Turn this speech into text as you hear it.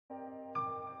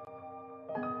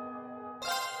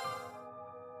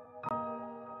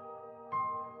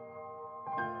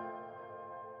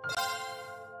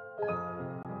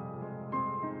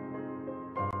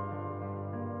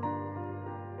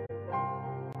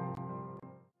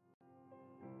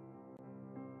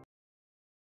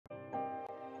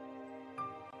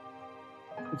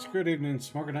Folks, good evening,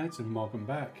 Smoker Nights, and welcome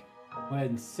back. Go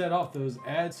ahead and set off those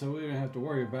ads so we don't have to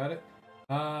worry about it.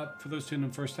 For those tuning in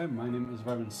the first time, my name is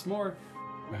Ivan S'more,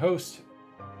 my host.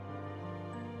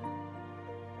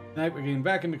 Tonight we're getting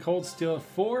back into Cold Steel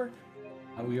 4.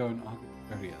 We are on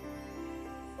August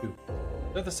 30th.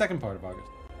 That's the second part of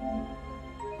August.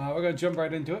 We're going to jump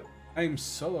right into it. I am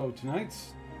solo tonight.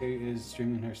 Kay is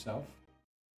streaming herself.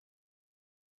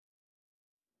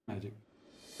 Magic.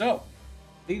 So,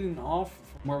 leading off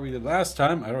from where we did last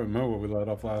time. I don't remember where we let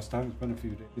off last time. It's been a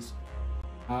few days.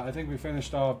 I think we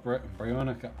finished off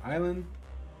Bryonica Island.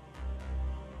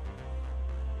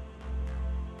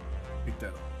 Pick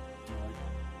that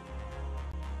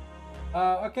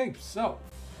up. Okay, so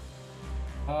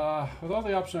with all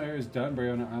the optional areas done,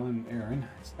 Bryonica Island and Aaron,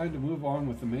 it's time to move on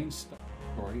with the main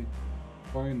story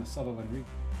in the Sutherland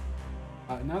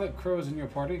region. Now that Crow is in your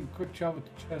party, quick travel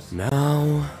to chest.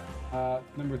 Now.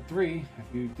 Number 3,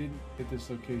 if you didn't get this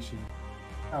location,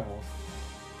 travels,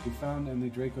 we found in the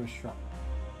Draco Shrine.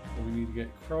 So we need to get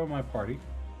Crow in my party.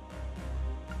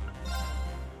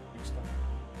 Next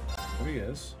up. There he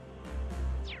is.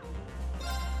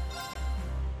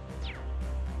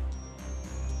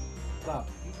 Stop.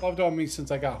 He's loved on me since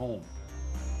I got home.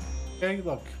 Okay,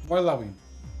 look, more loving.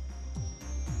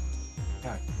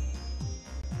 Okay.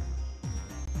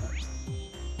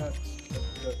 That's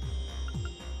good.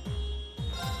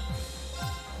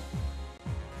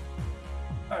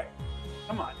 Alright,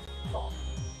 come on.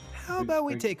 How about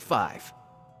we take 5?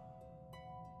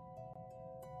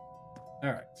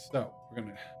 Alright, so we're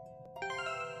gonna.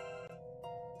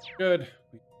 Good.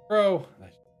 We Crow.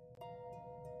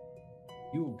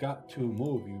 You got to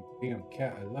move, you damn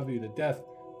cat. I love you to death.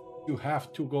 You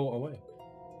have to go away.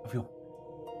 Love you.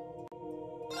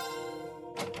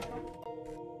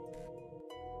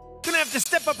 Gonna have to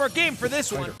step up our game for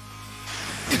this one.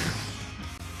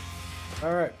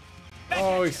 Alright.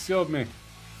 Oh, he sealed me.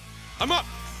 I'm up.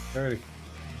 30.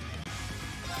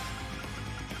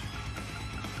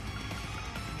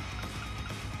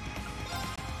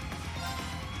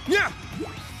 Yeah.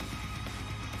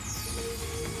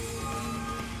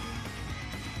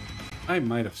 I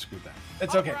might have screwed that.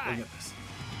 It's okay. We'll get this.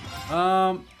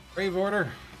 Brave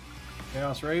Order.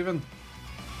 Chaos Raven.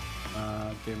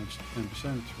 Damage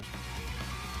 10%.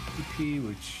 EP,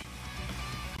 which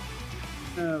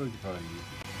we could probably use.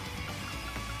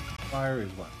 Fire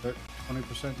is what?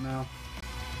 20% now.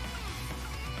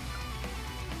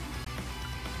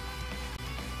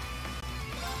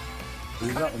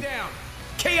 Cut it down.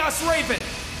 Chaos Raven.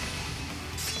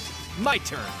 My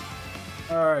turn.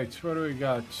 All right. What do we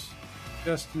got?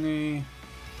 Destiny.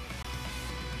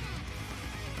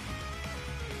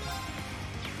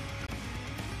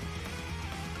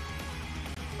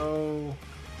 Oh.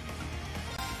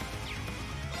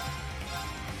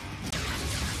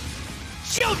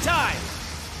 Showtime!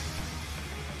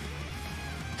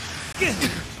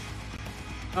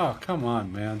 Oh, come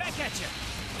on, man. Back at you.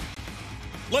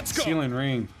 Let's go. Sealing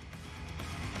Ring.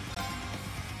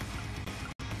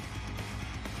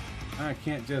 I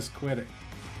can't just quit it.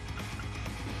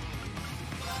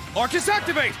 Arcus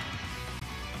activate!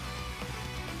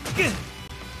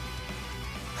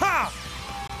 Ha!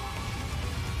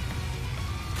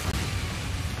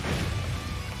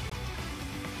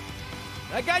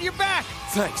 I got your back!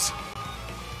 Thanks.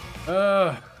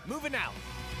 Moving out.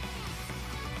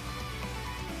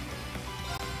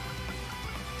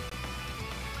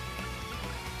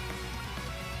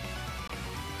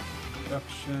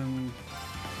 Production.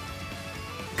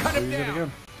 Cut him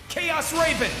down. Chaos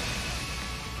Raven.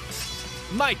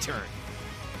 My turn.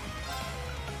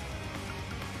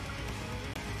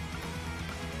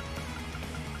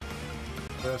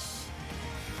 This.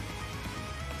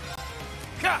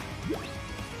 Ha!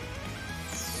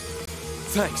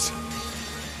 Thanks.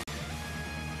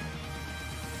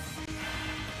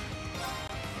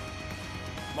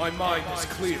 My mind is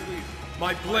clear.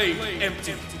 My blade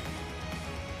empty.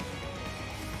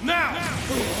 Now!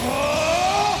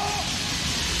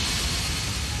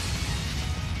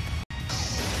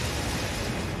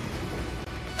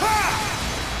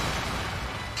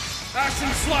 Action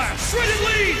slash! Shredded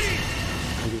lead!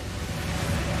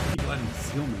 Keep letting him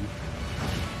seal me.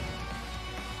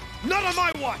 Not on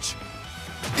my watch!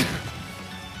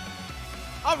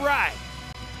 All right.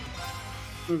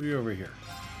 Move you over here.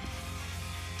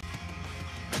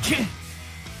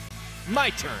 My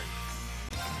turn.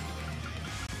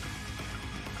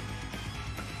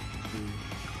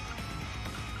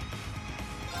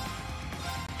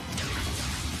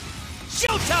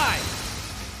 Showtime!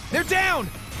 They're down!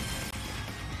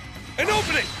 An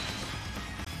opening!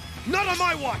 Not on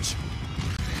my watch!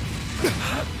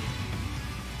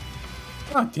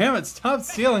 Oh, damn it. Stop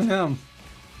stealing him.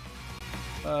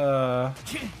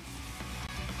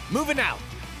 Moving out.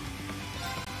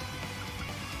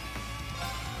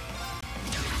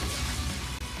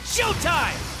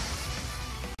 Showtime!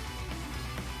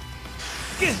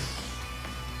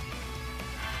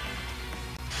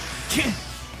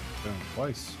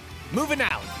 Twice. Moving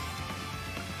out.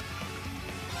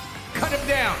 Cut him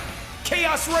down.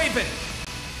 Chaos Raven.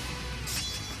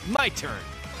 My turn.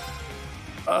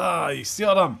 Ah, you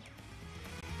sealed him.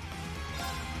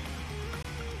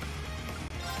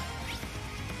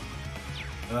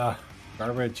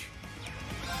 Garbage.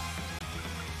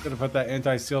 Could have put that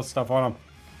anti-seal stuff on him.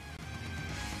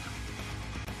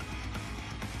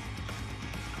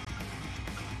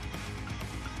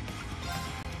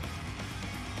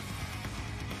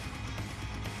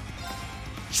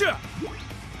 Sure.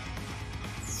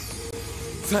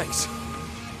 Thanks.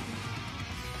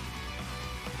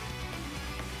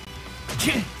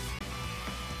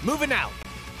 Moving out.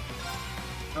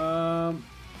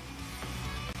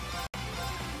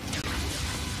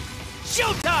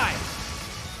 Showtime!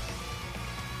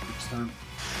 Next time.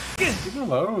 Leave him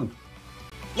alone.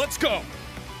 Let's go!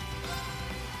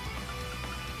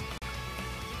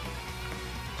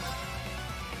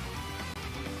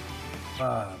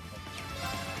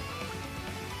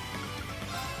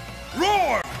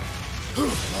 Roar!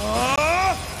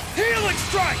 Healing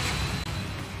strike!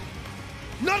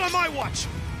 Not on my watch!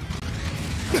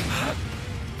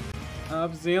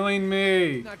 Stop sealing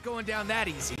me. Not going down that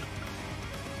easy.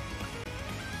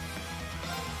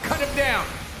 Cut him down!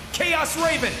 Chaos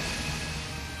Raven!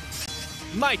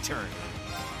 My turn.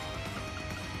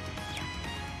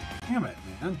 Damn it,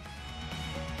 man.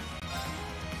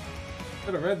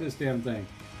 Could have read this damn thing.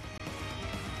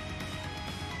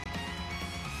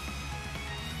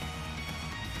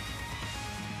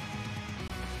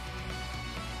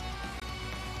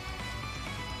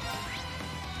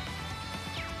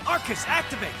 Arcus,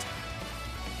 activate!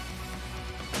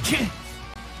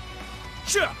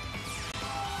 Sure!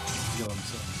 Kill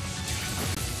himself.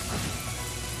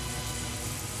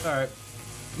 Alright.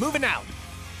 Moving out.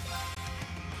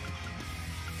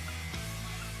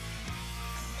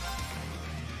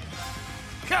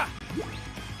 Ha!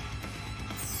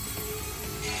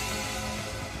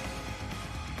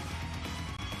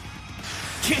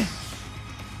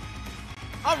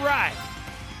 All right.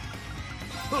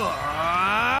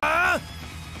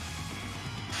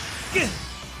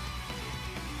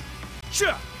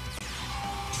 Sure.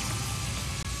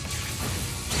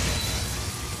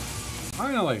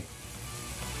 Finally.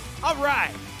 All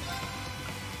right.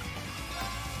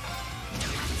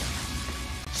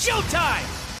 Showtime.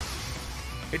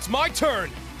 It's my turn!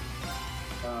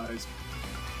 He's...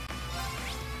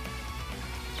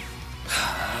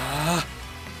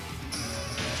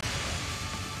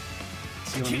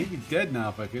 See, he'd be dead now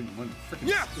if I couldn't freaking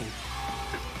Yeah. steal.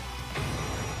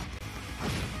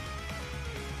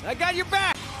 I got your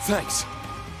back. Thanks.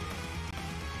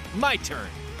 My turn.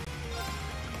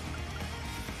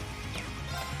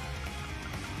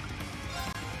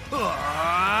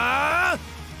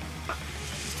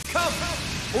 Come,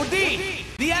 Odin,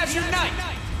 the Azure Knight.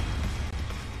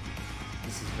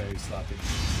 This is very sloppy.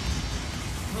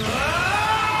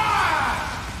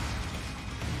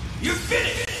 You're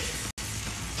finished.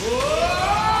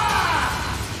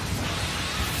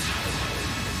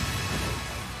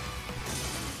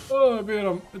 Oh, I beat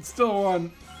him. It's still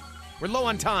one. We're low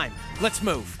on time. Let's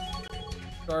move.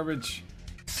 Garbage.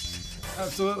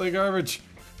 Absolutely garbage.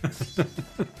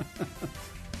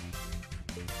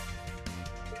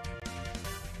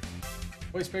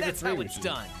 Voice Breaker That's 3, how which it's is-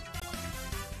 done.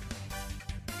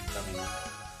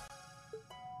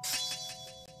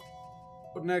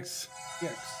 Up next,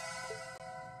 yes.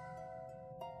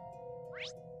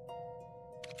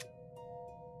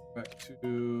 Back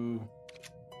to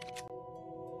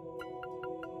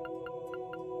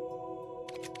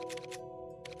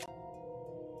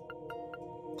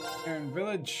Iron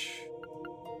Village.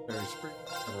 Fairy Spring.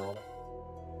 Cover all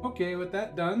that. Okay, with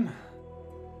that done.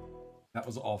 That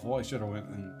was awful. I should have went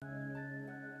and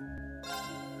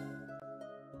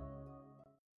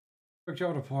quick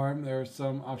job to farm. There are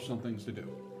some optional things to do.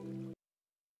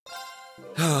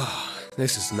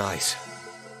 This is nice.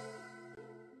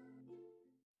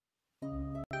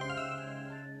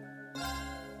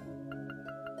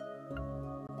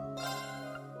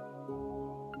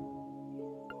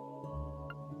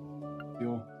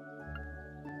 Fuel.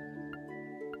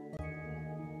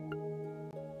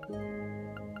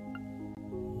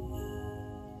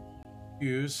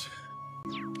 Use.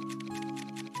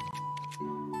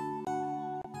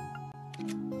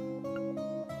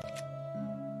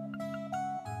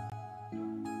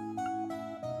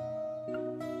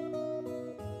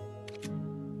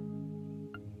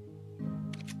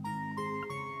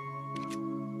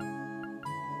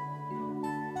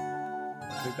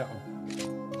 Take that one.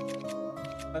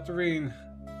 Tatooine.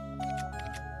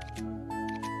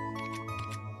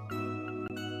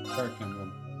 Dark Emblem.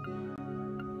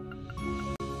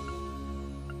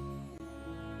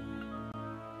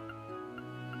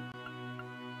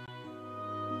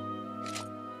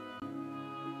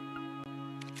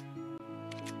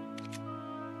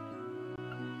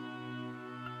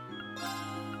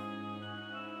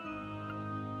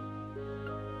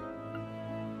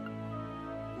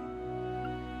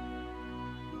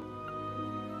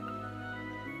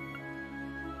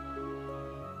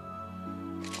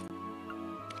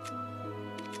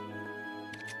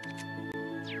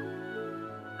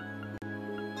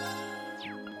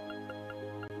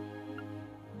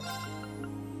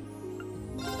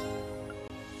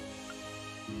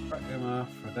 Emma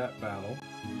for that battle.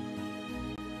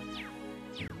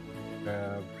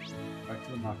 Grab back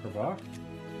to the Makraba.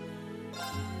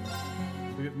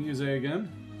 We get Muse again.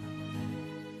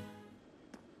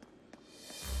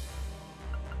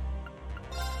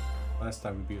 Last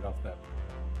time we beat off that.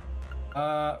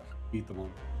 Beat them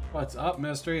on. What's up,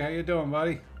 Mystery? How you doing,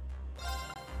 buddy?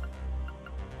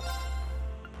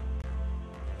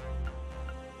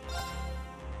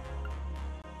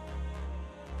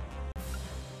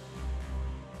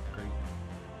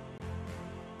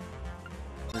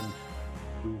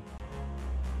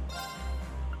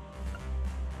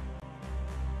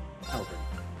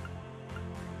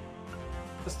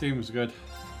 This team was good.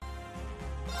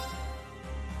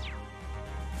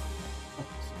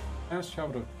 Fast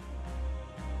travel to...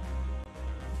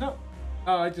 No.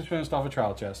 Oh, I just finished off a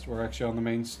trial chest. We're actually on the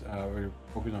main... we're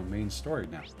focusing on main story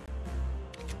now.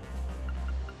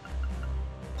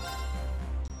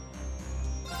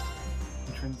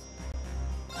 Entrance.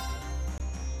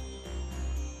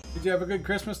 Did you have a good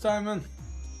Christmas time, man?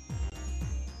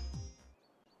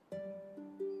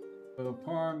 So,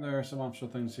 Parm, there are some optional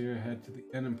things here. Head to the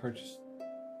inn and purchase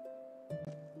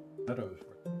meadows.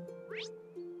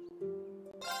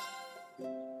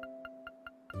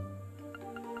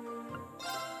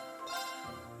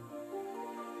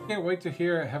 Can't wait to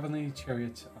hear Heavenly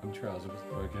Chariots on Trails of his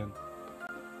Lord again.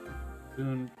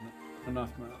 Soon enough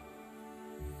now.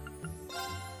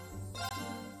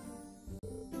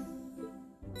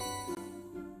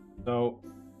 So,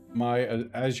 my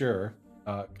Azure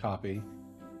copy,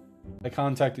 I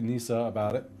contacted Nisa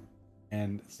about it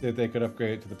and said they could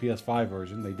upgrade it to the PS5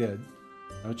 version. They did,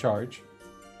 no charge.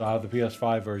 So I'll have the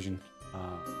PS5 version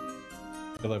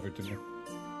delivered to me.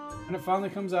 And it finally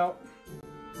comes out.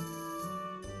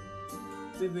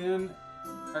 Then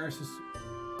Paris is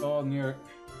all near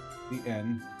the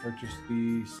end. Purchase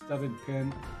the studded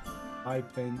pin, high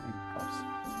pin, and cuffs.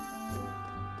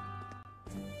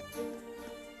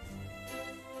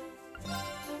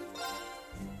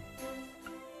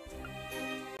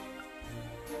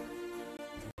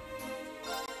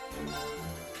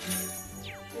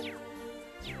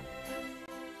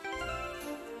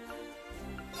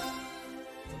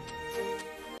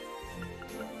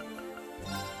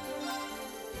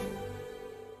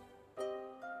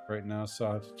 Right now, so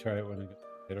I'll have to try it when I get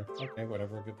later. Okay,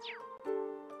 whatever. Good.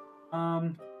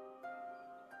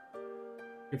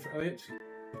 If Elliot,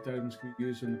 if the items can be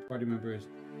used when the party member is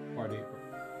party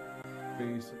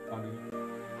base on it.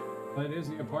 But it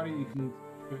isn't a party, you can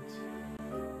do it.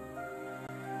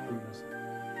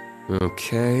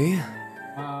 Okay.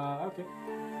 Okay.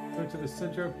 Go to the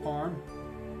center of Parm.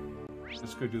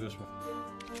 Let's go do this one.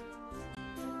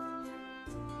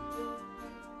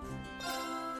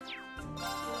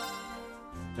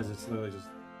 Because it's literally just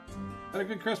had a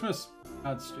good Christmas.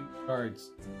 Got street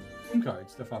cards, team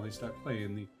cards to finally start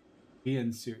playing the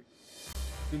BN series.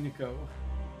 Nico,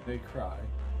 they cry.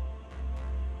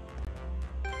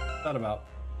 Thought about.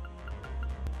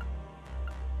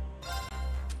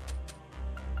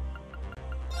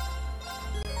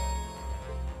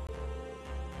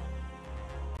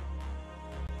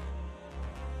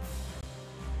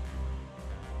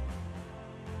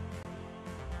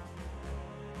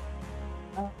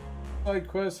 Side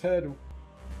quest had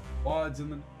Wads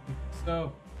in the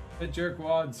so that jerk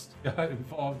Wads got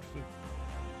involved with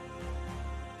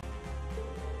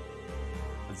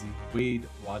as he weed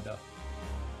Wada.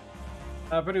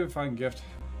 Pretty fun gift.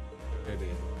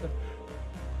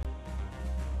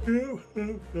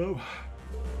 No.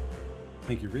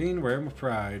 Thank you, Reen. Wear my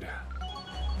pride.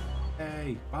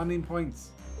 Hey, bonding points.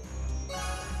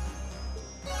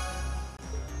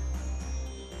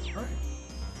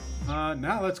 Alright.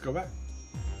 Now let's go back.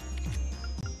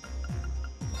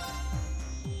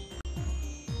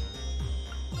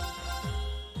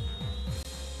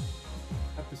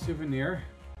 At the souvenir.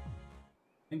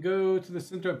 And go to the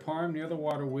center of Parm near the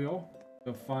water wheel.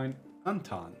 go find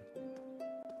Anton.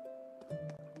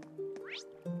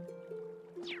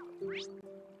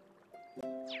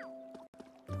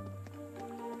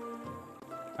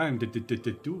 I'm the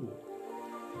duel.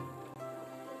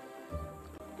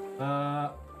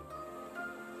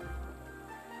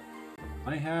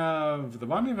 I have the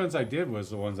bonding events I did was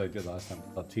the ones I did last time.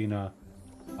 Latina,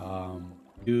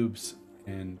 Dubes,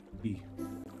 and E.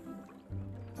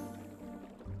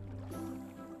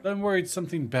 I'm worried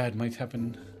something bad might have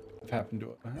happened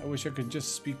to her. I wish I could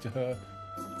just speak to her,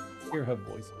 hear her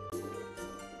voice.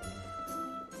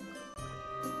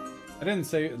 I didn't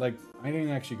say, like, I didn't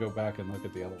actually go back and look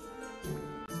at the other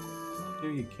one.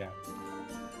 There you cat.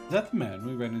 Is that the man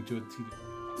we ran into at TV?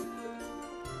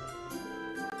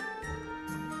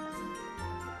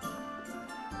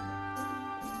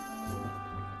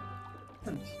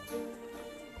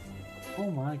 Oh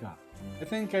my god. I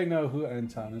think I know who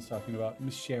Anton is talking about.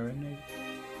 Miss Sharon, maybe?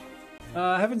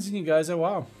 I haven't seen you guys in a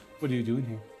while. What are you doing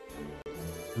here?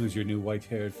 Who's your new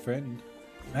white-haired friend?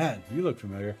 Man, you look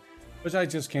familiar. But I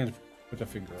just can't put a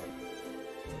finger on it.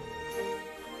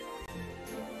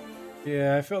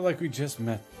 Yeah, I felt like we just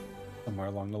met somewhere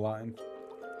along the line.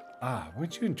 Ah,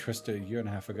 weren't you in Trista a year and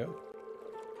a half ago?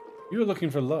 You were looking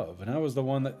for love, and I was the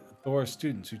one that Thor's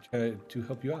students who tried to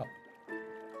help you out.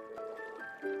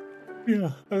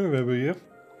 Yeah, I remember you.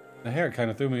 The hair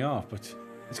kind of threw me off, but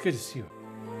it's good to see you.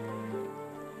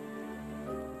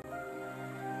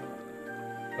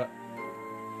 But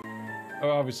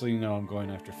obviously, you know, I'm going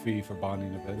after Fee for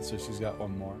bonding events, so she's got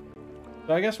one more.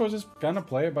 So I guess we'll just kind of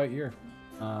play it by ear.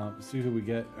 See who we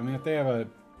get. I mean, if they have a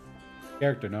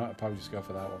character note, I'd probably just go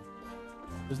for that one.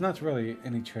 There's not really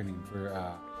any training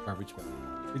for garbage men.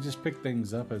 They just pick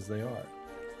things up as they are.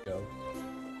 Go.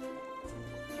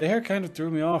 The hair kind of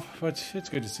threw me off, but it's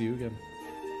good to see you again.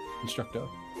 Instructor,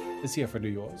 is he a friend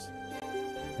of yours?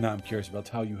 Now I'm curious about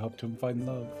how you helped him find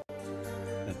love.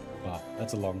 Wow,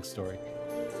 that's a long story.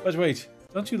 But wait,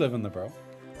 don't you live in the Bro?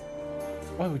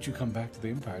 Why would you come back to the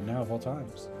Empire now of all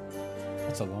times?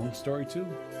 That's a long story too.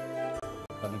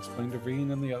 Unexplained to Veen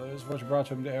and the others what brought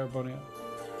him to Erebonia.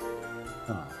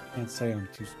 Huh, can't say I'm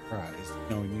too surprised,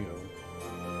 knowing you.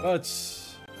 But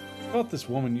about this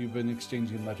woman you've been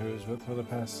exchanging letters with for the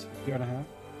past year and a half,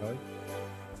 right?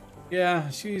 Yeah,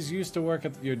 she's used to work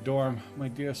at your dorm, my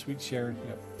dear sweet Sharon.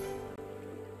 Yep.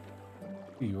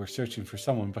 You were searching for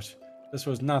someone, but this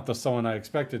was not the someone I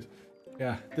expected.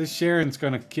 Yeah, this Sharon's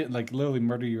gonna literally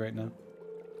murder you right now.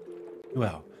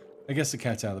 Well, I guess the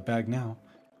cat's out of the bag now.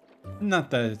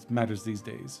 Not that it matters these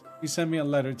days. She sent me a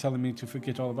letter telling me to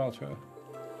forget all about her.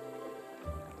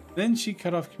 Then she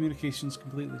cut off communications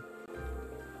completely.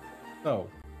 So,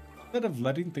 instead of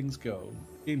letting things go,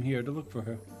 I came here to look for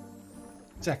her.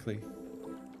 Exactly.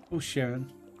 Oh,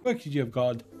 Sharon, where could you have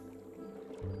gone?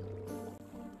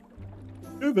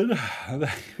 Stupid.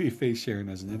 We face Sharon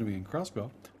as an enemy in Crossbow.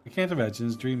 I can't imagine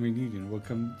his dream reunion will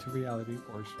come to reality.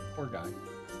 Poor guy.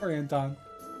 Poor Anton.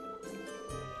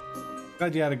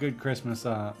 Glad you had a good Christmas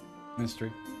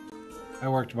mystery. I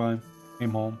worked mine,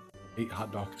 came home, ate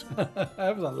hot dogs.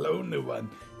 I was a lonely one.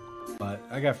 But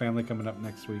I got family coming up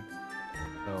next week.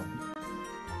 So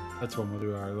that's when we'll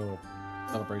do our little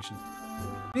celebration.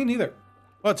 Me neither.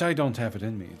 But I don't have it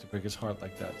in me to break his heart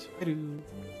like that. I do.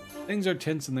 Things are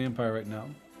tense in the Empire right now.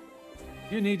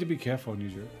 You need to be careful,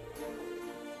 User.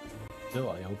 Still,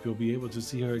 I hope you'll be able to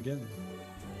see her again.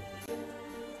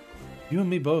 You and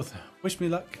me both. Wish me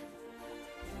luck.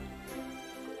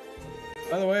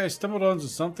 By the way, I stumbled onto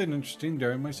something interesting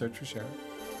during my search for Sharon.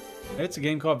 It's a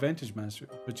game called Vantage Master,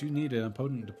 but you need an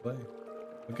opponent to play.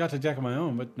 I've got a deck of my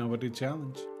own, but nobody to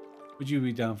challenge. Would you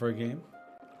be down for a game?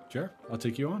 Sure, I'll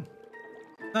take you on.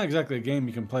 Not exactly a game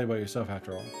you can play by yourself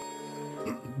after all.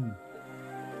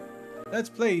 Let's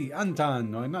play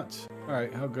Anton, why not?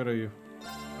 Alright, how good are you?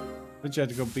 But you had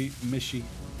to go beat Mishi.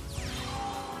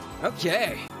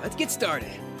 Okay, let's get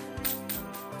started.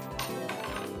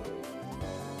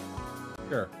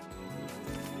 Sure.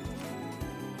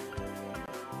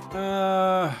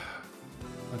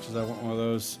 Much as I want one of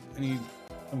those, I need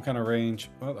some kind of range.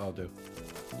 Well, I'll do.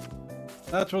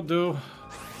 That will do.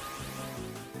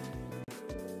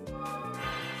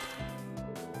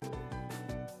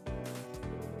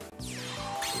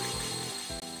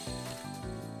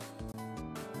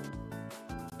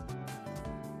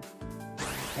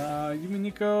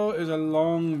 Yuminiko is a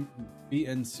long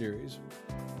BN series.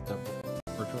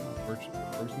 Virtual?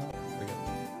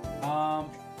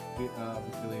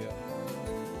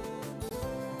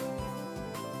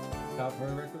 Top for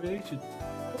a recommendation.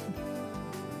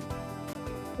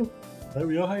 Let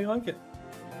me know how you like it.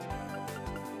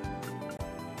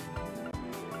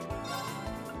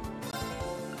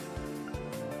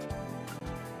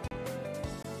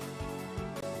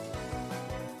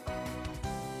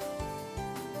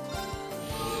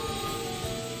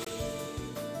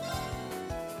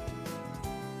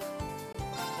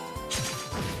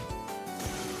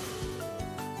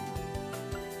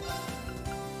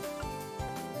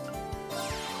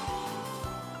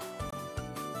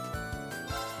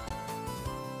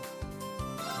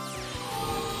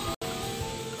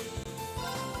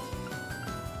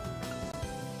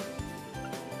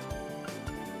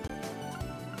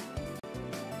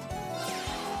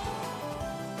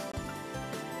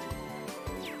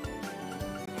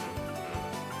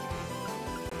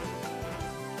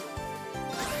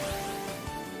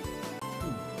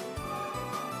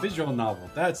 Visual novel.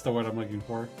 That's the word I'm looking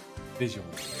for. Visual.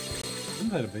 I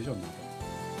played a visual novel.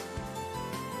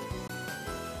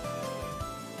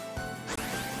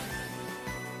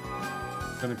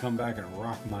 Gonna come back and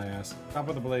rock my ass. Top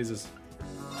of the blazes.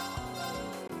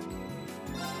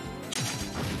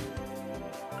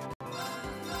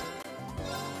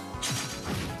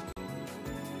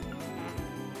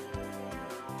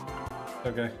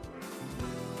 Okay.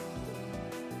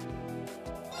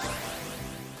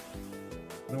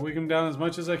 I'm gonna weak him down as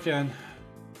much as I can.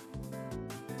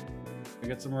 I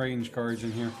got some range cards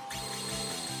in here.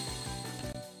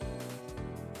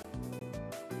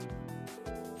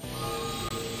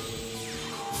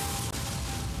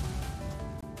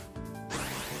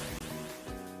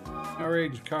 No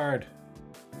range card.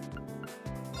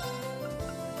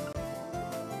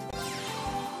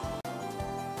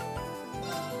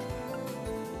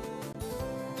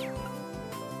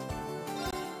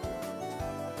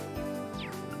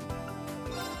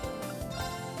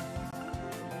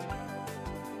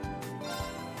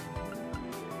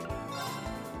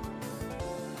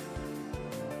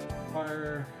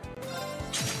 Fire.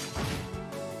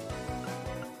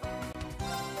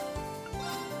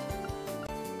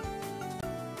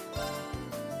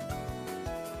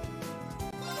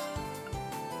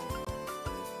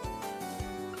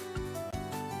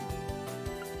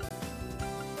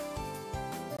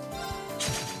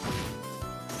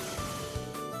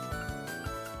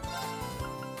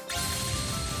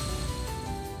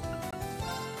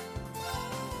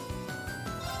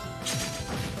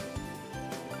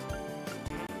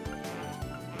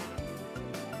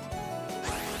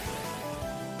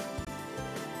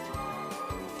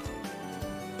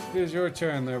 Here's your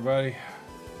turn there, buddy.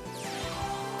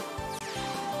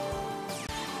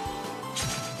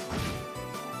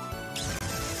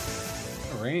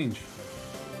 Range.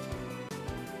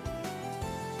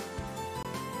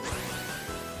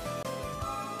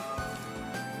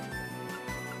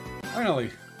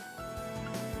 Finally.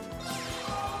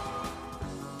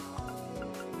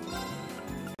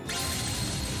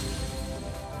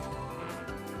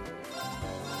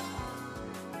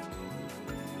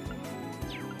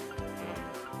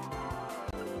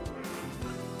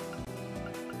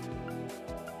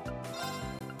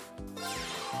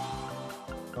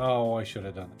 Oh, I should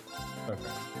have done it. Okay.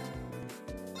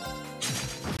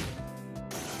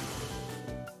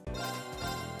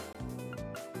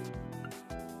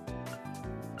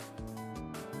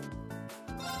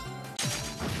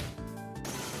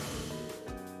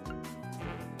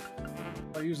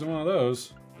 I used one of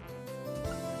those.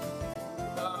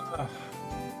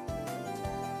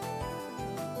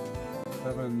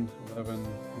 7, 11,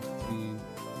 15,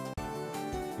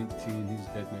 18. He's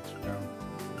dead next round.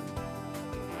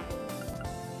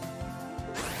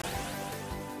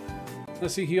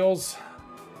 Let's see heals.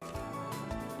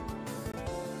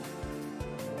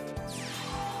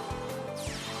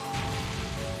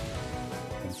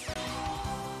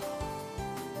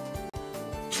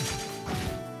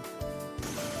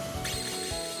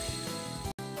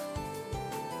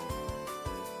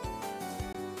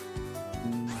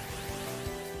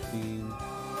 Mm,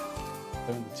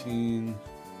 17,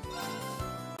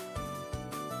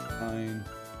 9.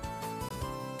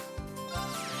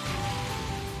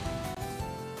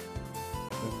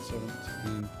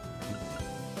 17.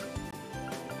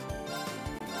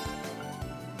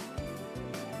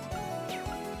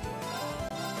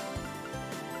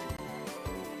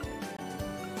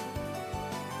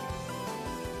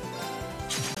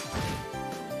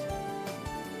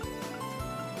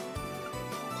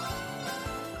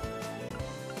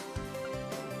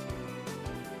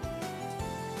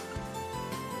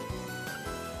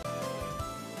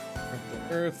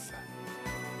 Earth.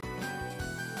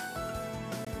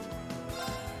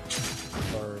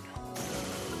 Card.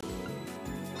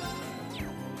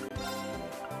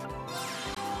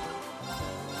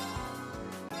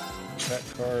 That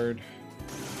card.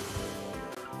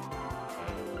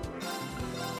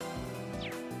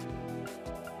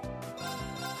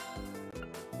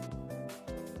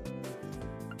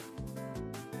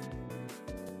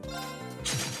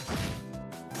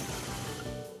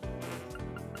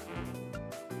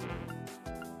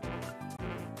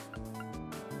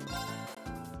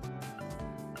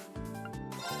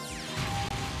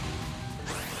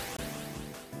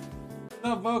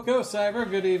 What's up, Voco, Cyber?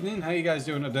 Good evening. How you guys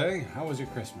doing today? How was your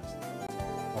Christmas?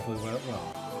 Hopefully went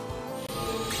well.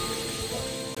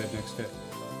 Dead next hit.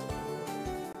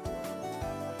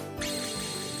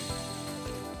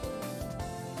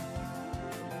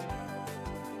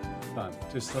 Fine.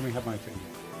 Just let me have my thing.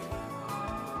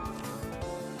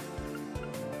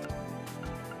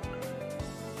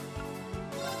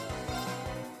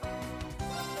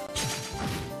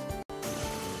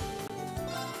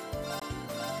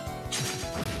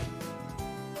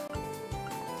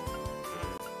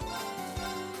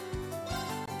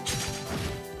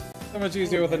 So much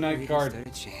easier with a night card. Stood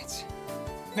a chance.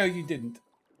 No, you didn't.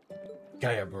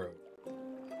 Gaia bro.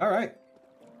 Alright.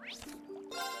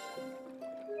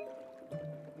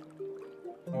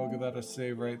 I'll give that a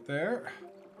save right there.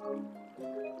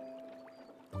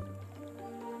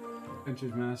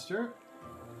 Adventures Master.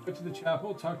 Go to the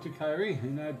chapel, talk to Kyrie,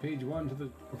 and add page 1 to the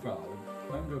profile.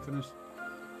 Time to go finish.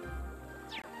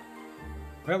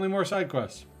 Apparently more side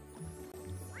quests.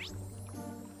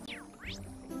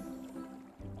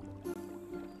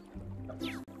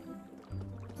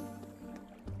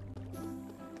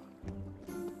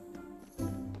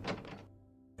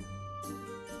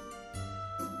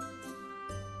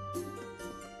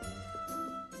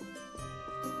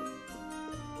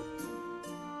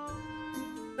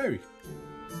 Hey.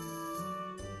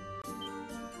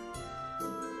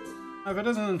 If it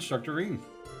isn't Instructor Rean,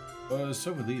 I was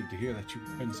so relieved to hear that you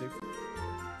were in safely.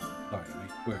 Sorry,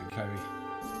 Mike. We're in Kyrie.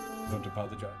 Don't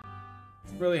apologize.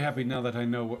 I'm really happy now that I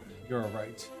know what you're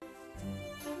alright.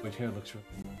 Which hair looks real.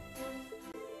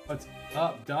 What's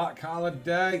up, Doc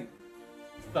Holiday?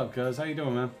 What's up, cuz? How you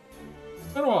doing, man?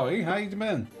 Been a while, eh? How you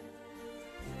been?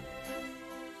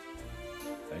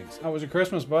 Thanks. How was your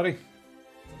Christmas, buddy?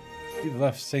 You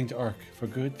left St. Arc for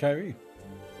good, Kyrie?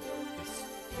 Yes.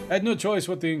 I had no choice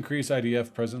with the increased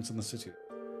IDF presence in the city.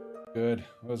 Good.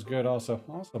 It was good also.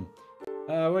 Awesome.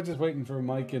 We're just waiting for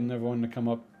Mike and everyone to come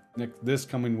up this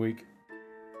coming week.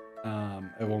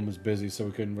 Everyone was busy, so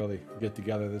we couldn't really get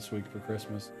together this week for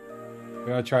Christmas. We're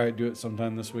gonna try to do it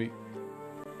sometime this week.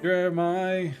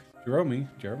 Jeremy.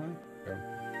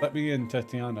 Let me in,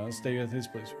 Tatiana. I'll stay at his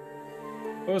place.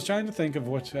 I was trying to think of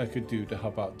what I could do to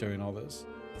help out during all this.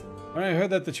 When I heard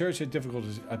that the church had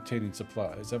difficulties obtaining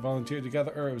supplies, I volunteered to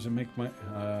gather herbs and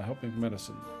help make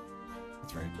medicine.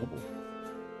 That's very noble.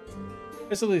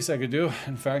 It's the least I could do.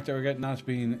 In fact, I regret not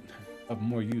being of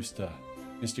more use to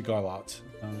Mr. Garlot.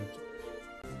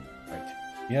 Right.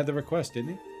 He had the request,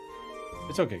 didn't he?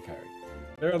 It's okay, Kyrie.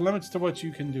 There are limits to what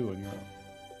you can do on your own.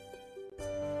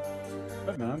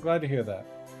 Good, man. I'm glad to hear that.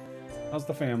 How's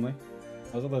the family?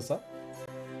 How's Alyssa?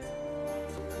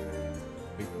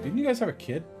 Wait, didn't you guys have a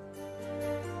kid?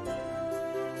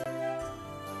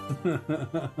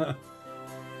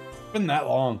 Been that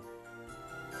long.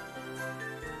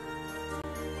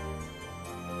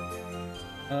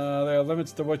 There are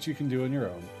limits to what you can do on your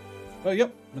own. Well,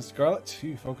 yep, Miss Scarlett,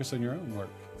 you focus on your own work.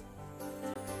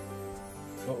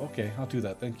 Oh, okay, I'll do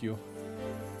that. Thank you.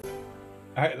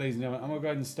 All right, ladies and gentlemen, I'm gonna go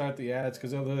ahead and start the ads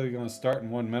because they're literally gonna start in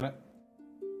 1 minute.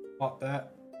 Pop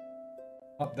that.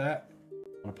 Pop that.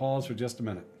 I'm gonna pause for just a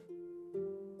minute.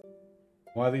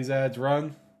 While these ads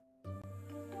run,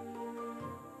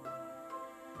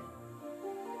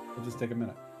 we'll just take a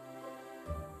minute.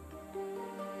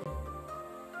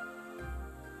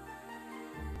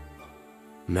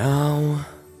 Now.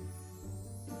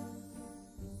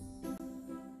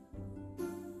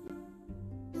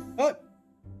 What?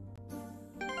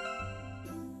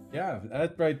 Yeah,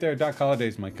 that right there. Doc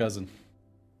Holliday's my cousin.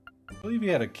 I believe he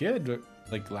had a kid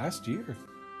like last year.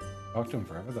 Talked to him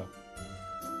forever though.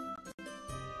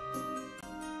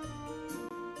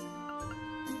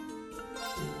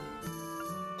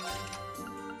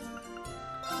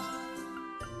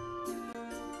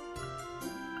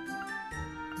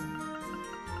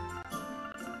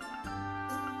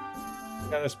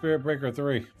 Got a Spirit Breaker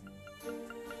 3.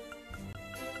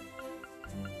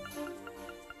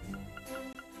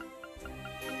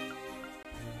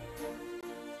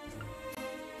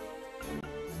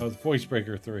 Oh, the Voice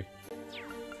Breaker 3.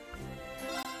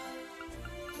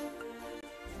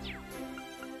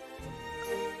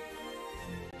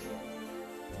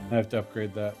 I have to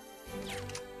upgrade that.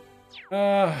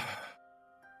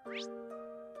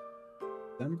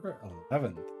 December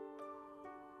 11th.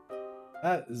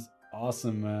 That is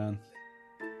awesome, man.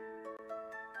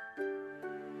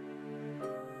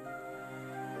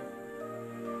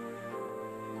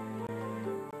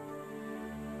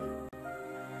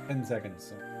 Ten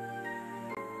seconds.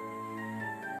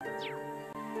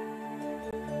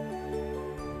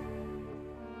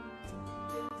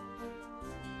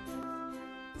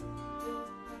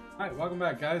 Alright, welcome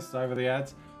back, guys. Sorry for the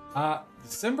ads.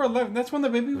 December 11th, that's when the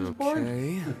baby was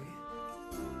born?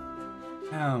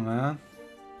 Oh, man.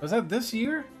 Was that this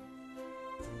year?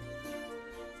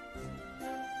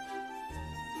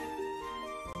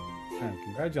 Man,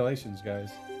 congratulations,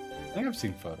 guys. I think I've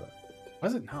seen photo.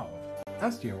 Was it? No.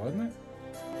 Last year, wasn't it?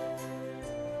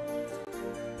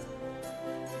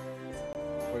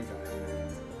 What we got?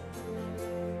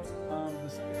 The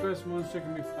first monster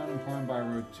can be found in Porn by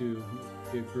Road 2.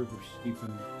 A group of sheep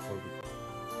and clothing.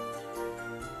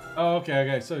 Oh, okay,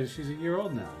 okay. So she's a year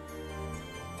old now.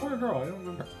 Poor girl, I don't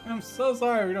remember. I'm so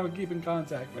sorry we don't keep in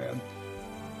contact, man.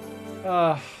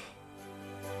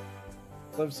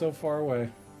 Live so far away.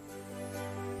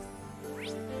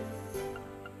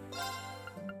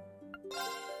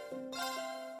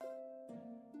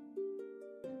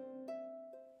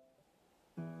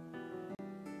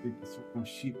 Some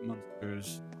sheep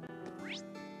monsters.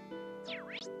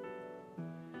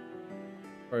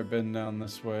 Probably been down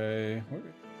this way.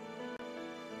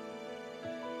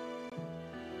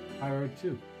 High road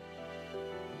 2.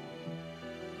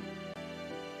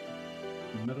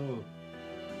 Middle of...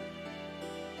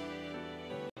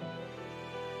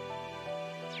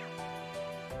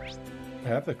 I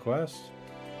have the quest.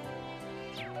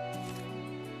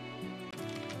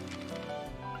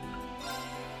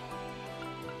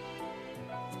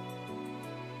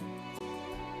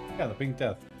 Yeah, the pink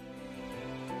death.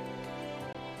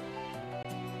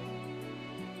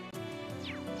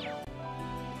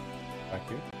 Back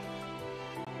here.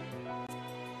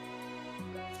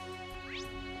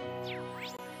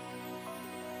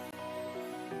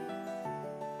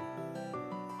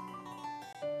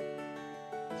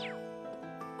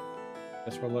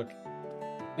 Guess we'll look.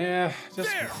 Yeah, just.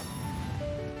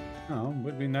 Oh,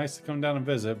 would be nice to come down and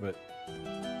visit, but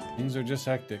things are just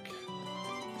hectic.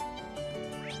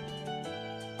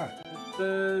 Alright,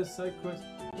 the side quest.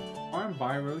 I'm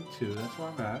by road 2, that's where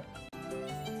I'm at.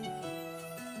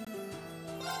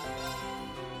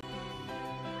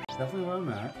 Definitely where I'm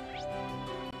at.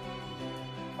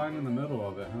 Fine in the middle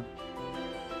of it, huh?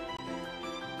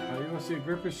 You're gonna see a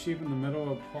group of sheep in the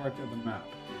middle of part of the map.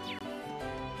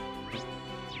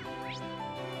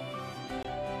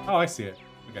 Oh, I see it.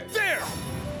 Okay. There!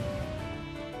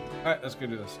 Alright, let's go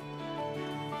do this.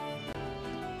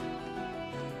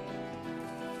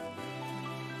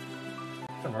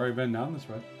 I've already been down this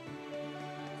road.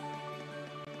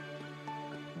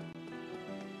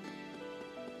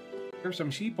 There's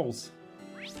some sheeples.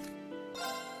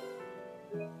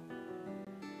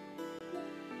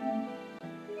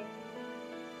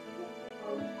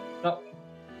 Oh.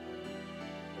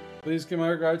 Please give my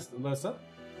regards to Lissa.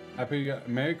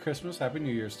 Merry Christmas, Happy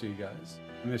New Year's to you guys.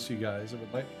 I miss you guys. I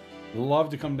would love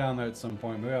to come down there at some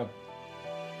point. Maybe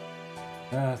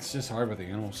it's just hard with the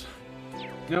animals.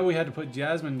 You know, we had to put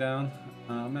Jasmine down.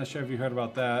 I'm not sure if you heard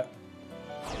about that.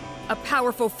 A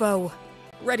powerful foe.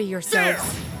 Ready yourselves.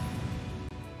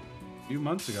 A few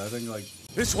months ago, I think like...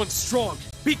 This one's strong.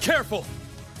 Be careful.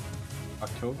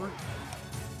 October?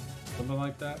 Something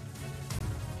like that.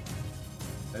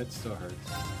 It still hurts.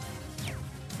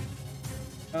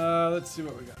 Let's see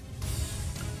what we got.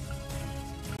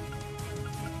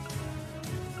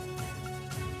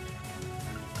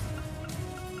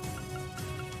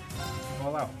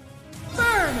 All out.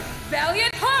 Burn,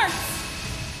 valiant hearts!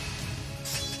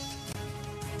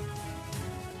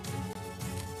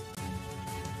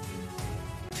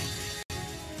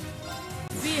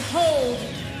 Behold,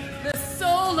 the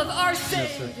soul of our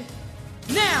saved.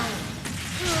 Now!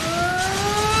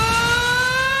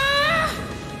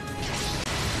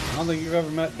 I don't think you've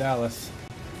ever met Dallas.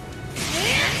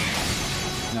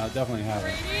 No, definitely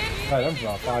haven't. Right, that was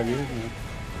about 5 years now.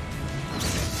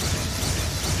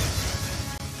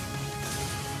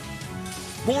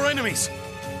 More enemies!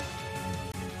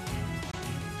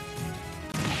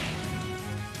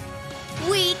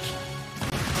 Weak!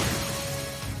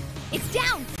 It's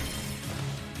down!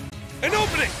 An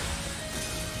opening!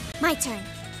 My turn.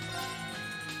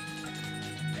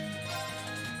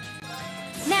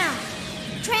 Now,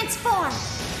 transform!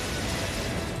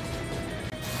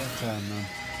 That time, man.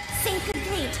 Sync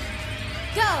complete.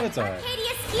 Go! That's all right.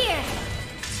 Arcadius here!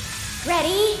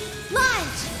 Ready?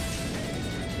 Launch!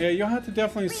 Yeah, you'll have to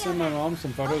definitely send my mom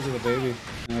some photos of the baby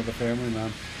and the family,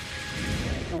 man.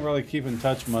 Don't really keep in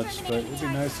touch much, but it'd be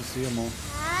nice to see them all.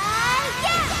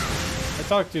 Yeah! I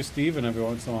talk to Steven every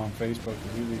once in a while on Facebook.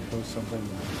 He usually posts something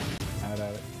and add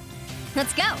at it.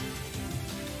 Let's go!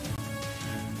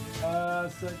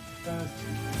 Such fast.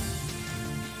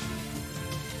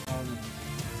 I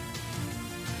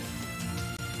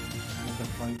have to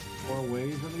fight 4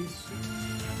 ways at least.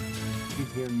 Keep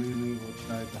here mainly will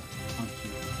try to hunt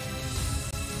you.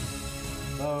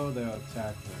 So they'll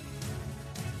attack them.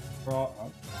 Crawl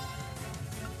up.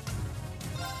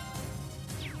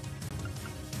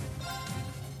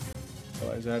 So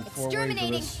I had 4 ways of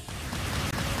this.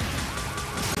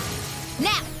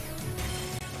 Now!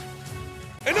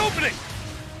 An opening!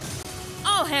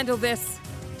 I'll handle this.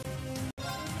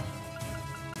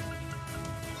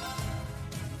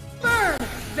 Burn,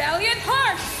 valiant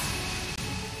hearts!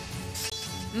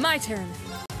 My turn.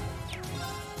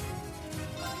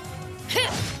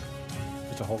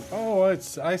 Which to hold. Oh,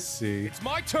 it's. I see. It's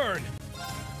my turn.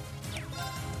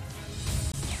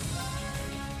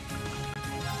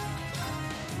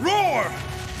 Roar!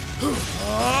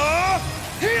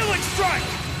 Healing strike!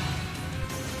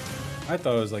 I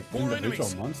thought it was like More individual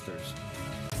enemies. monsters.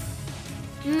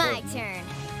 My turn.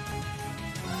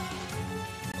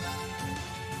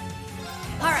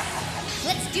 Alright,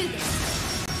 let's do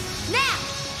this. Now!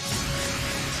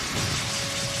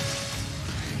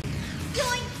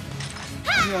 Yoink!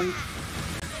 Ha! Yoink.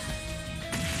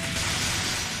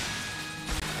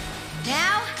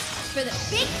 Now, for the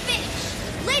big finish!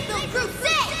 Lethal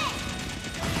Crusade!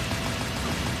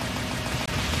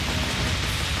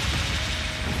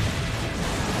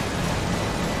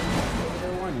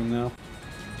 They're whining now.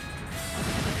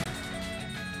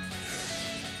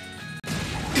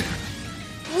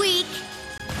 Weak.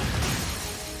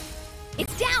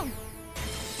 It's down.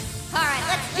 All right,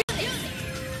 let's do this.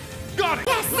 Got it!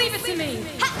 Yes, Leave it to me!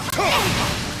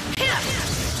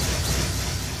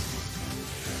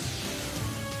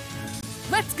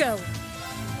 Let's go!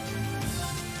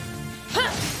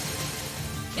 Huh.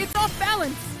 It's off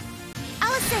balance!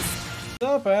 I'll assist. What's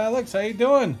up, Alex? How you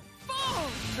doing? Fall!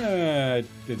 I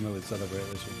didn't really celebrate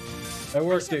this week. I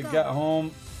worked it, got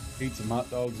home, ate some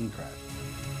hot dogs and crashed.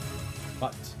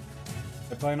 But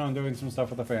I plan on doing some stuff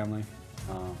with the family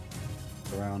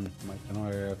around my general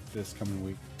area this coming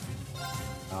week.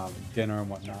 Dinner and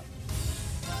whatnot.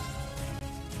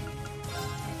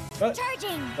 But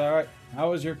Charging. it's all right.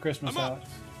 How was your Christmas, I'm up. Alex?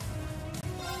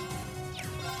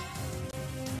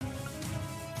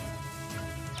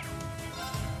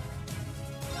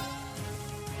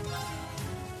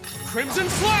 Crimson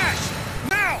Slash!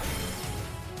 Now!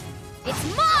 It's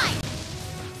mine.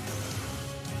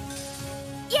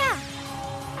 Yeah.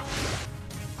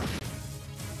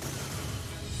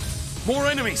 More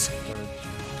enemies!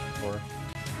 Or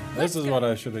this is what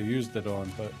I should have used it on,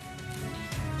 but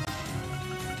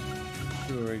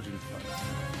do a raging fire.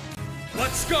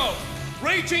 Let's go!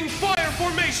 Raging Fire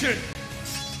Formation!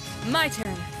 My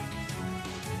turn.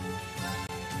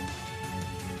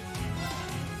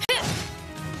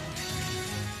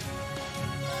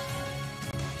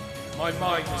 My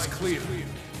mind is clear.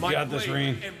 My You got this, blade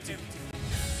Reen. empty.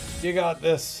 You got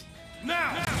this.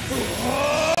 Now!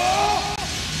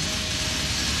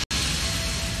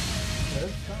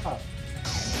 Good job.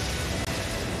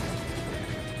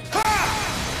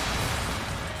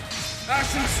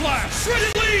 Action Slash!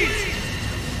 Shredded Lead!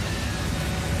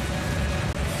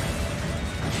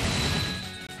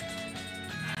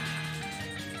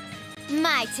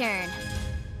 My turn.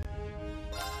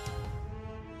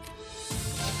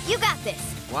 You got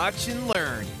this. Watch and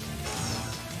learn.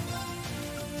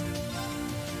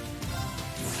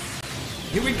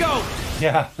 Here we go!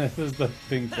 Yeah, this is the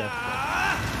thing that.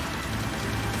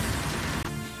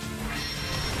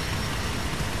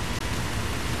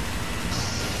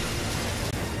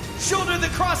 Shoulder the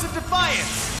Cross of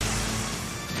Defiance!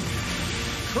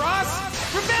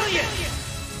 Cross Rebellion!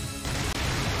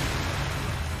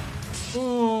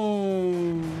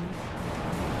 Ooh.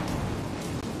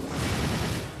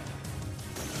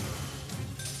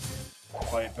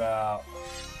 Wipe out.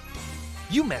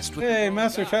 You messed with Hey,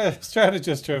 Master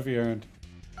Strategist trophy earned.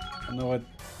 I don't know what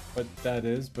that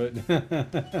is, but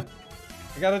I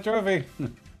got a trophy.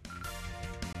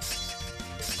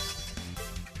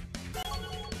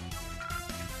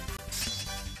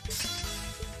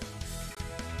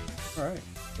 All right,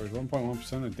 there's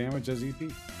 1.1% of damage as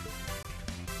EP.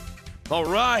 All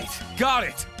right, got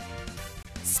it.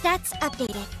 Stats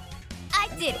updated. I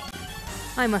did it.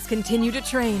 I must continue to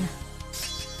train.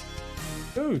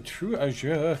 Ooh, true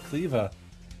Azure Cleaver.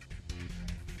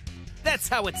 That's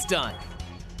how it's done.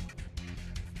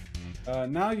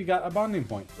 Now you got a bonding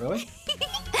point. Really?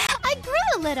 I grew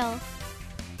a little.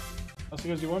 That's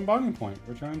because you won bonding point.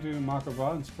 We're trying to mock a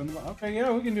bot and spin the bot. Okay, yeah,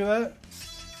 we can do that.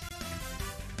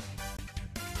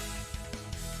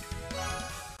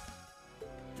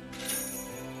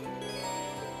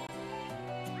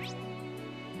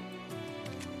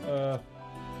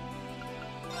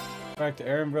 Back to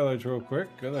Aaron Village real quick.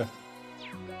 Gotta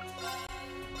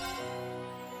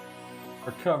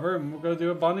recover, and we're gonna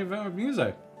do a bonding event with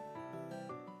music.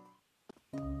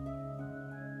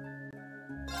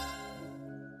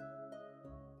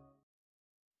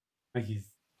 Thank you.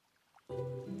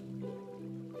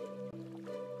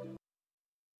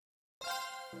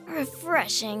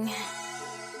 Refreshing.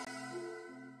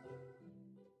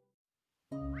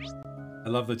 I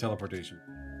love the teleportation.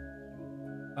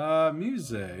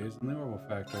 Muse is a memorable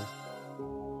factor.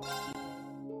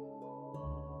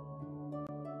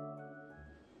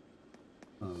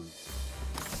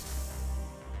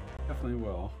 definitely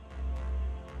will.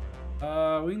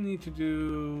 We need to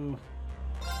do...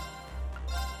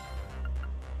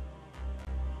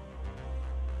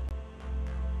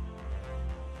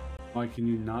 Why can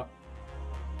you not...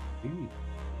 Hey,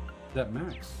 is that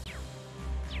max?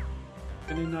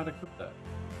 Can you not equip that?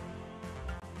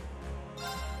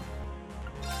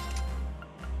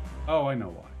 Oh, I know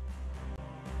why.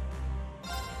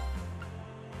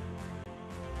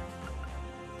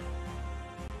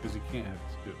 Because you can't have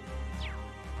two.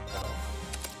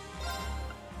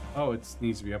 Oh, it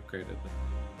needs to be upgraded.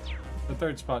 The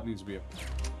third spot needs to be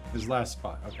upgraded. His last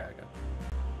spot. Okay, I got it.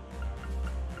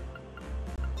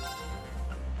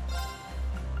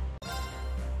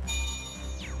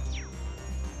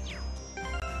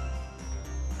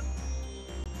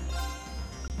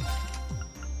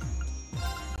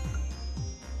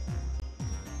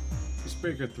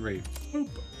 Breaker 3. Boop.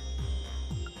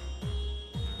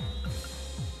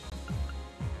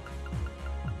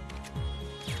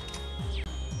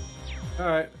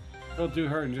 Alright, we'll do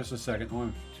her in just a second.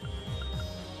 One.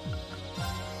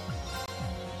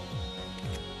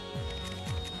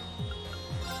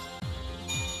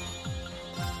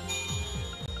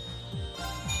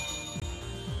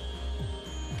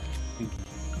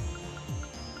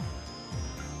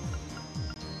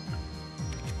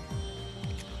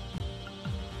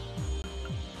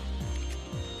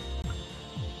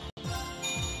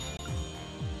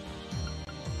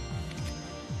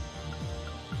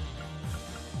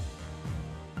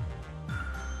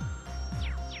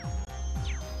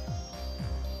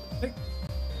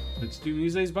 Let's do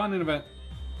Muse's bonding event.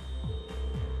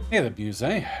 Hey there, Muse.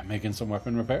 Making some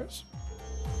weapon repairs?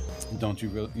 Don't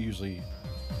you usually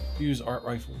use art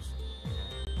rifles?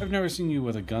 I've never seen you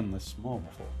with a gun this small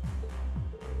before.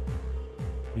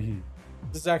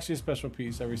 This is actually a special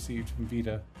piece I received from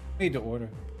Vita, made to order.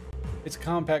 It's a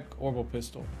compact orbital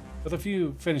pistol, with a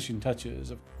few finishing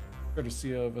touches,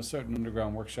 courtesy of a certain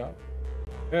underground workshop.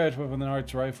 Pair it with an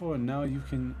arts rifle, and now you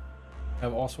can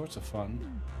have all sorts of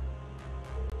fun.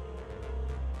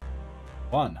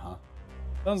 Fun, huh?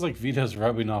 Sounds like Vita's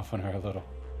rubbing off on her a little.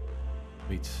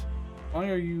 Wait, why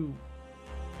are you...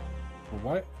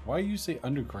 Why you say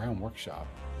underground workshop?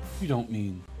 You don't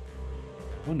mean...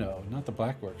 Oh no, not the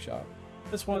Black Workshop.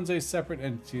 This one's a separate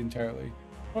entity entirely.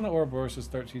 One of Ouroboros'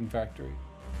 13 factory.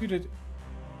 Treated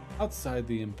outside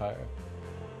the Empire.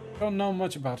 Don't know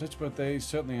much about it, but they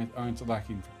certainly aren't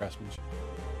lacking for craftsmanship.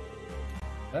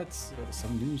 That's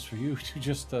some news for you to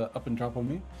just up and drop on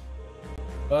me.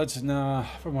 But nah,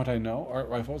 from what I know, art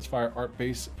rifles fire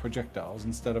art-based projectiles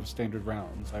instead of standard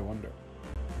rounds, I wonder.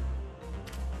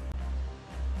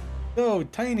 Oh,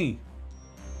 tiny!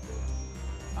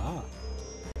 Ah.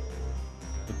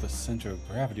 Put the center of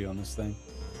gravity on this thing.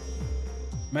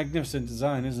 Magnificent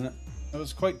design, isn't it? I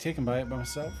was quite taken by it by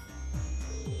myself.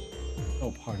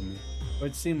 Oh, pardon me. But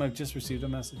it seems I've just received a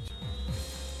message.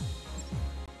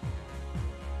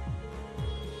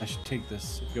 I should take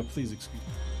this, if you'll please excuse me.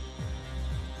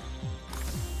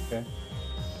 Okay.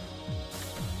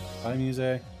 Bye,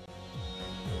 Muse.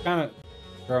 Kind of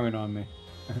growing on me.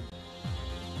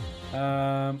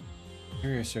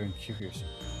 Curiouser and curiouser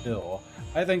still.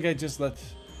 I think I'll just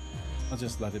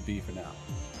let it be for now.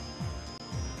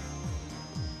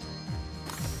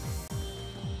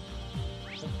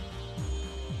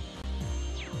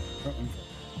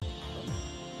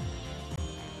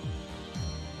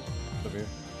 Over here.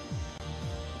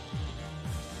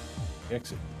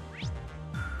 Exit.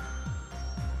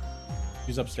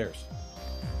 He's upstairs.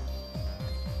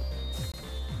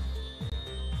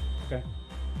 Okay.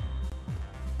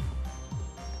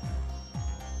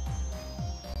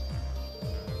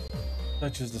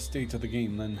 Such is the state of the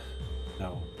game, then.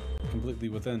 No. Completely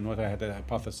within what I had to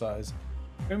hypothesize.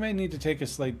 We may need to take a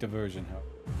slight diversion, however.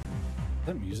 Is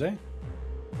that Muse? I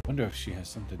wonder if she has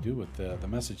something to do with the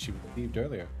message she received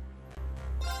earlier.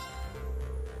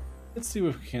 Let's see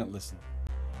if we can't listen.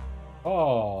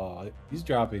 Oh, he's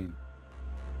dropping.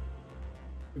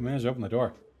 We managed to open the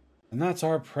door. And that's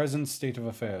our present state of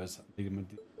affairs.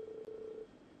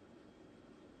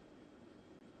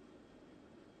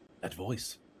 That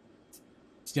voice.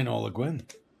 It's General Le Guin.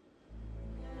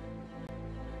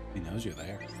 He knows you're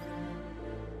there.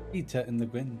 Ita and Le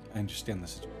Guin, I understand the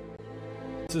situation.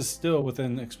 This is still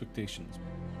within expectations.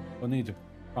 We'll need to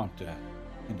prompt to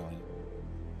handle it.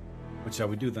 What shall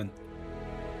we do then?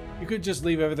 You could just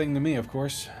leave everything to me, of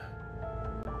course.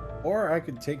 Or I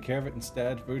could take care of it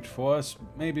instead. Brute force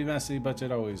may be messy, but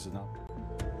it always is enough.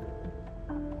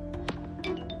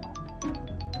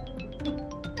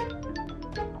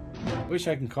 Wish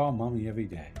I can call Mommy every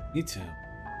day. Me too.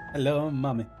 Hello,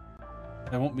 Mommy.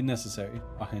 That won't be necessary.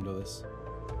 I'll handle this.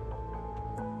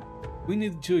 We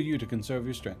need the two of you to conserve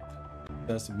your strength. The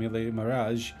success of Melee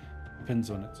Mirage depends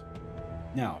on it.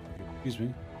 Now, if you'll excuse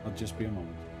me, I'll just be a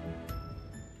moment.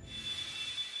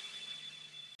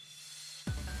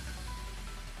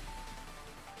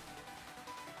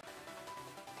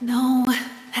 No,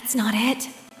 that's not it.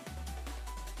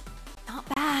 Not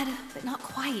bad, but not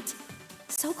quite.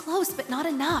 So close, but not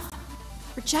enough.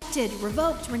 Rejected,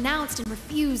 revoked, renounced, and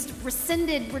refused.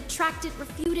 Rescinded, retracted,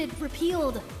 refuted,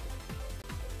 repealed.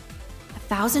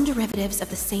 1,000 derivatives of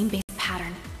the same base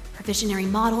pattern. Provisionary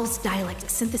models, dialectic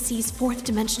syntheses,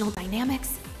 fourth-dimensional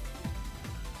dynamics.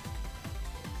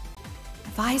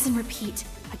 Revise and repeat,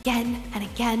 again and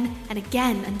again and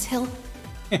again until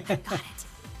I got it.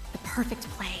 The perfect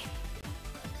play.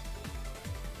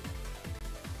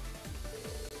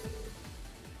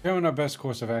 Determine our best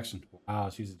course of action. Wow,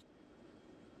 she's...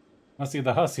 Must see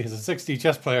the hussy is a 6D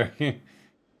chess player.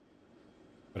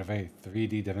 But a very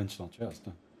 3D dimensional chess,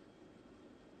 huh?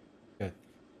 Yeah,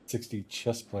 6D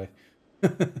chess play.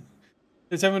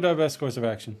 Determine our best course of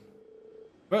action.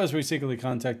 But as we secretly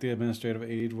contact the administrative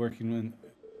aide working in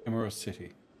Emerald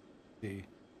City. See.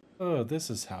 Oh, this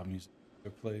is how music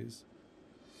plays.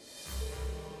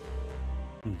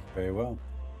 Very well.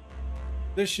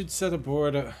 This should set a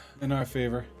board in our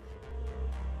favor.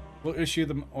 We'll issue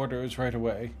the orders right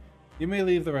away. You may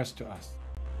leave the rest to us.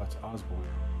 That's Osborne.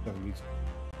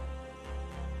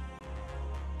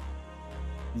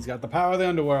 He's got the power of the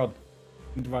underworld.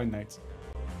 And Divine Knights.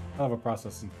 I'll have a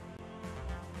processing.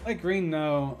 Let Green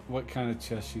know what kind of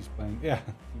chess she's playing. Yeah.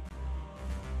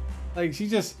 Like, she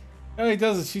just... All he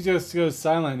does is she just goes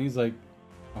silent. And he's like,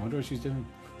 I wonder what she's doing.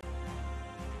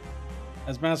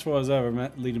 As masterful as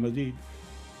ever, leading my lead.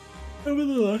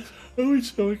 Nevertheless, I would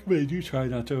so recommend you try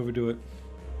not to overdo it.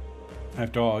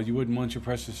 After all, you wouldn't want your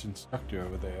precious instructor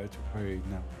over there to hurry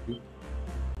now.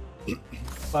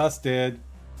 Class dead.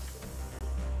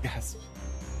 Yes.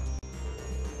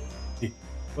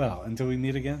 Well, until we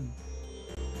meet again.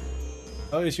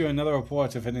 I'll issue another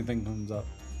report if anything comes up.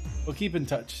 We'll keep in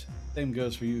touch. Same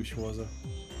goes for you, Schwarzer.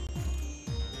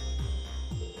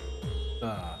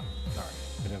 Sorry.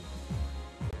 Whatever.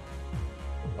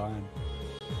 Fine.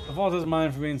 The fault is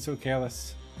mine for being so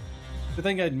careless. To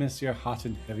think I'd miss your hot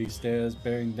and heavy stares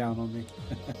bearing down on me.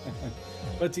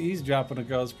 But to eavesdrop on a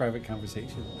girl's private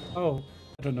conversation. Oh,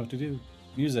 I don't know what to do.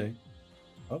 Music.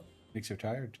 Oh, makes her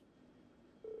tired.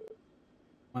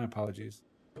 My apologies.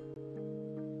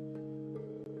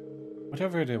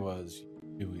 Whatever it was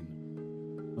you're doing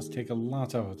must take a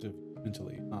lot out of it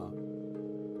mentally, huh?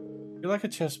 You're like a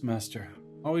chess master,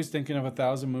 always thinking of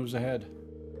 1,000 moves ahead.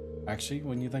 Actually,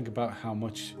 when you think about how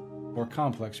much more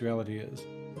complex reality is,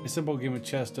 a simple game of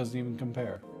chess doesn't even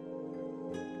compare.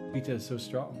 Rita is so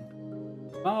strong.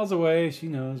 Miles away, she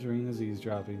knows Rena's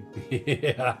eavesdropping.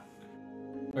 Yeah.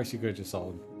 Or she could have just saw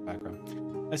in the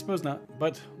background. I suppose not,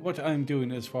 but what I'm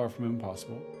doing is far from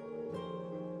impossible.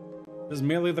 This is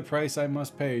merely the price I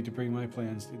must pay to bring my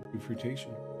plans to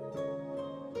fruition.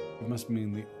 It must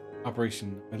mean the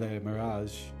Operation Melee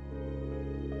Mirage.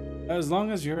 As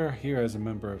long as you're here as a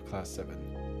member of Class 7,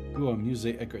 you are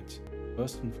Musée Egret,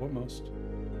 first and foremost.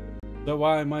 Though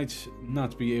while I might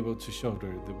not be able to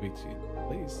shoulder the weight in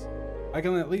place, I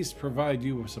can at least provide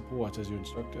you with support as your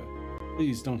instructor.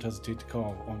 Please don't hesitate to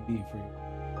call on me for you.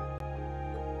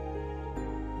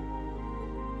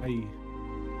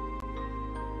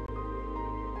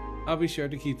 I'll be sure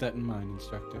to keep that in mind,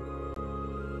 instructor.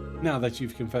 Now that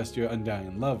you've confessed your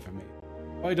undying love for me,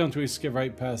 why don't we skip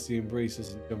right past the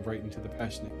embraces and jump right into the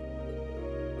passionate?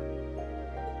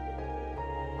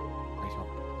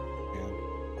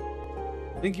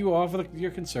 Thank you all for your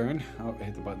concern. Oh, I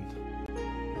hit the button.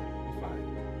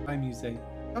 Fine. Bye, Musée.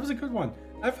 That was a good one.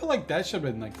 I feel like that should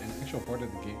have been like an actual part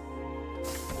of the game.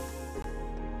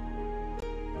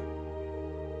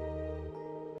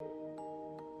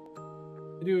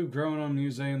 I do have grown on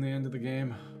Musée in the end of the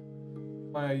game.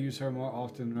 Why I use her more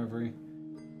often in Reverie.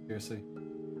 Seriously.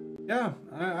 Yeah,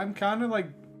 I'm kind of like...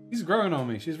 She's growing on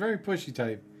me. She's very pushy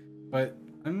type. But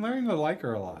I'm learning to like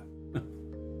her a lot.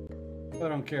 I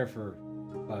don't care for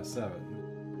Class 7.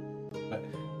 But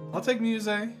I'll take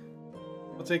Musée.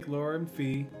 I'll take Laura and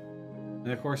Fee.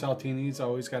 And of course Altini's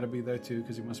always got to be there too,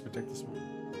 because he must protect the small.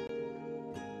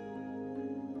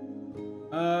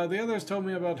 The others told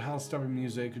me about how stubborn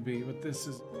Musée could be, but this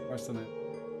is worse than it.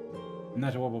 And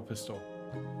that horrible pistol.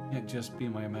 Can't just be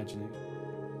my imagination.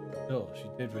 Still, she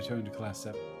did return to Class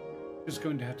 7. Just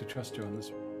going to have to trust her on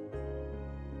this one.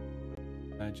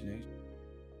 Imagination.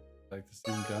 Like the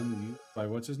same gun used by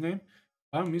what's his name?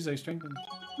 Oh, Musée strengthened.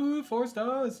 Ooh, 4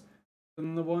 stars!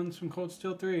 Than the ones from Cold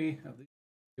Steel 3. At least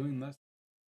doing less.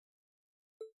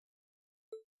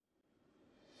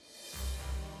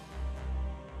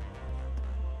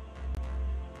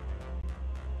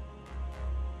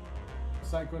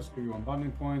 side quests, give you 1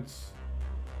 bonding points.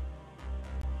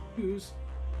 Use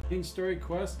main story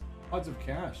quest, odds of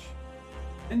cash.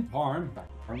 In Parm, back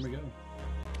to Parm we go.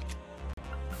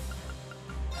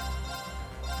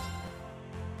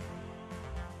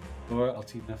 Laura,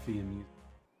 Altina, Neffy, and me.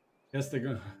 Yes,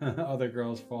 the other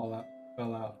girls fell out.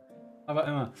 How about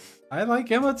Emma? I like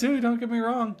Emma too, don't get me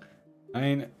wrong. I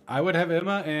mean, I would have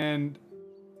Emma and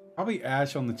probably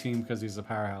Ash on the team because he's a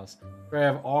powerhouse. Where I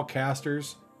have all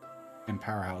casters and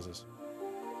powerhouses.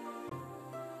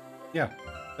 Yeah,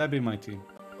 that'd be my team.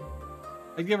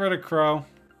 I'd get rid of Crow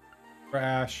for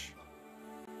Ash.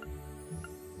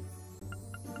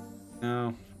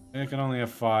 No, I can only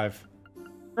have 5.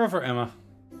 Crow for Emma.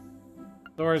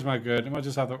 Laura's my good. I might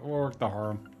just have to work the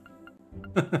harm.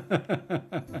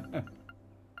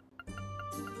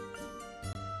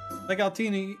 Like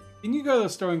Altini, can you go to the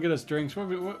store and get us drinks?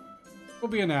 We'll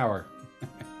be an hour.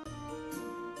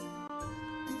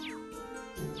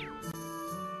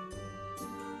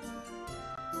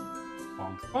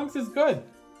 Bonks. Bonks is good.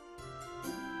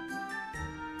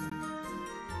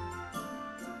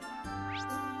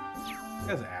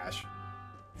 That's Ash.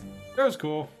 That was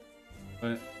cool,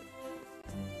 but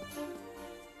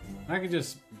I could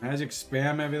just magic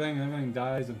spam everything and everything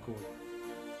dies. I'm cool.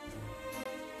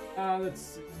 Let's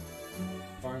see.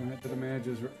 Farm head to the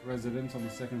manager's residence on the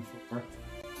 2nd floor.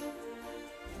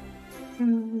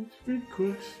 Speed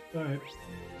quest. Alright.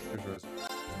 There's Rose.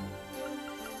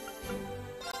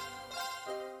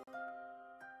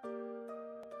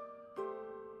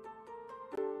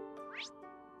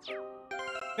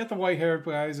 Get the white-haired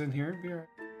guys in here. Be alright.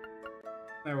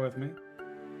 They're with me.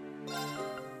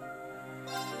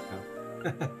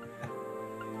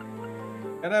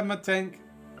 Gotta have my tank.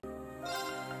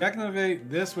 Technically,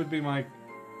 this would be my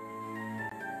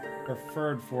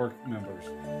preferred 4 members.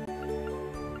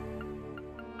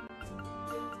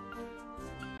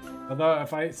 Although,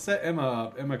 if I set Emma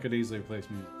up, Emma could easily replace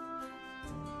me.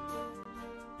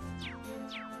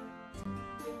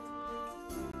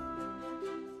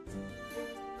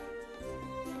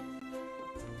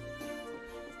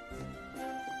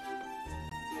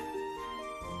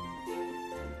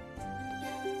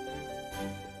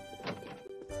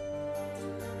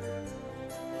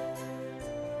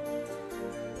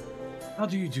 How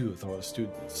do you do with all the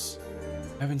students?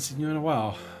 I haven't seen you in a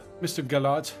while. Mr.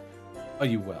 Galot, are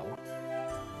you well?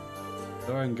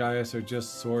 Thor and Gaius are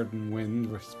just sword and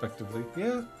wind, respectively.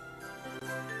 Yeah.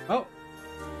 Oh,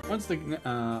 once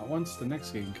the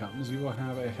next game comes, you will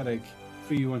have a headache.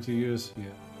 Who you want to use?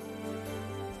 Yeah.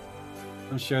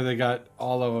 I'm sure they got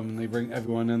all of them and they bring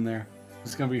everyone in there.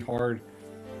 It's gonna be hard.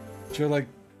 I'm sure, like,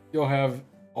 you'll have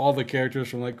all the characters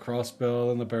from, like,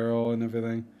 Crossbell and the Barrel and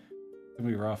everything. It's gonna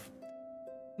be rough.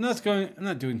 I'm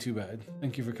not doing too bad.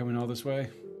 Thank you for coming all this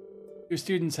way. Your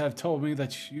students have told me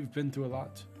that you've been through a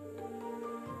lot.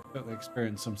 Certainly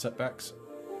experienced some setbacks,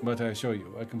 but I assure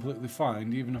you, I'm completely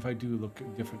fine, even if I do look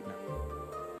different now.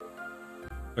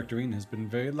 Victorine has been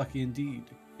very lucky indeed,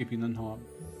 keeping unharmed.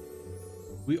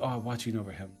 We are watching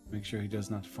over him, make sure he does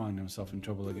not find himself in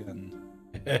trouble again.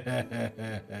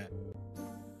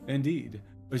 Indeed,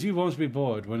 but you won't be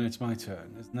bored when it's my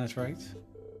turn, isn't that right?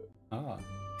 Ah.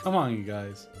 Come on, you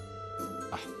guys.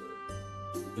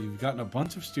 You've gotten a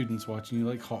bunch of students watching you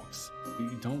like hawks.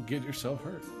 You don't get yourself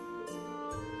hurt.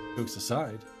 Jokes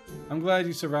aside, I'm glad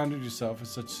you surrounded yourself with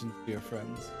such sincere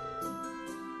friends.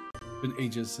 It's been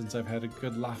ages since I've had a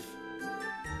good laugh.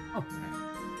 Oh, man.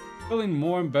 Feeling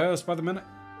more embarrassed by the minute.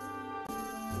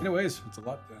 Anyways, it's a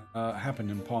lot happened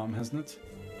in Palm, hasn't it?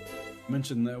 You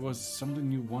mentioned there was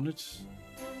something you wanted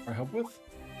our help with?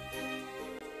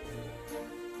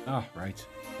 Ah, right.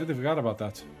 I forgot about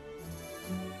that.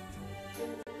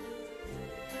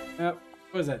 Yep.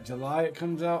 What is that? July it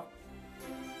comes out?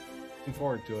 Looking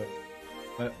forward to it.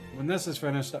 But when this is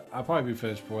finished, I'll probably be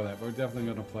finished before that. We're definitely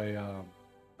going to play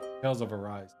Tales of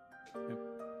Arise. Yep.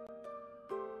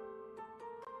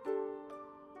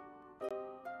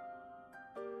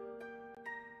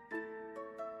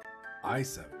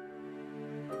 i7.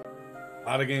 A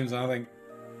lot of games, I think.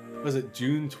 Was it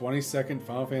June 22nd?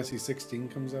 Final Fantasy 16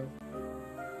 comes out.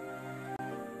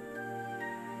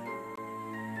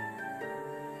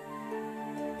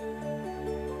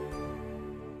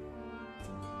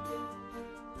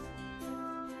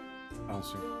 I'll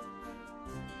stream.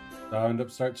 So I'll end up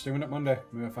streaming it Monday.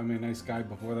 Maybe I'll find me a nice guy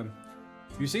before then.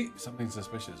 You see something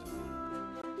suspicious.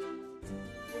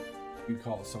 You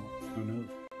call someone. Who knows?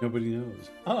 Nobody knows.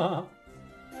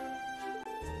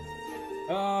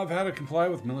 I've had to comply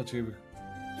with military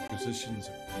requisitions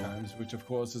at times, which of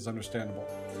course is understandable.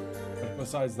 But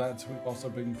besides that, we've also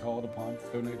been called upon to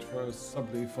donate for a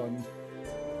subly fund.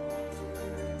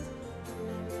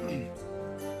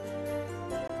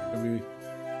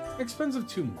 expensive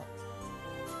 2 months.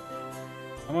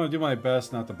 I'm gonna do my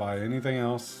best not to buy anything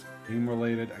else game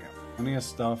related. I got plenty of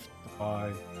stuff to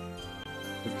buy.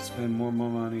 To spend more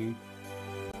money.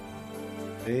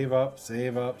 Save up,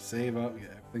 save up, save up. Yeah,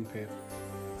 everything paid.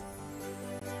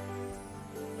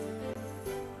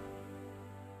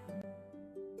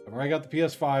 I've already got the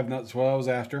PS5. That's what I was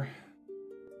after.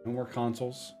 No more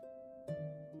consoles.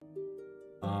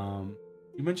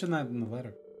 You mentioned that in the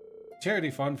letter.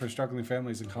 Charity fund for struggling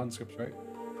families and conscripts, right?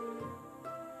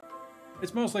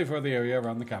 It's mostly for the area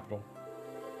around the capital.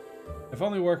 If the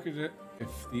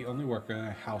only worker in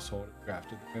a household is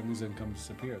drafted, the family's income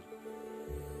disappears.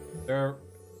 There are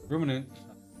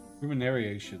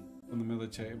remuneration from the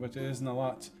military, but it isn't a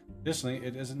lot. Additionally,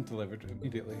 it isn't delivered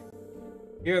immediately.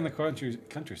 Here in the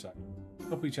countryside, we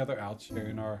help each other out,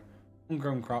 sharing our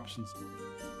homegrown crops and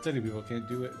city people can't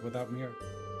do it without me.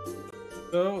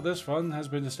 So this fund has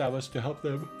been established to help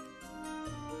them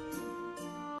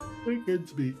make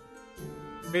ends meet,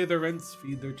 pay their rents,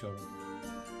 feed their children.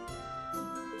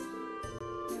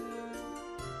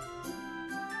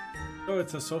 So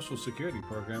it's a social security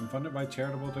program funded by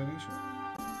charitable donation.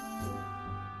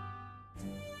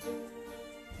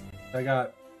 I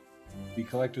got the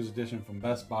collector's edition from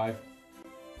Best Buy,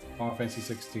 Final Fantasy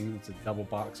 16. It's a double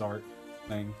box art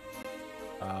thing.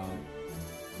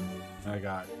 I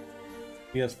got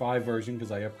PS5 version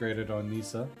because I upgraded on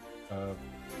Nisa.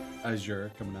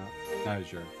 Azure coming out. Not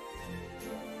Azure.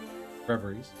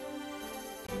 Reveries.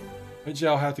 Which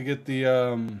I'll have to get the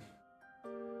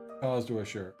Palace to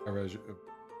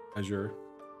Azure.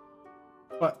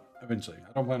 But eventually.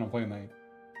 I don't plan on playing that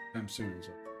anytime soon.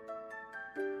 So.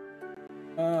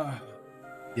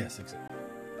 Yes, exactly.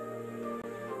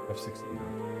 F16.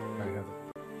 I have it.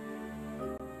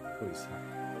 Please.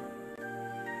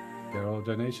 Get all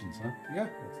donations, huh? Yeah.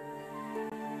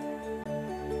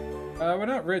 We're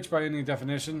not rich by any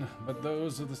definition, but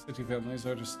those of the city families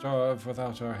are to starve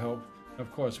without our help.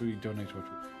 Of course, we donate what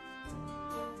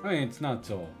we. I mean, it's not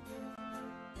till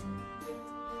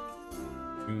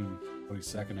June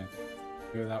 22nd. I think.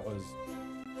 Maybe that was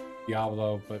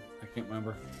Diablo, but I can't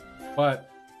remember. But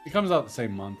it comes out the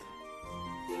same month.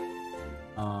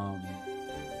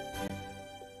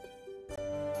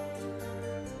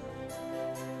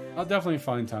 I'll definitely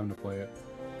find time to play it.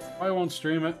 I won't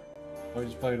stream it. I'll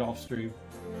just play it off stream.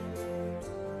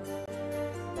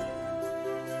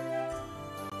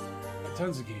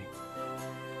 Tons of games.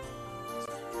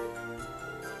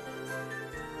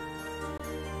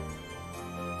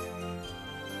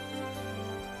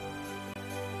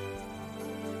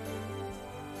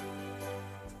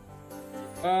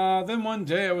 Then one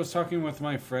day I was talking with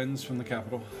my friends from the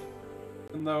capital.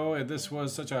 And though this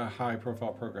was such a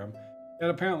high-profile program, they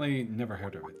had apparently never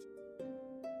heard of it.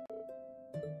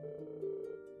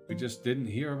 We just didn't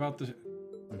hear about the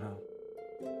somehow.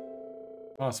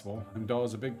 Possible. Heimdall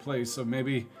is a big place, so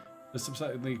maybe the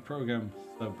subsidy program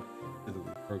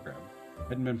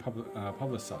hadn't been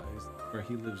publicized where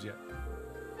he lives yet.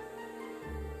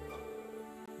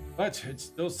 But it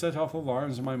still set off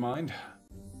alarms in my mind.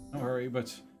 No hurry,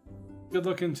 but good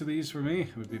look into these for me.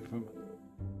 It would be.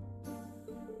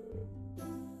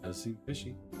 Does seem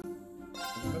fishy.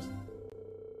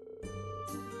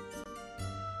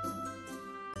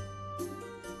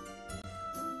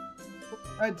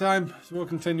 Right time, so we'll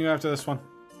continue after this one.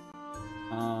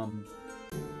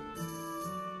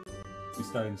 Be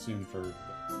starting soon for.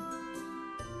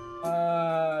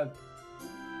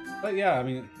 But yeah, I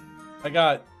mean, I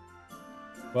got.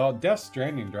 Well, Death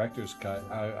Stranding Director's Cut.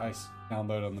 I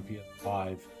downloaded on the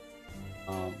PS5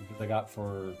 because I got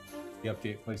for the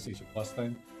update PlayStation Plus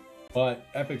thing. But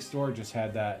Epic Store just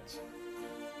had that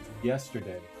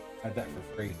yesterday. Had that for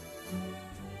free.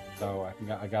 So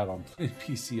I got it on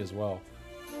PC as well.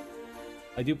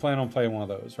 I do plan on playing one of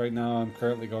those. Right now I'm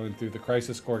currently going through the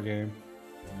Crisis Core game.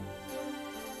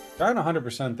 Trying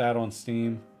 100% that on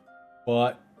Steam,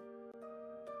 but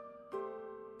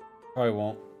probably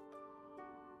won't.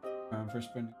 For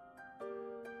spending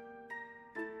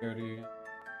 30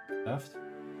 left.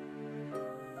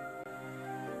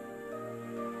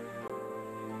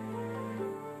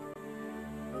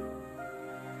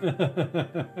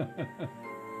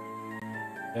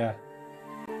 Yeah,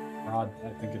 odd. I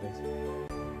think it is.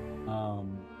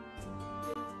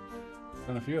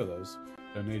 And a few of those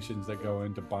donations that go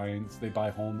into buying, so they buy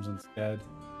homes instead.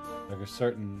 Like a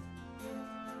certain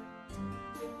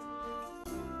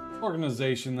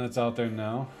organization that's out there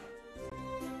now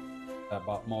that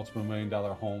bought multiple $1 million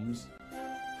homes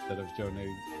instead of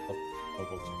donating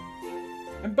local to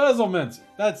embezzlement.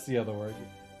 That's the other word.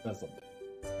 Embezzlement.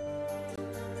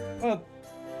 Well,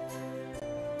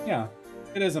 yeah,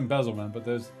 It is embezzlement, but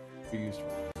those are used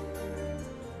for.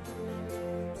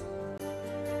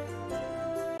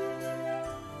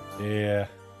 Yeah.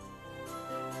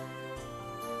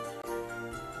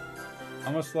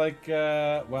 Almost like,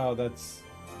 wow, that's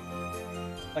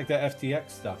like the FTX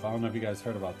stuff. I don't know if you guys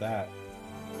heard about that.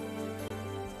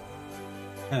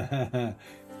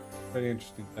 Pretty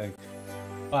interesting thing.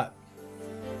 But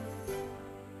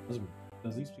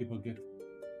does these people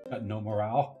got no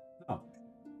morale? No.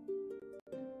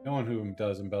 No one who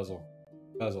does embezzles.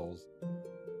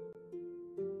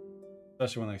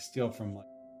 Especially when they steal from like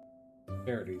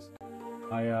charities.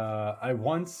 I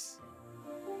once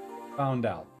found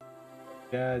out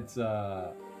Dad's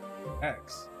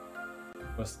ex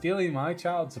was stealing my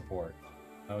child support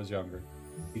when I was younger.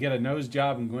 You get a nose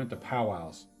job and go into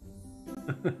powwows.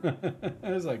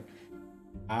 I was like,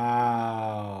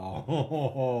 ow.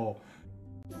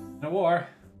 No war.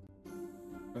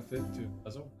 Worth it to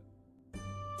puzzle.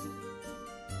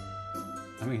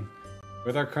 I mean,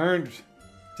 with our current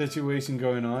situation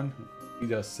going on, we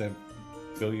just sent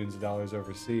billions of dollars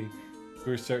overseas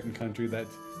to a certain country that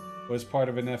was part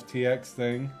of an FTX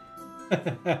thing.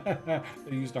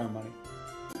 They used our money.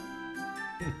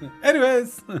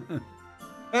 Anyways,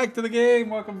 back to the game.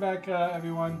 Welcome back,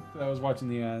 everyone that was watching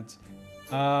the ads.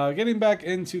 Getting back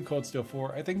into Cold Steel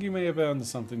 4. I think you may have been onto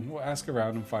something. We'll ask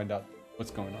around and find out what's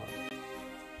going on.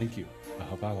 Thank you. I'll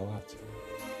help out a lot.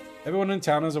 Everyone in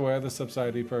town is aware of the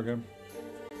subsidy program.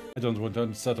 I don't want to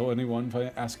unsettle anyone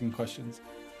by asking questions.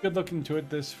 Good look into it.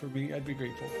 This for me, I'd be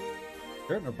grateful.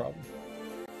 Sure, no problem.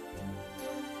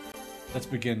 Let's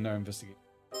begin our investigation.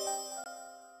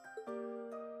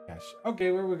 Gosh.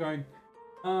 Okay, where are we going?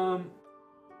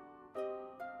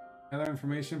 Gather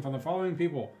information from the following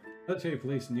people. LoH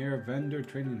police near vendor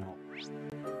training hall.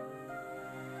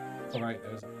 Alright,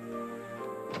 there's...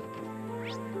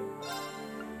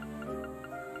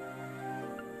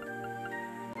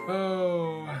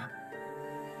 Oh...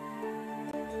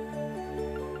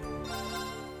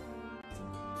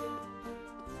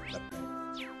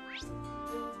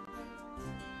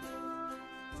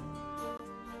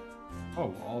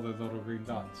 Oh, all the little green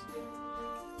dots.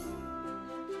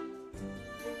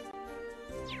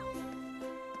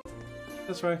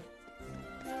 This way.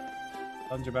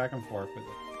 Lunge it back and forth with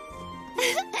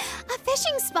it. A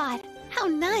fishing spot! How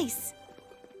nice!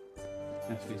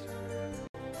 Nice piece.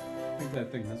 I think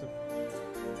that thing has it.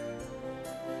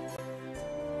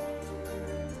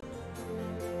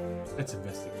 Let's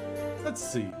investigate. Let's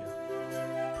see.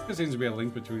 There seems to be a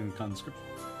link between the conscription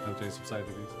and LoH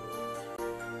societies.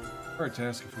 Or to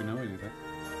ask if we know anything.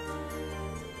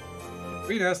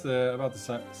 We'd ask about the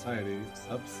society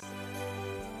subs.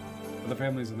 But the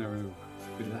families in there who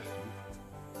we left.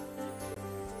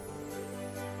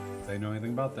 They know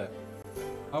anything about that.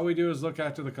 All we do is look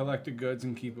after the collected goods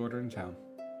and keep order in town.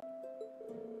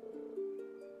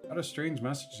 Got a strange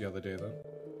message the other day, though.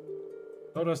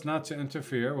 Told us not to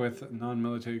interfere with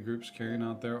non-military groups carrying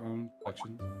out their own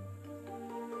collections.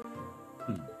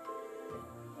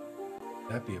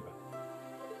 That'd be about.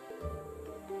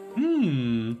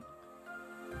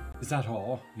 Is that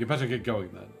all? You better get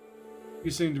going then.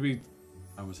 You seem to be,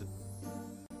 I was a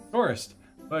tourist,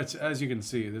 but as you can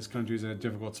see, this country's in a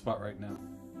difficult spot right now.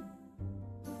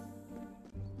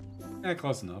 Eh,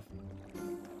 close enough.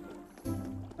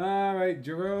 Alright,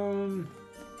 Jerome.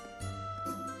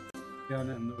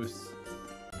 Janet and Lewis.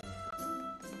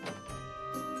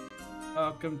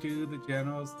 Welcome to the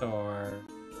general store.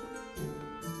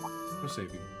 No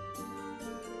saving.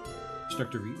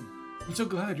 Instructor Reed. I'm so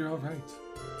glad you're alright.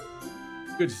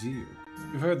 Good to see you.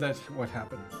 You've heard that what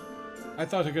happened. I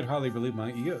thought I could hardly believe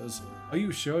my ears. Are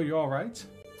you sure you're alright?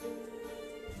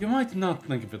 You might not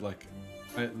think of it like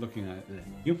looking at it.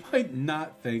 You might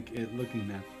not think it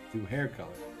looking at new hair color,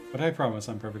 but I promise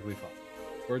I'm perfectly fine.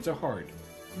 Words are hard.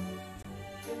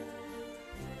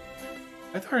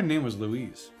 I thought her name was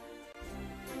Louise.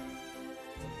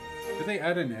 Did they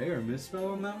add an A or a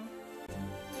misspell on that one?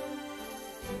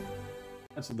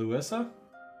 That's Louisa?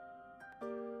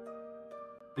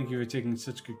 Thank you for taking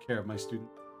such good care of my student.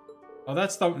 Oh,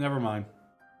 that's the... Never mind.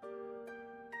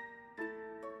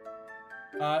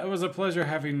 It was a pleasure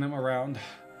having them around.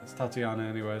 It's Tatiana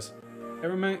anyways. It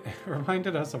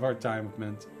reminded us of our time with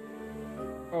Mint.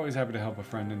 We're always happy to help a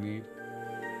friend in need.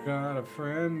 Got a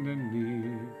friend in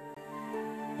need.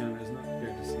 And is not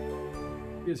here to see.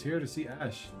 He is here to see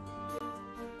Ash.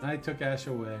 I took Ash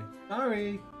away.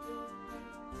 Sorry!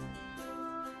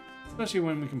 Especially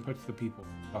when we can put the people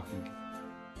talking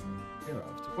care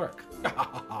of to work.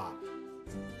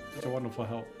 Such a wonderful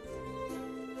help.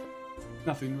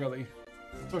 Nothing really.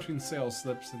 Sorting sales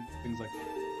slips and things like that.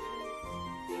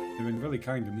 They've been really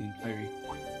kind to me, Kyrie.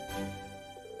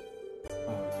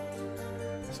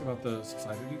 Ask about the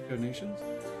society donations?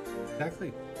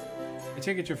 Exactly. I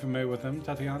take it you're familiar with them,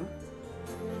 Tatiana?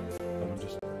 Someone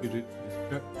just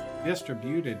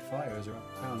distributed flyers around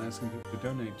town asking people to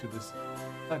donate to this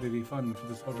society fund for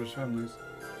the soldiers' families.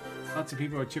 Lots of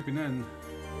people are chipping in.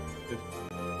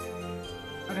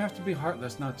 I'd have to be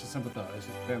heartless not to sympathize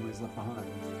with families left behind.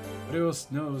 But who else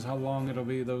knows how long it'll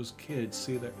be those kids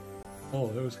see their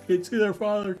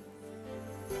father.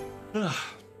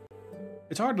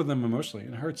 It's hard on them emotionally.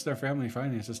 It hurts their family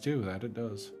finances too, that it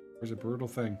does. It's a brutal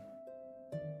thing.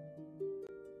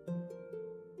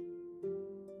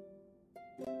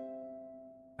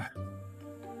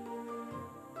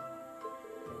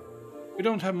 We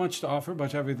don't have much to offer,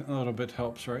 but every little bit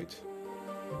helps, right?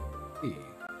 Hey.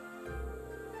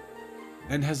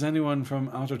 And has anyone from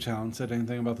out of town said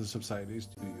anything about the subsidies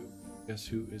to you? Guess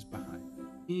who is behind?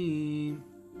 The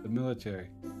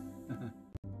military.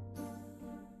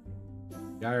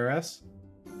 The IRS?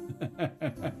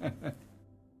 The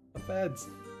feds.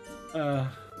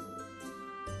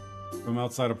 From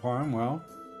outside of Parm, well,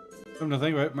 come to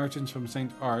think of it, merchants from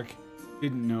St. Ark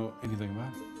didn't know anything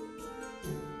about it.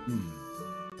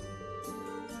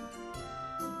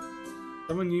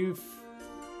 Someone you're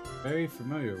very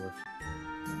familiar with.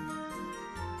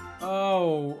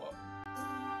 Oh.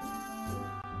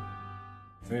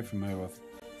 Very familiar with.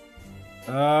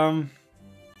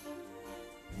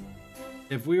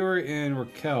 If we were in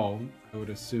Raquel, I would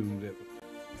assume that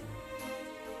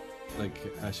like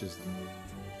Ash's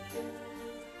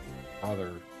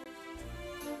father.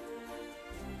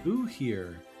 Who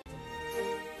here?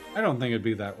 I don't think it'd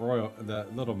be that royal,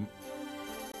 that little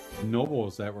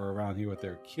nobles that were around here with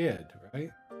their kid, right?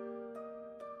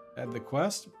 At the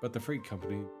quest, but the freight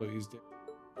company employees did.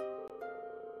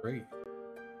 Great.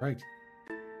 Right.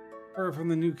 Or from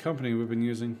the new company we've been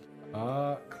using.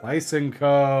 Clayson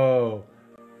Co.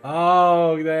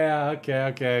 Oh, yeah.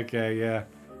 Okay, yeah.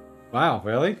 Wow,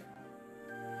 really?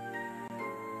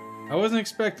 I wasn't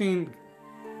expecting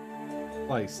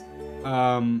Slice.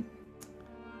 I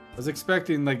was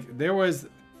expecting, like, there was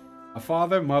a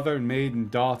father, mother, maid, and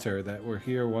daughter that were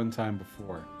here one time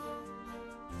before.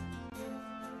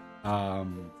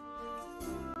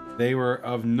 They were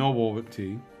of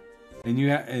nobility,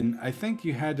 and I think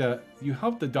you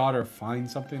helped the daughter find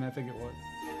something. I think it was.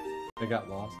 They got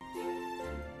lost.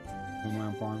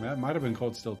 That might have been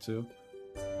Cold Steel too.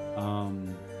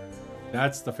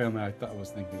 That's the family I was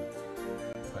thinking of.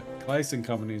 But Clayson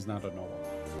Company is not a noble.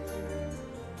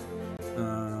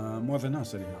 More than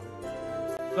us, anyhow.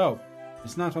 So,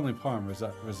 it's not only Parm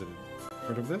resident.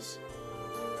 Heard of this?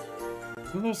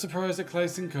 I'm a little surprised that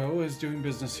Clayson Co. is doing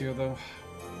business here, though.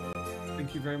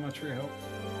 Thank you very much for your help.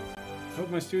 Hope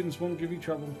my students won't give you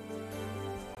trouble.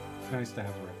 Nice to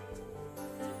have her.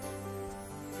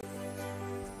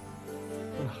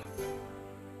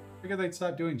 Figured they'd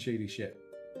stop doing shady shit.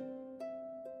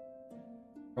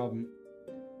 Problem.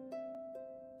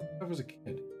 I was a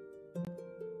kid.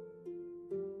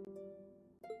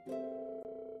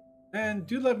 And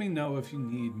do let me know if you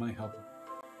need my help.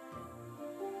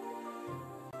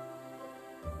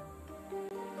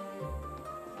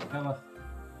 Hello.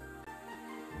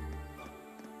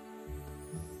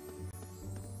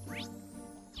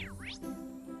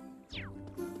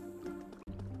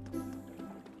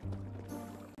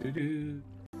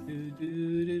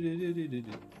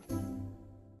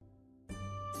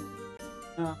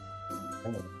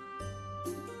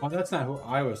 Oh, that's not who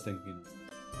I was thinking.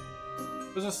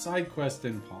 There was a side quest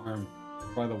in Parm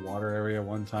by the water area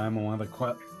one time on one of the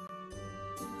quests.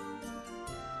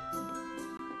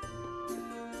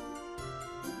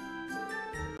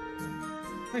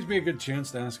 Might be a good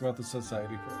chance to ask about the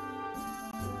society program.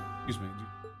 Excuse me.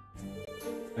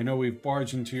 I know we've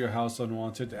barged into your house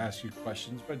unwanted to ask you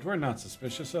questions, but we're not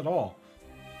suspicious at all.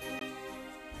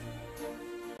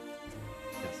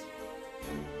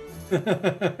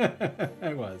 Yes.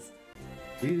 I was.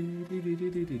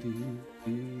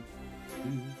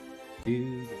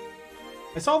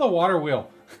 I saw the water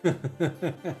wheel. and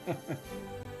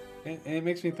it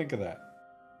makes me think of that.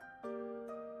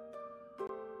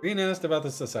 Green asked about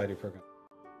the society program.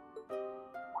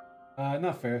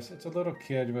 Not fair. It's a little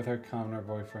kid with her commoner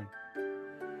boyfriend.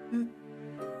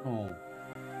 Oh.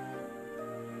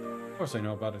 Of course I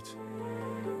know about it.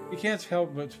 You can't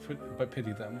help but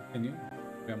pity them, can you?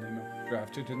 Family member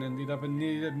drafted and ended up in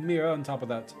need of Mira on top of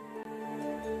that.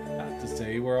 Not to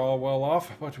say we're all well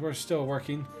off, but we're still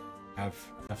working. Have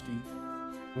enough to eat.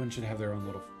 Everyone should have their own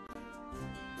little...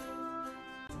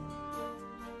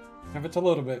 If it's a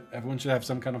little bit, everyone should have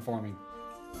some kind of farming.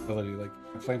 ability. Like,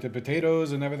 I planted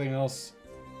potatoes and everything else.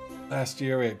 Last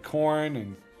year we had corn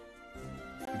and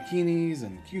zucchinis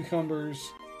and cucumbers.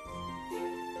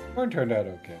 Corn turned out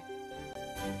okay.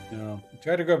 You know,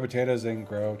 tried to grow potatoes, they didn't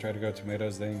grow. Tried to grow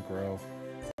tomatoes, they didn't grow.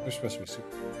 They're supposed to be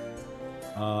super.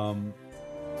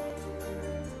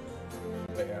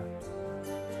 But yeah.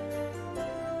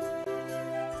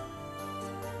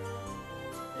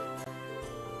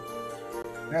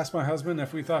 I asked my husband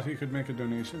if we thought he could make a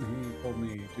donation. He told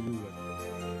me to do it.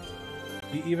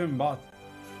 He even bought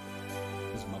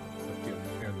his mother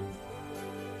a heirloom.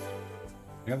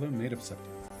 Heirloom made of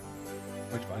septum.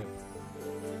 Quite viable.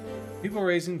 People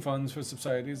raising funds for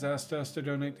societies asked us to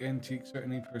donate antiques or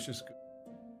any precious goods.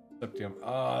 Septum.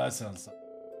 Oh, that sounds like.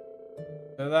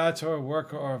 So that's our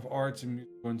work of arts and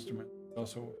musical instruments.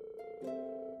 Also,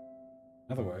 in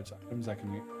other words, items that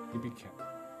can maybe count.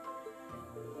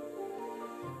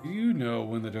 Do you know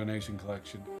when the donation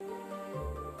collection?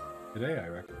 Today, I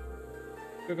reckon.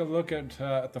 Took a look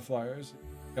at the flyers.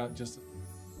 Got just a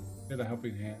bit of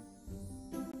helping hand.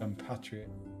 Compatriot.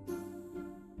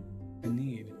 In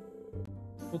need.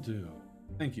 Will do.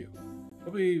 Thank you.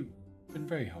 You've been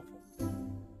very helpful.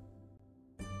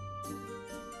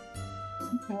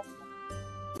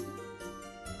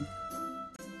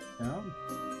 Down.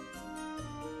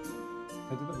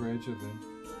 Head to the bridge and then.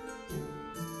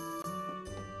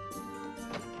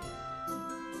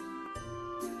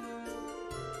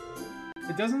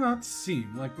 It does not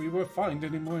seem like we will find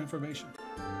any more information.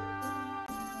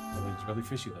 Well, it's really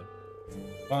fishy though.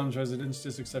 Bond's residents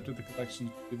just accepted the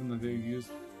collection, even though they used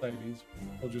societies,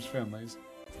 soldiers' families.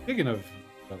 Speaking of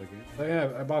other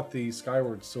games, I bought the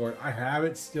Skyward Sword. I have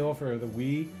it still for the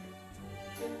Wii.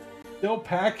 Still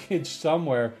packaged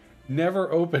somewhere.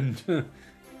 Never opened.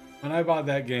 When I bought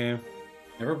that game,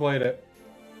 never played it.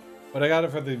 But I got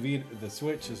it for the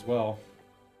Switch as well.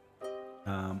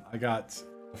 I got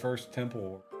the first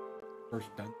temple, first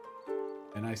dungeon,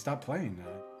 and I stopped playing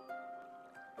that.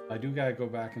 I do gotta go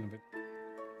back in a bit.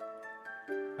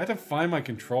 I had to find my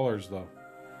controllers though.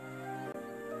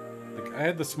 Like I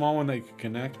had the small one that you could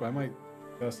connect, but I might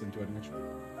invest into it next week.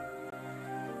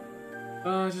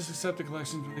 Just accept the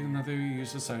collections, believing that they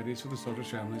use societies for the soldiers'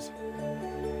 families.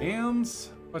 Hams?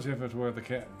 What if it were the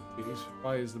cat?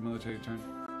 Why is the military turned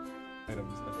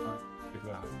items that aren't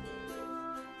particularly high?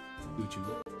 Gucci.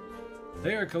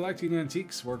 They are collecting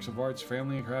antiques, works of arts,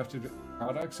 family crafted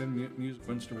products, and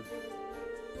musical instruments.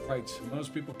 Right,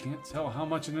 most people can't tell how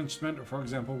much an instrument, for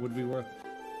example, would be worth.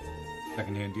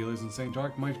 Second-hand dealers in St.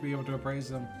 Dark might be able to appraise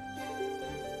them.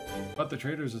 But the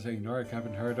traders of St. Dark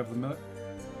haven't heard of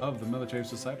the military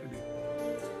society.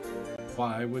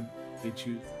 Why would they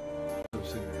choose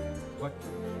to collect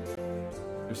them?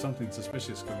 There's something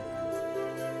suspicious going on.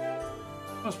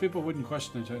 Most people wouldn't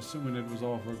question it, assuming it was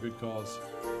all for a good cause.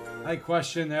 I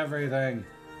question everything.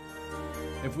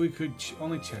 If we could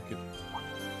only check it.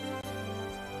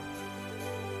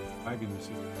 Wagon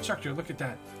receiver. Instructor, look at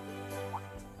that.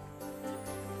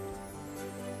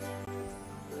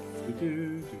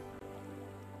 There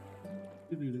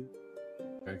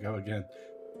we go again.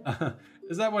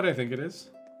 Is that what I think it is?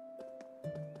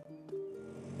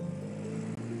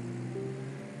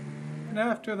 And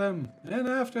after them! And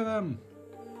after them!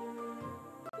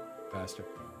 Faster.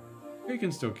 We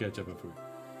can still catch up if we...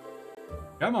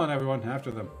 Come on, everyone,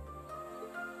 after them.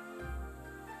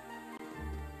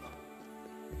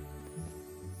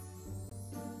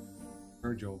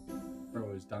 Virgil.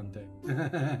 Bro is Dante.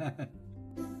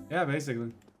 Yeah,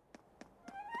 basically.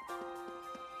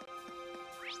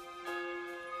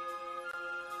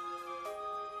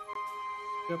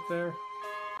 Up there.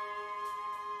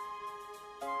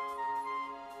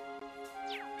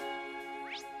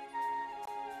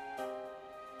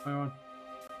 Come on.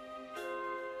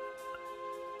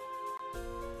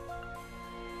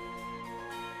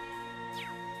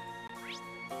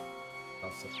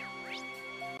 Awesome.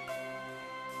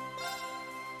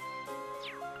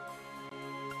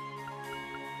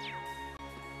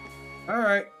 All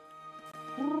right.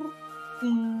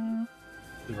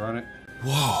 Run it.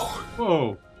 Whoa.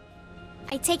 Whoa.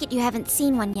 I take it you haven't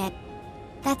seen one yet.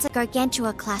 That's a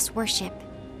Gargantua-class warship.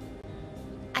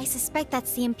 I suspect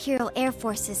that's the Imperial Air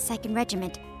Force's 2nd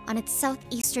Regiment on its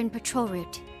southeastern patrol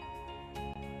route.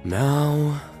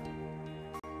 Now...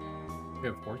 Yeah,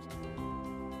 of course.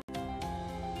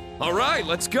 All right,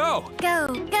 let's go. Go,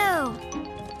 go!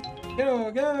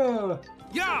 Go, go!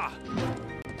 Yeah.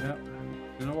 Yep.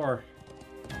 In a war.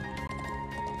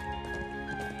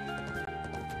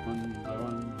 One by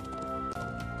one.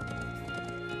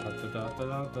 Da da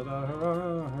da da da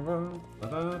hurrah, hurrah. Da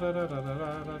da da da da da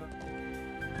da da.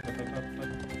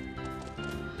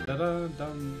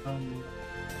 Da-da-dum-dum.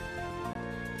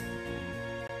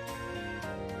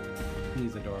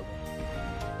 He's adorable.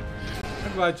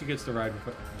 I'm glad she gets to ride with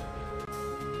it.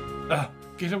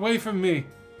 Get away from me!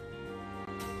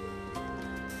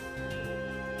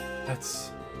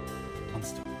 That's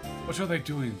constant. What are they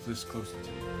doing this close to?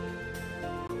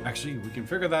 Actually, we can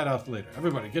figure that out later.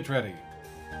 Everybody, get ready.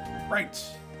 Right.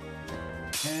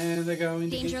 And they're going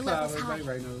to Danger get levels devoured by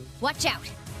high. rhinos. Watch out!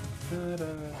 Da-da.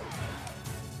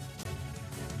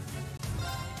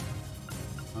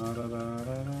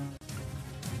 Da-da-da-da-da.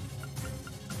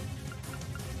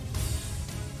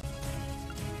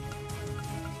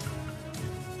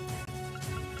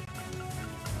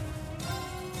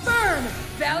 Burn,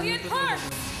 valiant heart!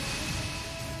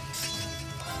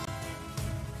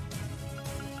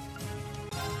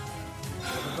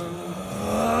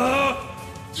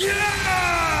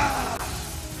 Yeah!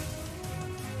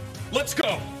 Let's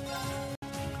go!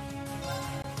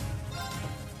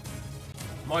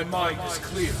 My mind is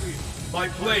clear. My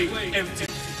blade empty.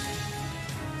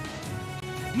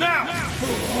 Now!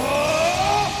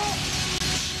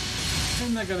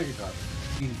 I'm not gonna get caught.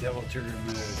 Being devil trigger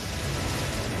move.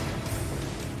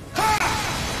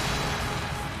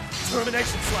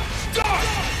 Termination slash.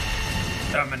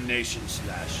 Die! Termination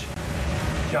slash.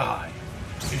 Die.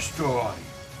 Destroy.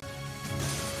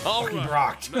 All Fucking right.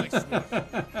 rocked. Nice.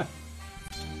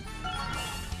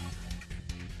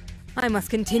 I must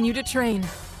continue to train.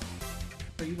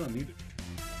 You don't need it.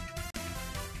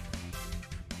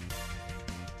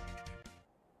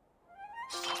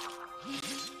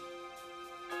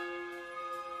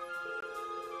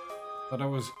 Thought I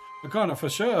was a goner for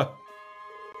sure.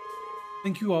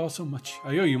 Thank you all so much.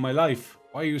 I owe you my life.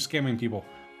 Why are you scamming people?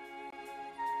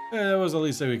 That was the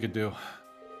least thing we could do.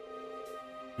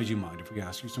 Would you mind if we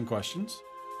ask you some questions?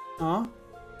 Huh?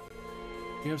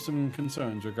 We have some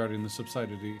concerns regarding the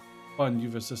subsidiary fund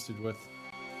you've assisted with.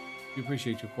 We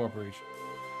appreciate your cooperation.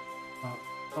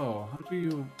 Oh, how do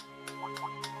you...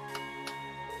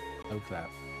 Look that.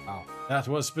 Wow. That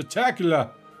was spectacular!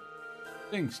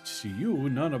 Thanks to you,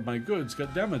 none of my goods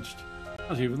got damaged.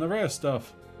 Not even the rare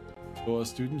stuff. Your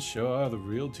students sure are the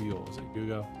real deals at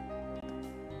Hugo.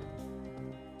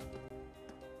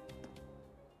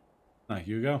 Not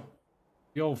Hugo.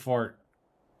 The old fart.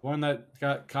 One that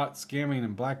got caught scamming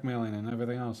and blackmailing and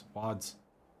everything else. Wads.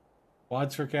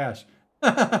 Wads for cash.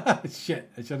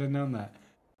 Shit, I should have known that.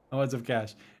 Wads of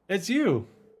cash. It's you!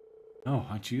 Oh,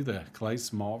 aren't you the Clay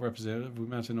Small representative we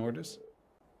met in Orders?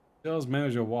 Sales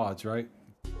manager Wads, right?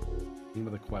 Name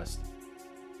of the quest.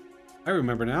 I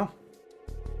remember now.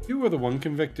 You were the one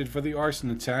convicted for the arson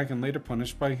attack and later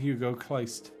punished by Hugo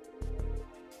Kleist.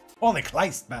 Holy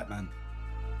Kleist, Batman!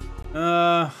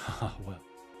 Well,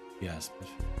 yes, but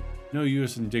no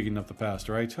use in digging up the past,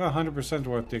 right? 100%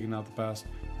 worth digging out the past.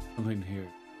 Something here.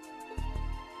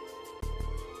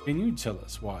 Can you tell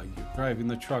us why you're driving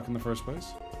the truck in the first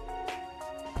place?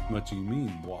 What do you mean,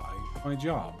 why? My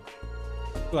job.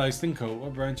 Kleist and Co. are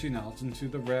branching out into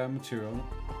the rare material,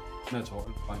 metal,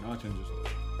 and fine art industry.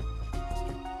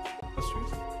 That's true.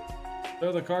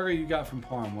 So the cargo you got from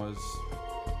Palm was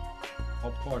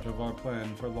all part of our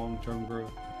plan for long-term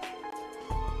growth.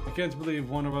 I can't believe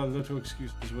one of our little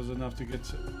excuses was enough to get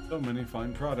so many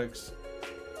fine products.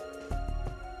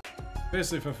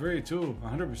 Basically for free too,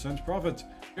 100% profit.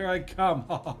 Here I come.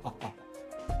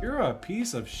 You're a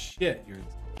piece of shit. You're...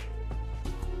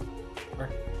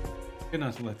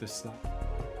 Cannot let this stop.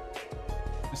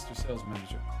 Mr. Sales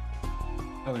Manager.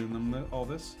 Telling them all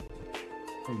this?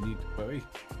 No need to worry.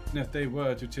 And if they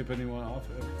were to tip anyone off,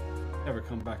 it would never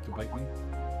come back to bite me.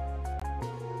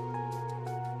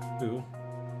 Who?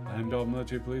 Heimdall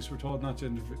military police were told not to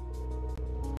interfere.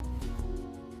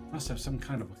 Must have some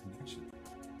kind of a connection.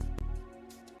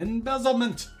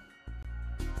 Embezzlement!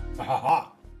 Ha ha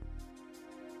ha!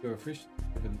 You're a fish.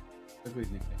 Ugly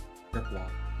nickname. Jerkwad.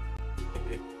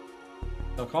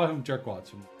 I'll call him Jerkwad.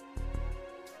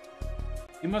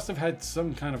 He must have had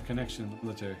some kind of connection in the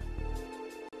military.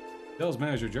 Sales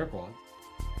manager Jerkwad.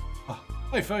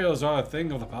 My failures are a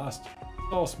thing of the past.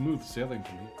 It's all smooth sailing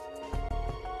for me.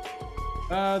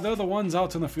 Though the ones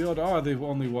out in the field are the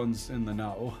only ones in the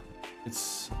know.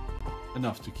 It's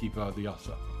enough to keep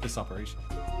this operation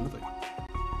moving.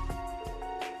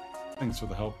 Thanks for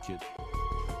the help, kid.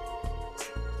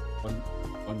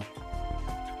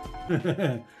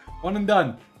 One and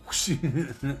done.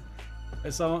 I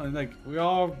saw, like, we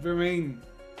all remain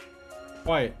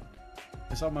quiet.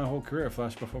 I saw my whole career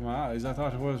flash before my eyes. I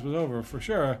thought it was over for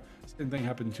sure. Same thing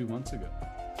happened 2 months ago.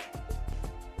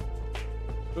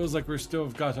 Feels like we're still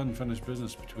got unfinished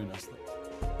business between us, though.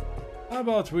 How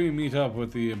about we meet up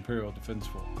with the Imperial Defense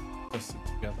Force? twisted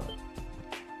together.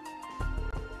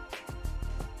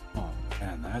 Oh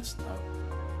man, that's not.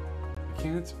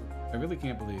 I really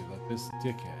can't believe that this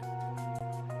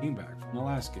dickhead came back from the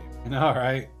last game. And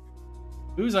alright.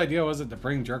 Whose idea was it to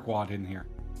bring Jerkwad in here?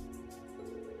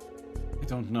 I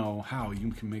don't know how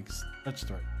you can make such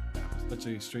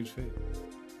a strange face.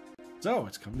 So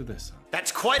it's come to this.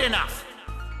 That's quite enough!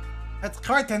 That's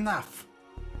quite enough!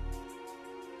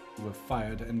 You were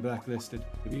fired and blacklisted.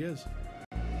 Here he is.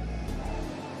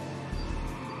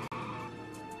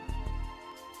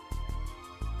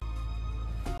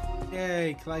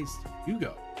 Yay, Kleist.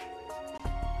 Hugo.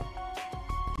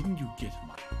 Didn't you get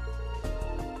mine?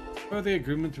 Per the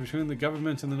agreement between the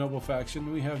government and the noble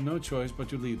faction, we have no choice but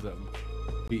to leave them.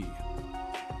 B.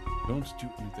 Don't do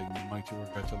anything you might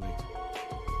regret later.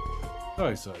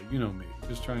 Sorry, sir. You know me.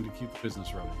 Just trying to keep the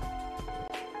business running.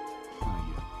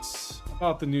 Ah, yes.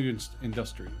 About the new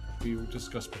industry we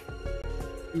discussed before.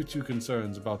 Due to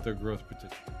concerns about their growth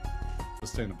potential,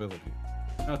 sustainability,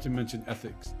 not to mention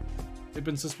ethics. They've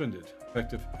been suspended,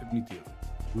 effective immediately.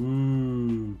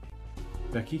 Ooh.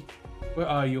 Becky, where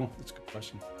are you? That's a good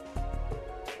question.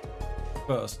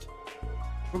 First,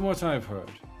 from what I've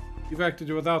heard, you've acted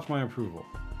without my approval.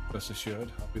 Rest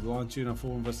assured, I'll be launching a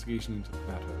full investigation into the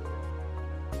matter.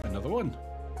 Another one?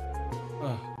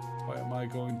 Where am I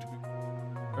going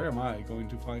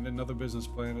to find another business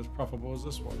plan as profitable as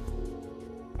this one?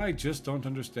 I just don't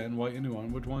understand why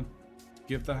anyone would want to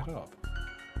give that up.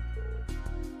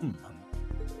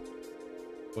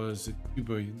 Was it too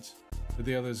brilliant? Did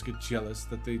the others get jealous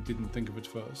that they didn't think of it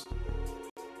first?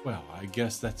 Well, I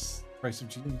guess that's the price of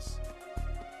genius.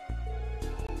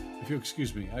 If you'll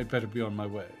excuse me, I'd better be on my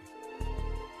way.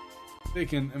 They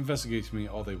can investigate me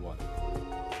all they want.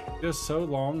 Just so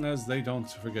long as they don't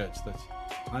forget that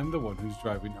I'm the one who's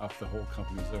driving up the whole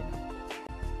company's earnings.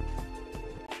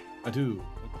 Adieu,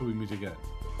 until we meet again.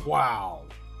 Wow!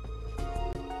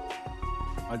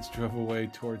 Odds drove away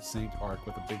towards St. Arc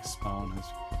with a big smile on his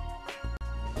face.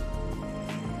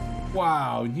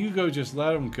 Wow, Hugo just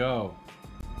let him go.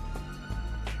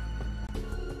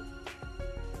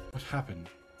 What happened,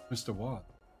 Mr. Watt?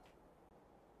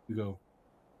 Hugo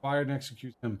fired and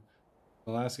execute him.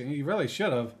 The last game. He really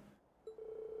should have.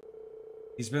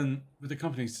 He's been with the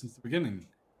company since the beginning,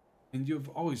 and you've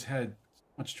always had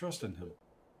much trust in him.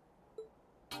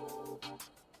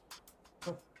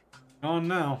 Oh, gone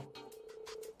now.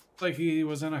 Like he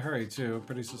was in a hurry too.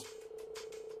 Pretty suspicious.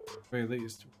 At the very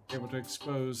least, able to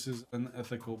expose his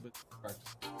unethical business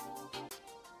practice.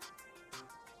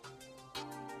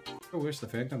 I wish the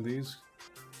Phantom Thieves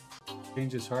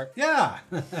change his heart. Yeah!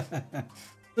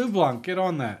 LeBlanc, get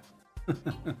on that.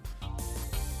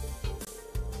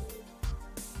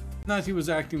 Not he was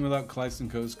acting without Kleist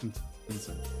and Co.'s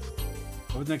consent.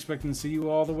 I wasn't expecting to see you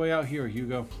all the way out here,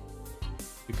 Hugo.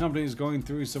 The company is going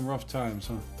through some rough times,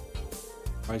 huh?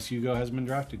 Price Hugo hasn't been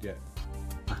drafted yet.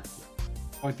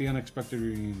 Quite the unexpected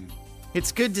reunion.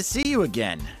 It's good to see you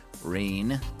again,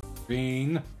 Reen.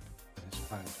 Reen.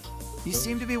 You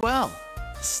seem to be well.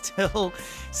 Still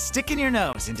sticking your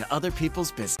nose into other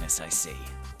people's business, I see.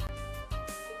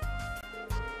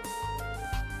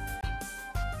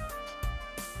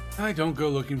 I don't go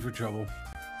looking for trouble.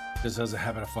 Just has a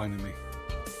habit of finding me.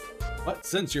 But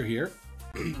since you're here,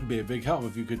 it'd be a big help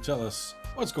if you could tell us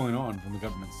what's going on from the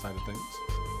government side of things.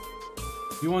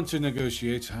 If you want to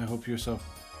negotiate, I hope you're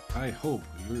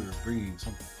bringing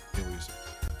something to deal with.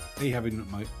 I hate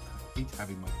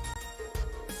having my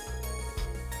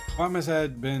farmers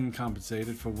had been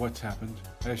compensated for what's happened.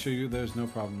 I assure you there's no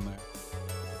problem there.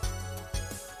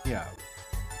 Yeah.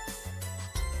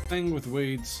 Thing with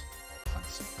Wade's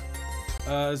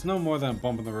it's no more than a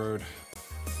bump in the road.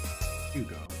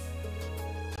 Hugo.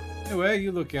 Anyway,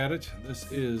 you look at it.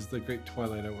 This is the Great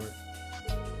Twilight at work.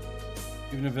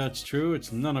 Even if that's true,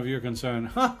 it's none of your concern.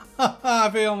 Ha ha ha!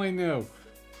 If he only knew.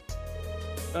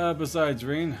 Besides,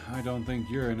 Reen, I don't think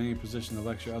you're in any position to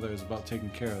lecture others about taking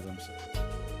care of themselves.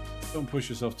 Don't push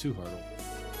yourself too hard.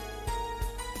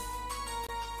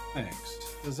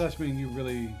 Thanks. Does that mean you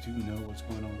really do know what's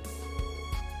going on?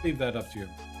 Leave that up to you.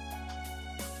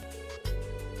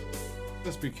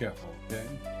 Just be careful, okay?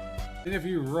 And if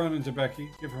you run into Becky,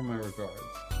 give her my regards.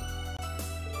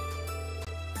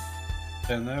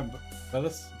 Stand there,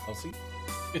 Bellis, Elsie.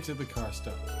 Get to the car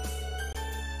stop.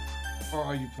 Or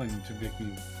are you planning to make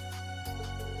me...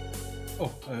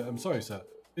 Oh, I'm sorry, sir.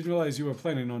 Didn't realize you were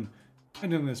planning on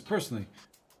handling this personally.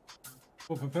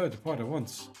 We're prepared to part at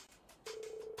once.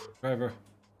 Driver,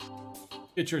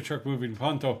 get your truck moving,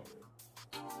 pronto.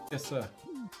 Yes, sir.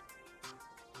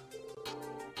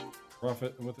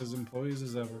 Profit with his employees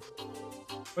as ever.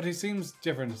 But he seems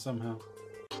different somehow.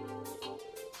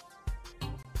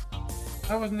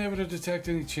 I wasn't able to detect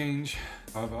any change.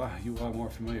 However, you are more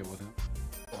familiar with it.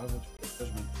 I would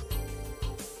judgment.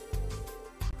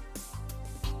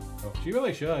 Oh, she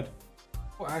really should.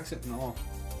 Oh, accent and all.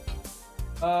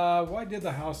 Why did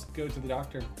the house go to the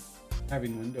doctor?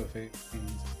 Having window panes.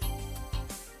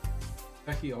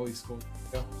 Becky always scolds.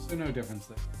 Yeah, so no difference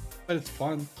there. But it's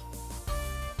fun.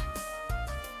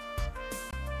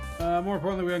 More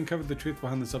importantly, we uncovered the truth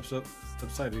behind the subsidy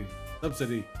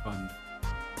fund.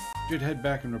 Should head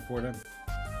back and report on.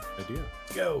 Idea.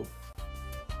 Let's go.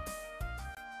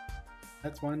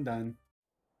 That's one done.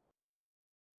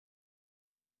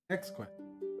 Next question.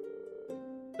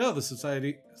 No, the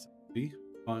society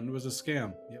fund was a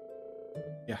scam. Yep.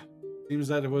 Yeah. Seems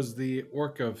that it was the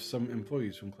work of some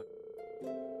employees from Click.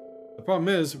 The problem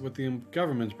is, with the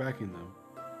government backing them,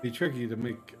 it'd be tricky to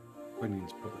make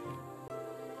findings public.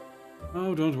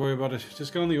 Oh, don't worry about it.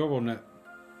 Just go on the OrboNet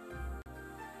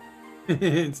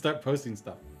and start posting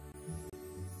stuff.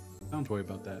 Don't worry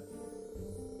about that.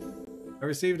 I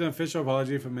received an official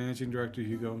apology from Managing Director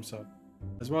Hugo himself,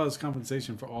 as well as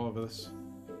compensation for all of this.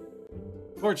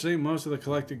 Fortunately, most of the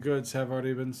collected goods have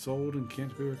already been sold and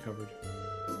can't be recovered.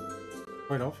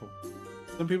 Quite awful.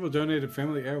 Some people donated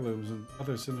family heirlooms and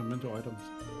other sentimental items.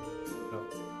 So,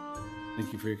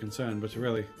 thank you for your concern, but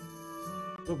really,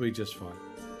 we'll be just fine.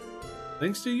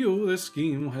 Thanks to you, this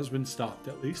scheme has been stopped,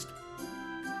 at least.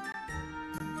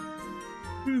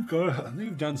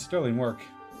 You've done sterling work.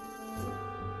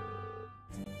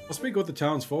 I'll speak with the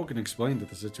townsfolk and explain the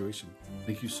situation.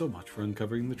 Thank you so much for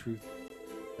uncovering the truth.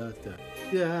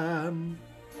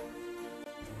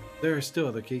 There are still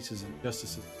other cases of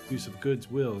injustices, use of goods,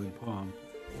 will, and palm.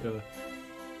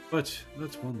 But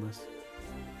that's one less.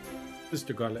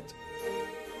 Mr. Garlett.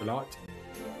 A lot.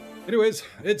 Anyways,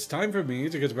 it's time for me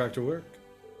to get back to work.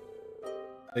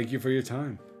 Thank you for your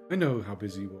time. I know how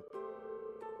busy you are.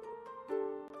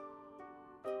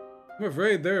 I'm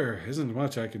afraid there isn't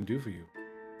much I can do for you,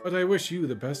 but I wish you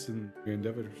the best in your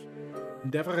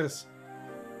endeavors.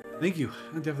 Thank you.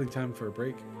 Definitely time for a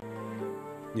break.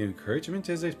 Your encouragement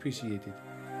is appreciated.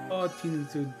 Oh, teeny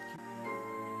too.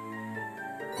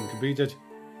 Completed.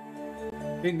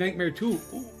 Big Nightmare 2.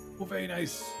 Oh, very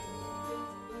nice.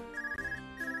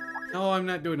 No, I'm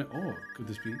not doing it. Oh, could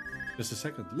this be? Just a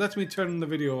second. Let me turn the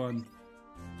video on.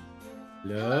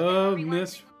 Hello,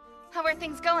 Miss. How are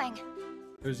things going?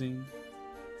 Rosine.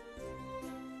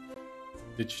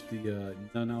 Ditch the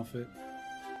nun outfit.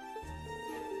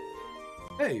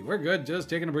 Hey, we're good. Just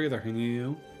taking a breather. And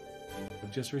you?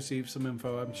 I've just received some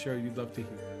info I'm sure you'd love to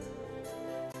hear.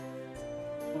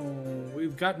 Oh,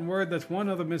 we've gotten word that one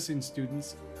of the missing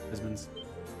students has been...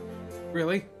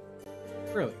 Really?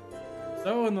 Really?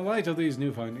 So, in the light of these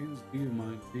new findings, do you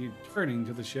mind returning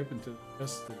to the ship and to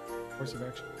discuss the course of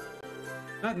action?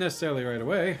 Not necessarily right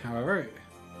away, however,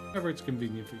 whenever it's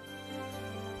convenient for you.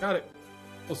 Got it.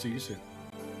 We'll see you soon.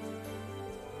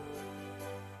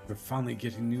 We're finally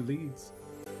getting new leads.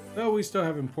 Though we still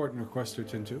have important requests to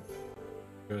attend to.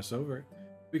 Just over it.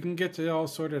 We can get it all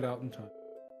sorted out in time.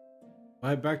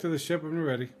 I'll head back to the ship when we're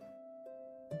ready.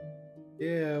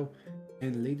 Yeah,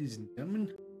 and ladies and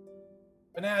gentlemen,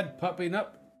 an ad popping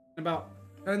up in about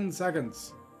 10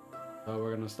 seconds. So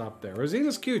we're gonna stop there.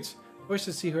 Rosina's cute. I wish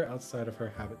to see her outside of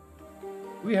her habit.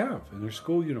 We have in her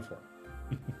school uniform.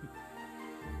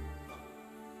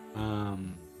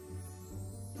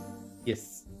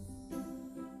 Yes.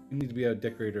 You need to be a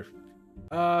decorator.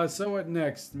 So what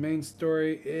next? Main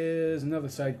story is another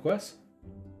side quest.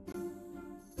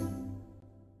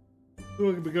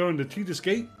 We're gonna be going to Tita's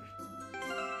Gate.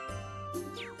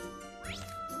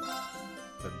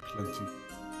 Plenty.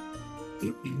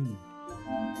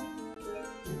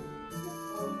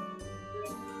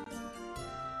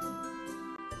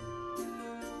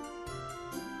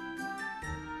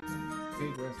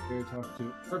 Kate Rescue talk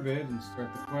to Orbit and start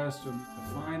the quest to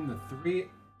find the 3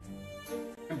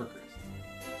 Amber Crystals.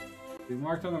 We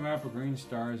marked on the map with green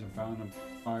stars and found them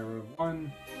by road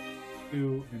 1,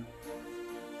 2, and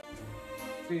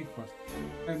 3 quests.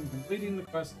 And completing the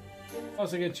quest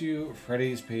also gets you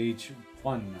Freddy's page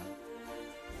 1 now.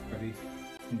 Freddy,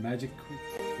 magic quick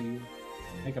for you.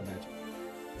 Make a magic.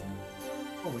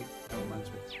 Oh wait, that reminds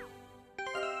me. I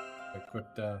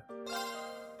equipped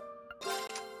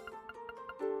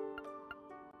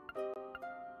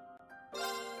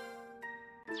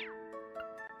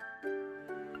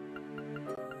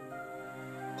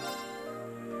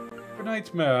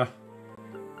Nightmare.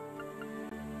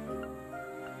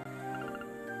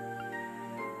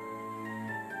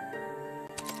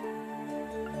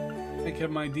 Make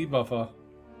him my debuffer.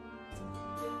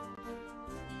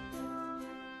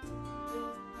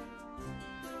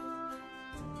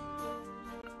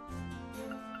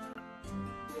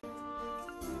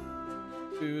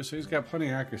 2, so he's got plenty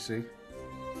of accuracy.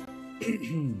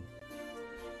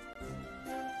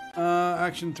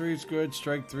 Action 3 is good.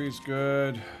 Strike 3 is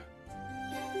good.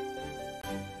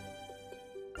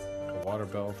 A water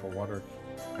bell for water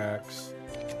attacks.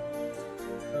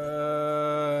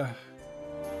 Yeah,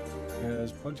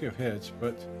 there's plenty of hits,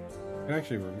 but I can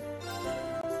actually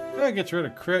that gets rid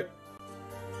of crit.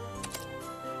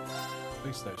 At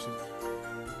least that should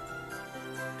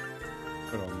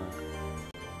put on that.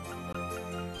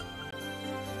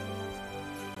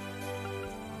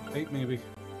 8 maybe.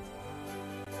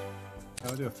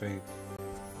 I'll do a feint.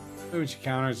 Maybe when she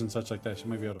counters and such like that, she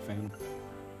might be able to feint.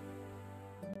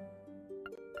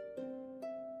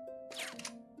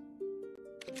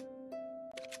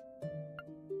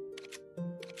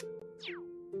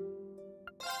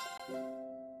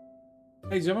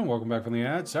 Hey gentlemen, welcome back from the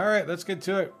ads. Alright, let's get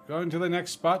to it. Going to the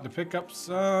next spot to pick up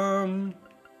some...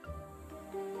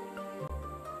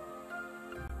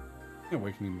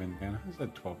 Awakening bandana. Is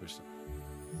that 12%?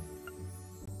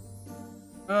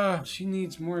 She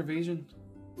needs more evasion.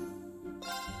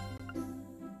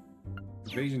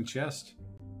 Evasion chest.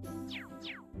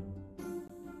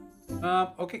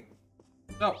 Okay.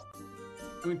 So,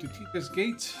 going to Tita's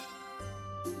Gate.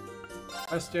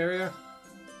 Quest area.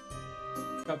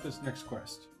 Got this next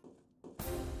quest.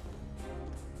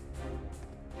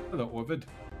 Hello, Ovid.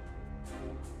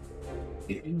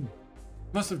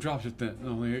 Must have dropped it then. The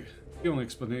only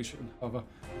explanation. However,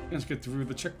 can't get through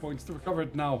the checkpoints to recover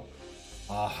it now.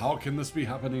 How can this be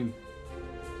happening?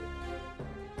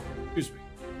 Excuse me.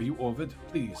 Are you Ovid?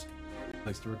 Please.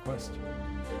 Place the request.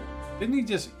 Didn't he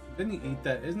eat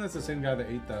that? Isn't this the same guy that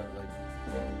ate that, like,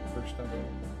 first time?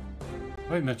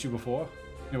 Have I met you before?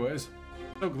 Anyways,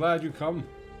 so glad you come.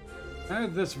 I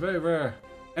had this very rare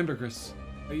ambergris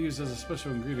I use as a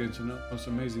special ingredient in the most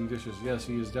amazing dishes. Yes,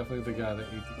 he is definitely the guy that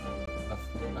ate the stuff.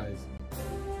 Guys.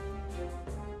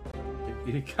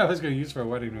 I was going to use for a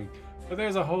wedding ring. But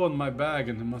there's a hole in my bag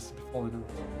and it must have fallen out.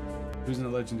 Losing a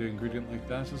legendary ingredient like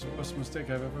that is the worst mistake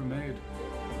I've ever made.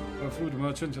 For a food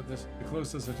merchant, the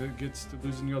closest that it gets to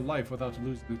losing your life without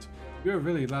losing it. You're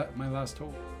really my last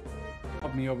hope.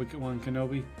 Help me, Obi-Wan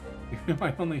Kenobi. You're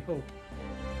my only hope.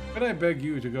 Could I beg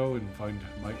you to go and find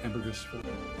my ambergris for me?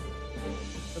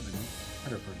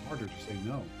 Harder for harder to say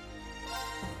no.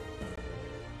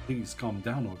 Please calm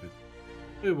down, Ovid.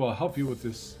 We will help you with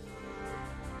this.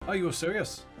 Are you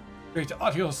serious? Great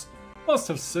Adios must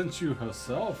have sent you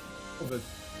herself. Ovid,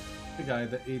 the guy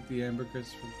that ate the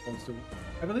ambergris from close to...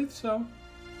 I believe so.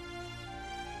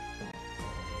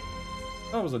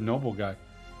 That was a noble guy.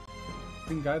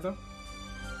 Same guy though?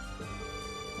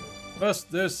 First,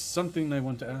 there's something I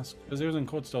want to ask. Because there was in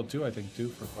Coldstall 2, I think, too,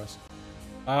 for quest.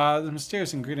 The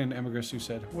mysterious ingredient ambergris you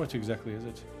said. What exactly is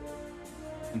it?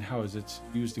 And how is it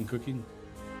used in cooking?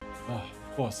 Oh,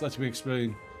 of course, let me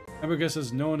explain. Ambergris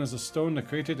is known as a stone that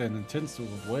created an intense with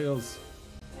whales.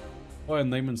 Or in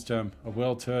layman's term, a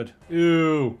whale turd.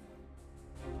 Ew!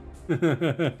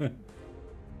 Did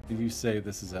you say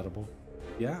this is edible?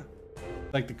 Yeah.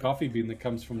 Like the coffee bean that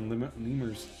comes from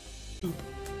lemurs.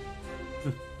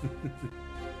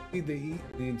 They eat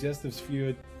the ingestive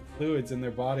fluids in their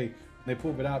body, and they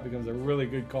poop it out. It becomes a really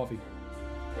good coffee.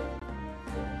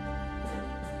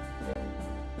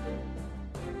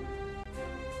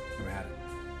 Never had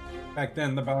it. Back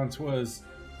then, the balance was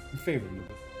in favor of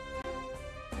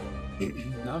it.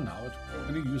 Now knowledge.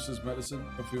 Many uses medicine,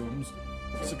 perfumes.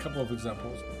 Just a couple of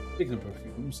examples. Speaking of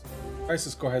perfumes,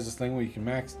 Crisis Core has this thing where you can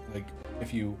max, like,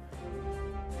 if you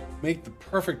make the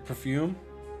perfect perfume,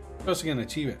 you're supposed to get an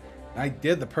achievement. I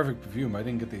did the perfect perfume, I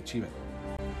didn't get the achievement.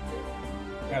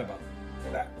 Forgot about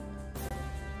that.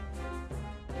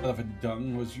 Elephant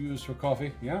dung was used for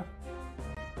coffee, yeah.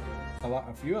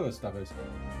 A few other stuff is.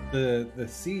 The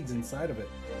seeds inside of it,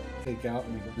 take out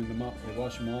and they clean them up. They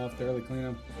wash them off, thoroughly clean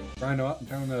them, grind them up, and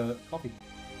turn them to coffee.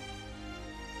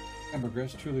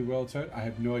 Ambergris, truly well turned. I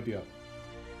have no idea.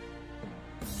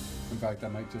 In fact, I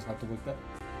might just have to look that.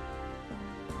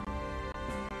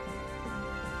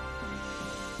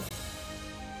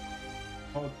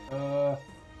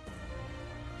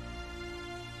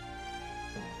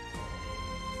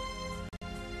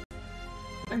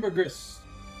 Ambergris.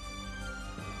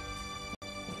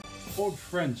 Old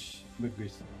French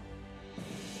ambergris.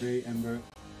 Gray amber.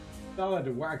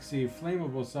 Solid, waxy,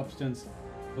 flammable substance.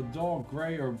 A dull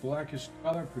gray or blackish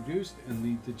color produced in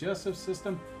the digestive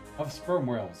system of sperm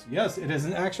whales. Yes, it is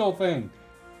an actual thing.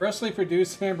 Freshly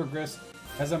produced ambergris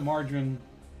has a margarine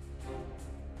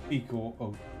equal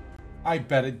oat. I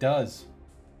bet it does.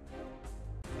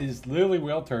 It is literally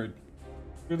whale turd.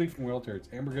 Really from whale turds.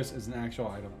 Ambergris is an actual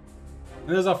item.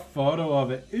 And there's a photo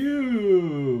of it.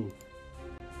 Ew!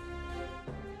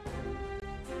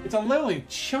 It's a literally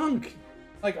chunk,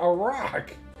 like a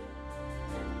rock.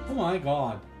 Oh my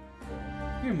god.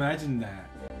 Can you imagine that?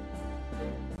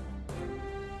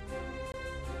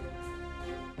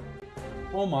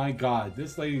 Oh my god,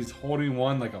 this lady's holding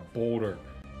one like a boulder.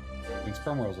 These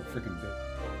sperm whales are freaking big.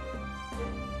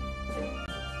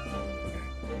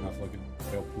 Okay, enough looking at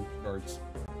whale poop cards.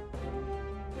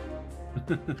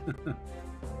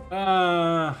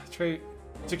 Trade.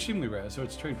 It's extremely rare, so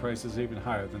its trade price is even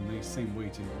higher than the same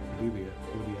weight in Odia.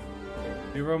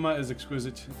 The aroma is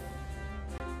exquisite.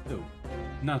 No,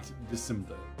 not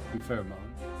dissimilar to pheromone.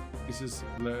 This is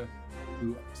the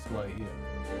blue here.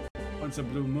 Once a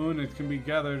blue moon, it can be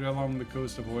gathered along the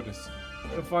coast of Ortis.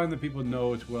 You'll find that people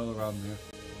know it well around here.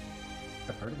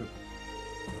 I've heard of it.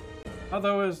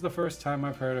 Although it is the first time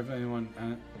I've heard of anyone.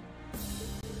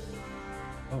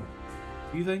 Oh,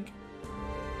 you think?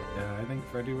 Yeah, I think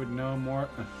Freddy would know more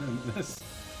than this.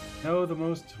 Know the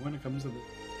most when it comes to this.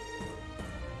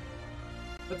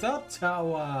 What's up,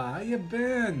 Tawa? How you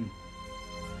been?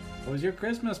 How was your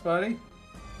Christmas, buddy?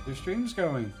 Your stream's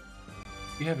going.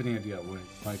 Do you have any idea when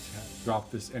it might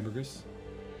drop this ambergris?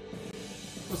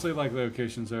 Mostly like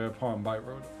locations are Palm Bite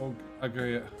Road,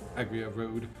 Agria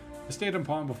Road. I stayed in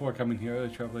Palm before coming here. I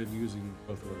traveled using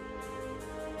both roads.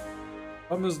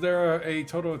 Almost there are a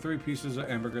total of 3 pieces of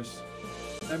ambergris.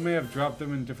 I may have dropped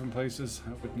them in different places.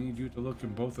 I would need you to look in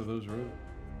both of those roads.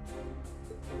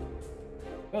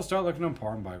 I'll start looking on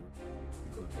Palm Bite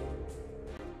Road.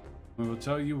 I will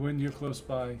tell you when you're close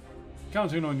by.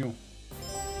 Counting on you.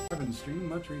 I've been streaming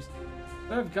much recently.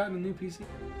 I've gotten a new PC.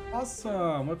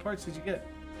 Awesome! What parts did you get?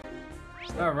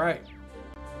 Alright.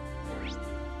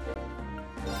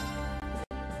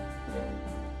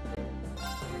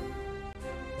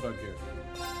 Bug here.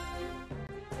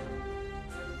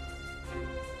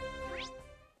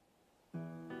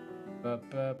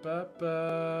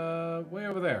 Way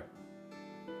over there.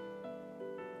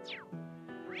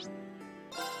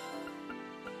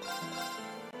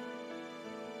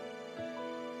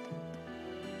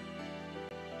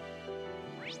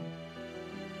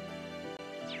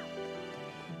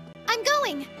 I'm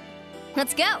going!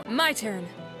 Let's go. My turn.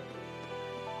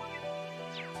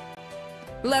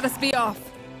 Let us be off.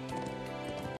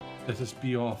 Let us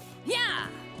be off. Yeah!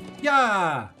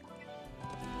 Yeah!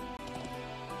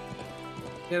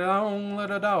 Get on,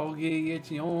 little doggy, it's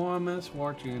your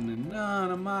misfortune and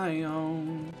none of my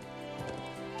own.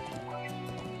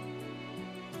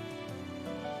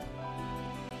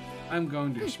 I'm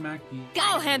going to smack you.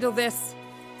 I'll handle this.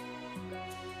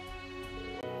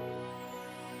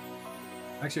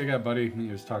 Actually, I got a buddy, he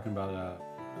was talking about,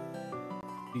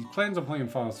 he plans on playing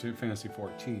Final Fantasy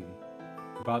 14.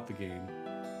 About the game.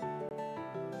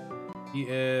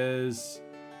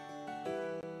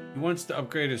 He wants to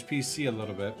upgrade his PC a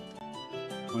little bit.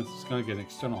 He's going to get an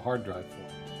external hard drive for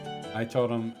it. I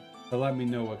told him to let me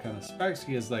know what kind of specs.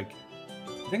 He is like,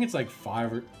 I think it's like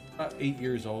 5 or 8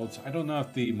 years old. So I don't know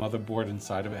if the motherboard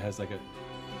inside of it has like an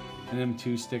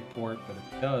M2 stick port, but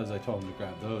if it does, I told him to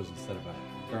grab those instead of an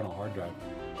internal hard drive.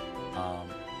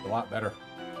 A lot better.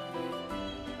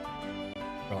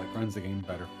 Or like runs the game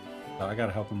better. So I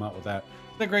gotta help him out with that.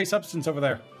 The gray substance over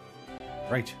there.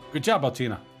 Right. Good job,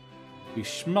 Altina. We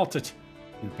smelt it.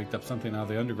 We picked up something out of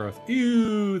the undergrowth.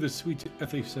 Ew, the sweet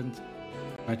earthy scent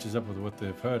matches up with what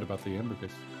they've heard about the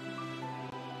ambergris.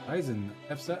 Eisen,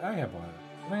 F-set, I have one.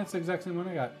 I think that's the exact same one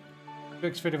I got.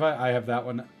 X55, I have that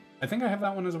one. I think I have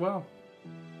that one as well.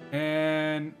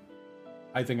 And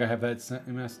I think I have that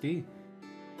MSD.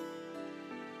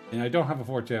 And I don't have a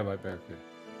 4 terabyte barricade.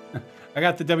 I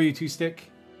got the W2 stick.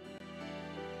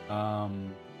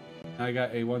 I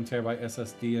got a 1 terabyte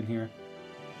SSD in here.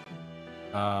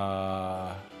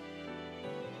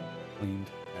 Cleaned,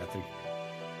 I think.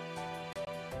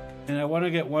 And I want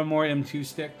to get one more M2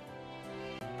 stick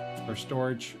for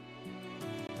storage.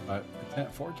 But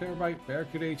 4 terabyte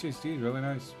barricade HSD is really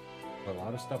nice. A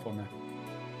lot of stuff on there.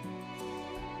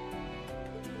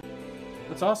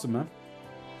 That's awesome, man.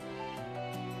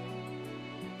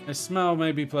 The smell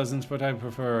may be pleasant, but I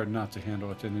prefer not to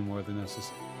handle it any more than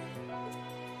necessary.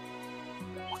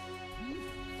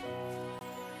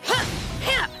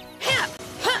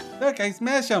 Look, I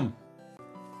smash him!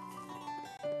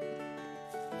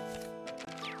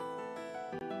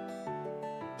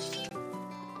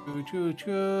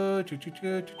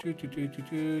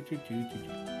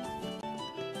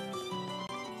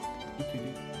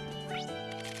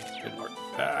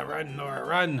 Run, Nora,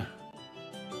 run!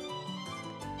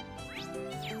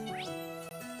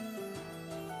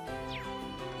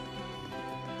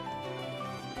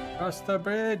 Across the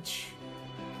bridge!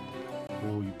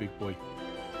 Oh, you big boy.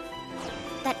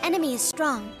 That enemy is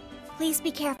strong. Please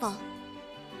be careful.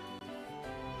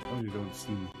 Oh, you don't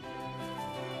see me.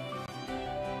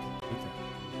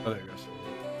 Oh, there it goes.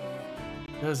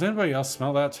 Does anybody else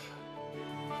smell that?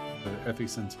 The earthy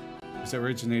scent is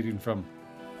originating from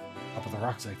up of the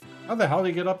rocks. How the hell do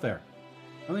you get up there?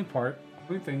 Only thing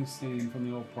seen from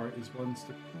the old part is one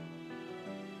stick.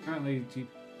 Currently, the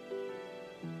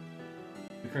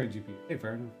current GP. Hey,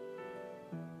 fair enough.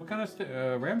 What kind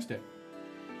of RAM stick?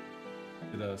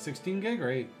 Is it a 16 gig or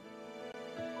 8?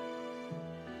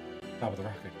 Top of the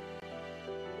rocket.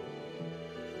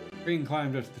 Green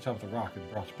climbed up to the top of the rock and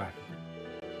brought it back.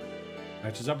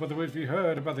 Matches up with what we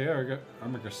heard about the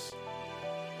Armagus.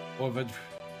 Or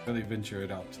really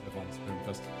ventured out to the once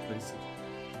infested places.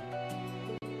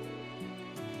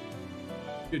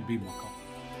 Should be more calm.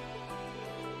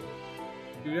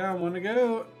 You down, wanna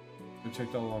go? We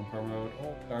checked all along Palm Road.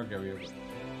 Oh, dark area.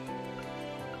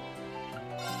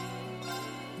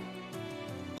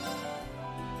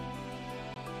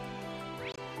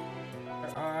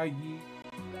 Where are ye?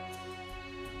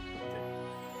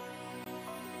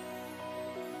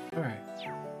 Alright.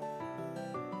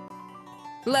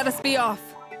 Let us be off.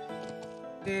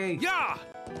 Hey. Yeah!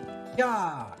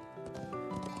 Yeah!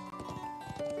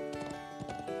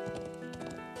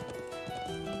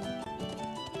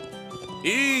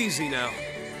 Easy now.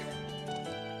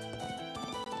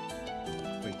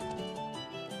 Wait.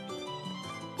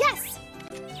 Yes!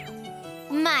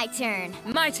 My turn.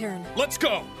 My turn. Let's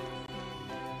go.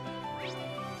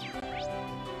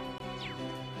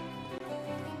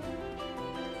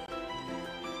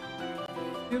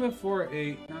 Give it for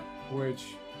a not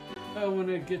which. When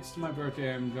it gets to my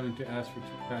birthday, I'm going to ask for 2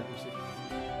 crackers.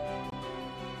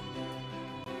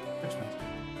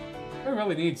 I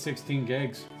really need 16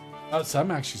 gigs.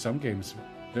 Some games.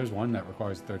 There's one that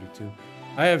requires 32.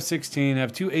 I have 16. I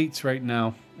have 2 8s right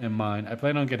now in mine. I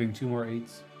plan on getting 2 more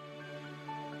 8s.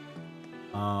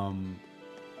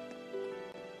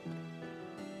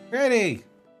 Ready.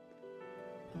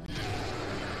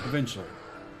 Eventually.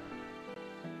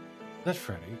 Is that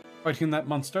Freddy fighting that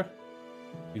monster?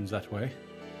 Seems that way.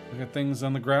 Look at things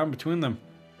on the ground between them.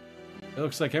 It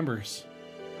looks like embers.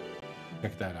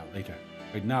 Check that out later.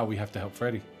 Right now we have to help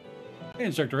Freddy. Hey,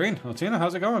 Instructor Rain. Altina,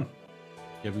 how's it going?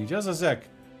 Give me just a sec.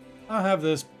 I'll have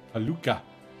this Palooka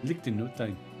licked in no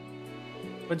time.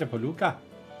 What's a Palooka?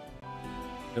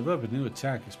 Develop a new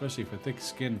attack, especially for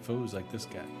thick-skinned foes like this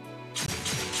guy.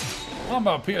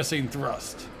 Armor piercing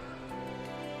thrust.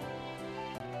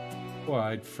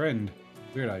 Weird-eyed friend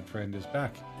is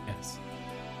back. Yes.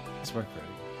 Nice work, Freddy.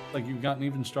 Like you've gotten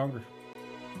even stronger.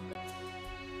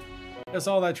 Guess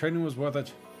all that training was worth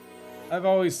it. I've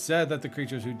always said that the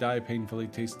creatures who die painfully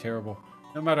taste terrible,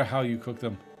 no matter how you cook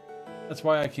them. That's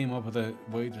why I came up with a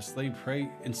way to slay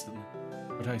prey instantly.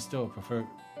 But I'm still perfecting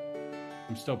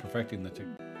the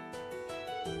technique.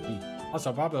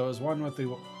 Also, Pablo is one with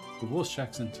the Welsh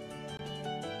accent.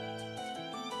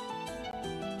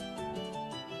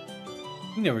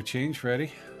 He never changed, Freddy.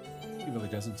 He really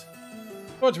doesn't.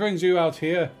 What brings you out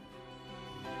here?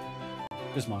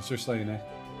 This monster slaying, eh?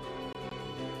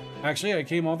 Actually, I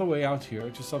came all the way out here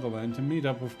to Sutherland to meet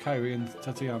up with Kyrie and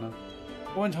Tatiana.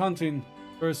 I went hunting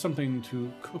for something to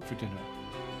cook for dinner.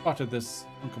 Spotted this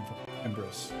uncomfortable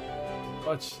embers.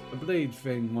 But the blade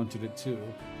thing wanted it too.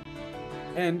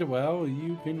 And, well,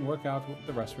 you can work out with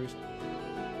the rest for yourself.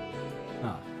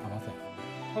 How about that?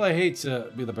 Well, I hate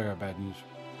to be the bearer of bad news.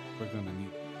 We're gonna need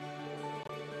it.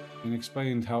 And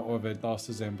explained how Orvid lost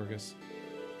his hamburgers.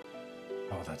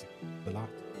 Oh, that's a lot.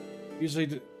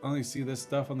 Usually only see this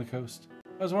stuff on the coast.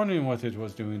 I was wondering what it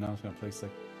was doing out in a place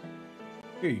like...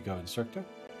 Here you go, Instructor.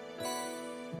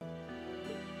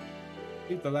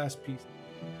 Eat the last piece.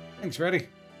 Thanks, Freddy.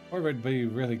 Orvid would be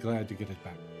really glad to get it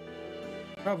back.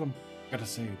 No problem. Gotta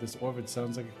say, this Orvid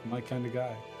sounds like my kind of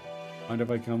guy. Mind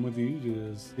if I come with you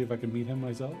to see if I can meet him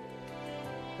myself?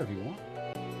 Or if you want.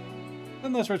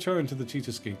 Then let's return to the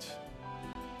Cheetah Skate.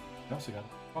 I also got a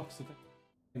box of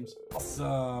games.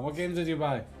 Awesome! What games did you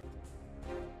buy?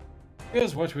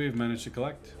 Here's what we've managed to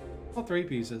collect. All 3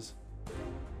 pieces.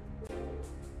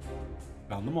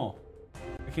 Found them all.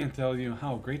 I can't tell you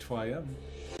how grateful I am.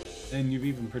 And you've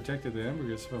even protected the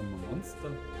hamburgers from a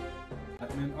monster.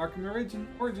 Batman Arkham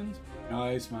Origins.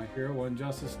 Nice, My Hero 1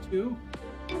 Justice 2.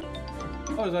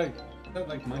 Oh, is that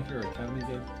like My Hero Academy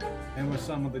game? And with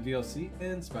some of the DLC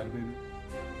and Spider-Man.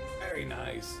 Very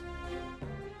nice.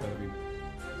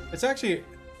 It's actually...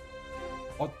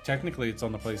 Well, technically it's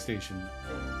on the PlayStation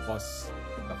Plus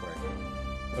stuff right.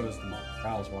 So does the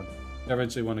Morales one. I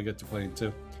eventually want to get to playing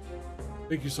too.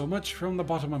 Thank you so much from the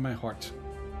bottom of my heart.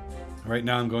 Right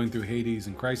now I'm going through Hades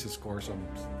and Crisis Core, so I'm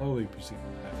slowly proceeding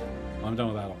with that. When I'm done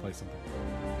with that, I'll play something.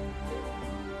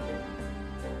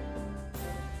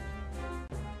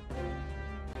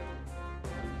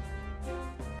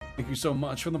 Thank you so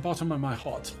much from the bottom of my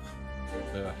heart.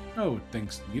 No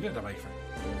thanks needed, my friend.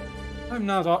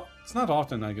 It's not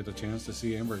often I get a chance to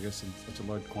see ambergris in such a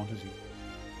large quantity.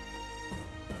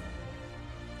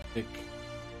 Thick,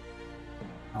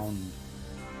 pound,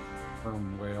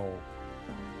 firm rail.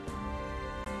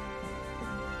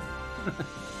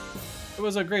 It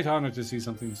was a great honor to see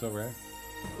something so rare.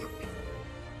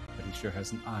 But he sure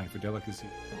has an eye for delicacy.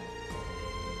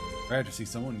 Rare to see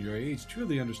someone your age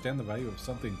truly understand the value of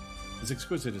something as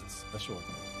exquisite as special.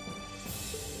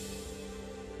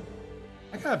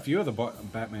 I got a few of the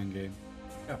Batman games.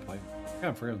 I gotta play them. I got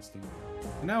them free on Steam.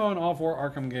 I now own all 4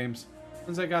 Arkham games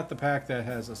since I got the pack that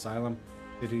has Asylum,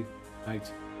 City,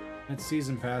 Night, and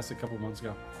Season Pass a couple months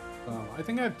ago. I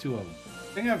think I have 2 of them.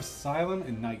 I think I have Asylum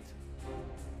and Night.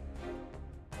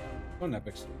 On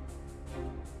Epic Store.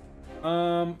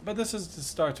 But this is the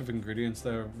start of ingredients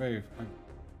that are very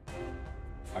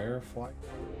Firefly.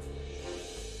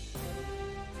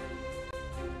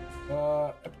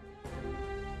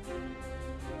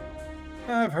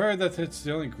 I've heard that it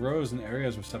only grows in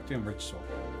areas with septium-rich soil.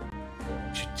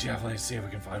 We should definitely see if we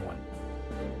can find one.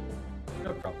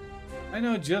 No problem. I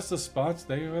know just the spots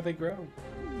where they grow.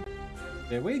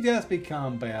 Did we just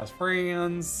become best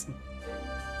friends?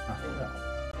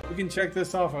 We can check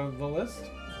this off of the list.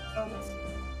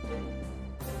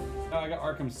 I got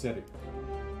Arkham City.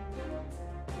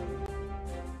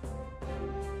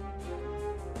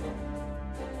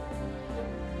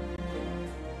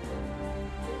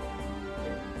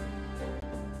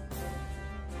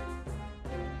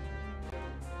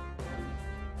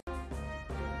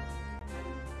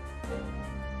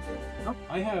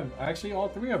 I have actually all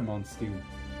 3 of them on Steam,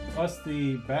 plus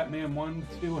the Batman 1,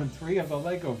 2, and 3 of the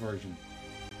Lego version.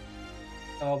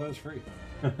 All those free.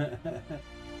 Yeah,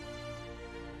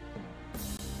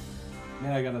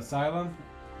 I got Asylum,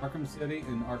 Arkham City,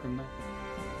 and Arkham Knight.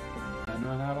 I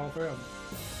know I had all 3 of them.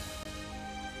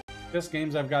 Just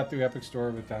games I've got through Epic Store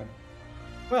over time.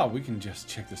 Well, we can just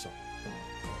check this out.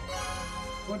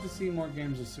 I want to see more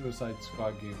games of Suicide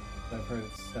Squad games. I've heard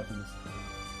it's 7.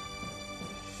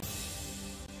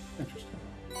 Interesting.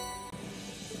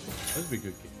 This would be a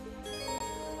good game.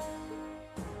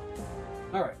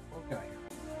 Alright, what got here?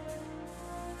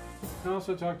 I can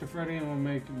also talk to Freddy and we'll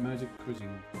make magic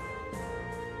cuisine.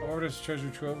 Order's treasure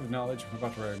trove of knowledge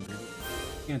about rare ingredients.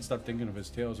 Can't stop thinking of his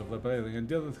tales of liberating and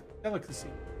delicacy.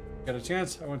 Got a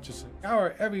chance, I want to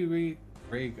scour every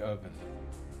rig of it.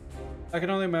 I can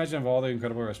only imagine of all the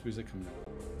incredible recipes that come out.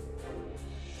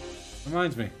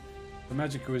 Reminds me, the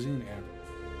magic cuisine app.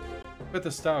 But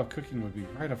the style of cooking would be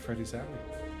right up Freddy's alley.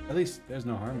 At least there's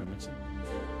no harm in mixing.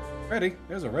 Freddy,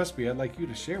 there's a recipe I'd like you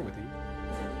to share with you.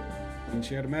 You can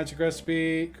share the magic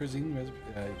recipe, cuisine recipe.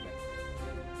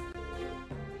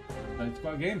 It's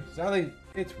about game. Sally,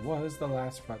 it was the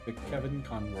last project Kevin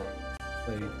Conroy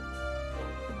played.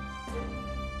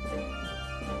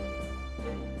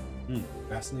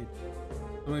 Fascinating.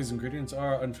 Some of these ingredients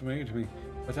are unfamiliar to me,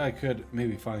 but I could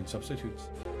maybe find substitutes.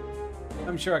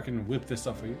 I'm sure I can whip this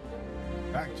up for you.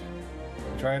 In fact,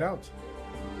 try it out.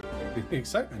 The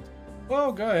excitement.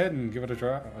 Well, go ahead and give it a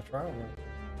trial.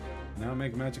 Now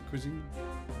make magic cuisine.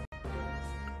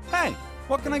 Hey,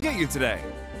 what can I get you today?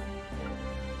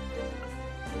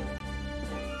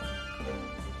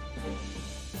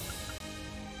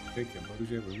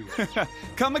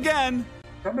 Come again!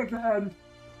 Come again!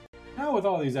 Now with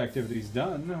all these activities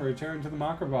done, return to the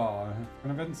Macroball for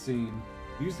an event scene.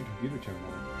 Use the computer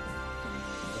terminal.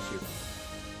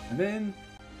 And then,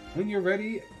 when you're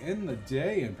ready, end the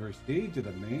day and proceed to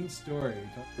the main story.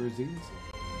 Talk to Rosines.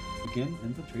 Begin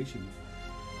infiltration.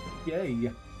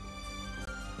 Yay!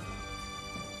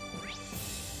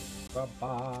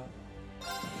 Bye-bye.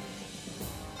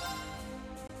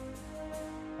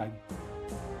 Bye.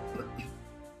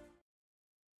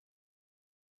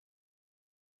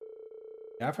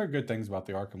 Yeah, I've heard good things about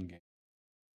the Arkham game.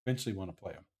 Eventually want to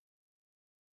play them.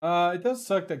 It does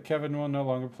suck that Kevin will no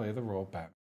longer play the role of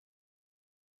Batman.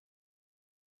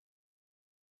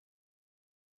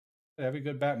 Every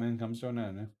good Batman comes to an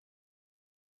end.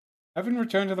 Having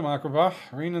returned to the Macrobah,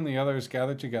 Reen and the others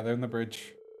gathered together in the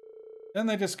bridge. Then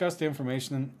they discussed the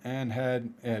information and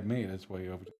it had made its way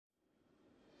over to...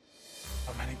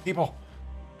 So many people!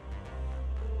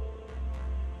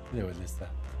 There was this.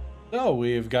 So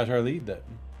we've got our lead then.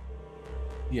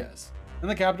 Yes. In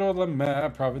the capital of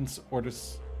the province,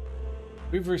 Ortis.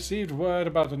 We've received word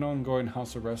about an ongoing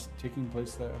house arrest taking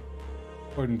place there.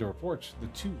 According to reports, the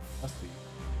two must be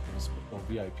a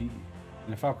VIP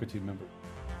and a faculty member.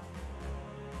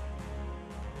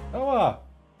 Noah!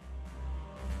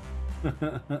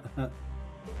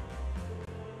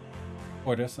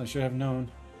 Ordis, I should have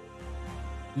known.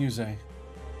 Muse,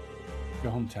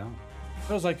 your hometown.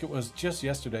 Feels like it was just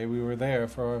yesterday we were there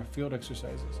for our field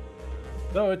exercises.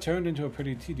 Though it turned into a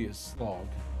pretty tedious slog,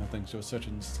 thanks to a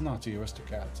certain snotty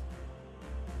aristocrat.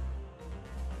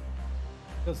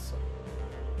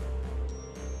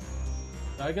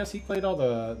 I guess he played all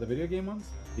the video game ones.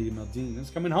 Lady Maldine is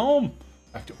coming home!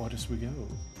 Back to Ordis we go.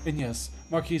 And yes,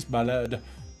 Marquis Ballad,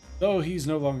 though he's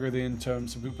no longer the interim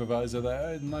supervisor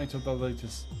there in light of the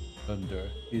latest thunder,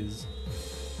 is,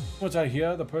 what I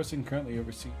hear, the person currently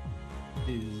overseeing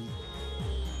is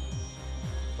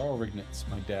Carl Rignitz,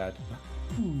 my dad.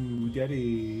 Ooh,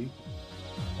 daddy.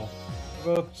 Oh,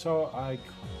 both so iconic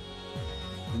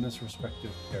in this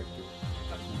respective character.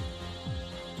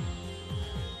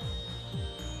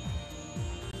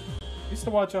 I used to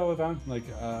watch all the time. Like,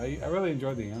 I really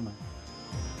enjoyed the anime.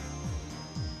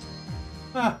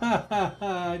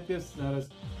 I just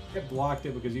noticed. I blocked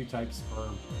it because you typed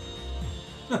sperm.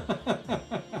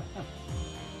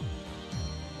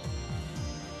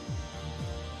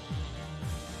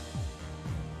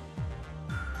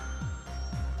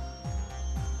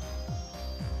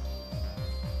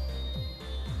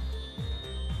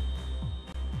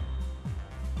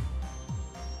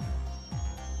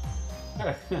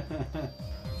 I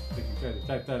think you tried to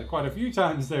type that quite a few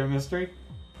times there, Mystery.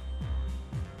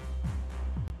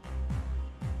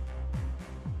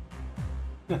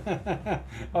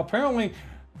 Apparently,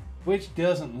 which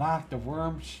doesn't like the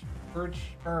worm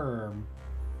sperm.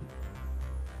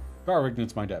 Carl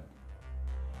Rignitz, my dad.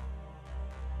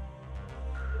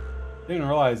 Didn't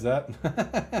realize that.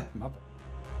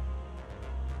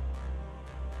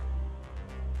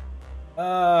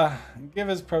 Give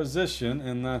his position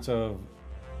and that of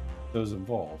those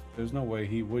involved. There's no way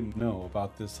he wouldn't know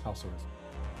about this house arrest.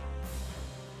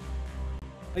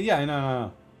 Yeah,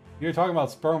 no. You're talking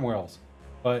about sperm whales,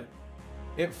 but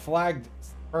it flagged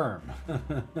sperm.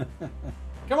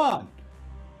 Come on!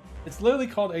 It's literally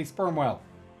called a sperm whale.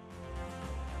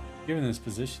 Given his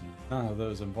position, none of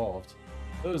those involved,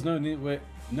 there's no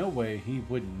way he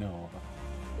wouldn't know about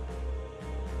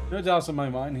it. No doubts in my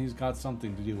mind he's got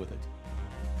something to do with it.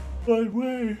 But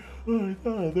wait, my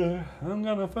father, I'm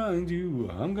gonna find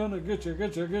you. I'm gonna get you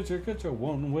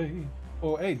one way.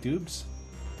 Oh, hey, dubes.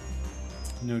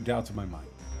 No doubts in my mind.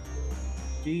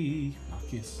 Gee,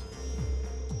 Marcus.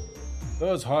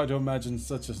 Though it's hard to imagine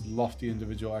such a lofty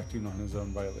individual acting on his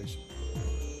own violation.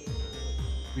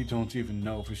 We don't even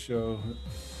know for sure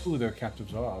who their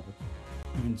captives are, but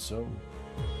even so.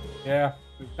 Yeah,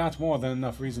 that's more than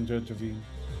enough reason to intervene.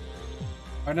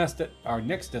 Our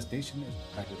next destination is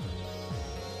Packet.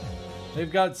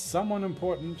 They've got someone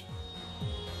important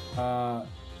to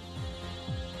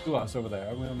us over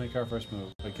there. We'll make our first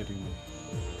move by getting them.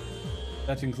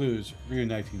 That includes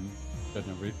reuniting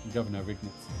Governor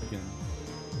Rignitz again.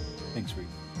 Thanks, Reed.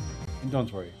 And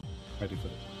don't worry, I'm ready for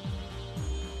this.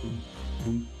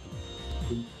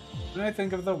 When I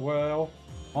think of the whale,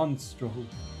 Monstro,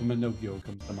 Pinocchio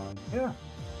comes to mind. Yeah.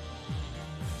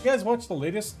 You guys watched the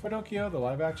latest Pinocchio, the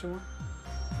live action one?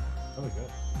 Really good.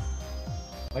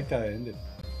 I like that it ended.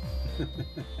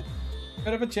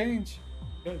 Bit of a change.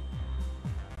 Good.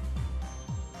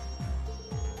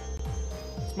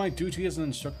 It's my duty as an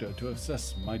instructor to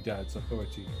assess my dad's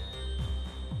authority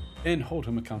and hold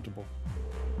him accountable.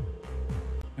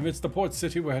 If it's the port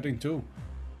city we're heading to,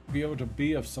 be able to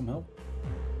be of some help.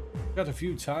 Got a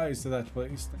few ties to that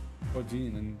place,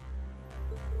 Dean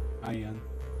and Ian.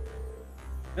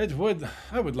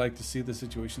 I would like to see the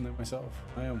situation there myself.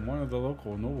 I am one of the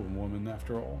local noblewomen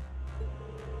after all.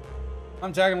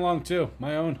 I'm tagging along too.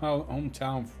 My own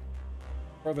hometown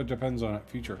further depends on it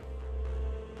future.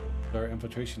 Our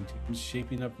infiltration team is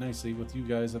shaping up nicely with you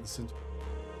guys at the center.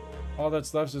 All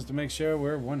that's left is to make sure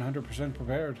we're 100%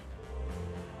 prepared.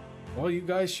 Well, you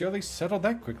guys surely settled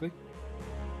that quickly.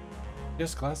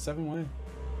 Just class 7 way.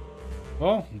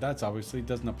 Well, that's obviously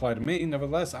doesn't apply to me.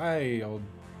 Nevertheless, I'll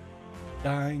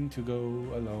dying to go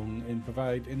along and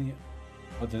provide any.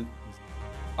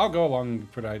 I'll go along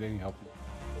and provide any help.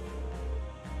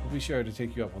 We'll be sure to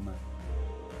take you up on that.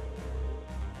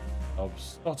 I'll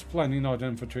start planning our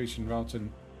infiltration routes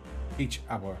in each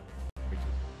hour.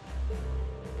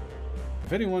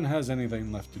 If anyone has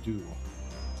anything left to do,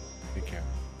 take care.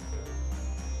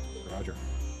 Roger.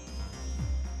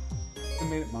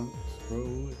 Animated monks,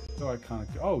 bro. It's so iconic.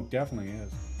 Oh, definitely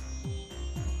is.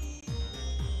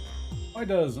 Why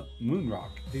does moon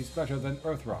rock taste better than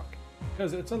earth rock?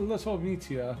 Because it's a little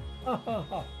meteor.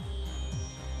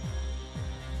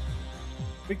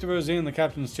 Speak to Rosie in the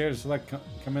captain's chair to select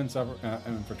commence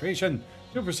infiltration.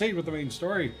 To proceed with the main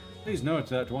story, please note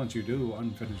that once you do,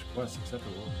 unfinished quests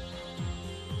acceptable.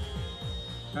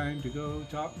 Time to go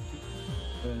talk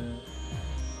to...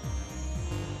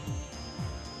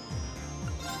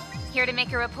 Here to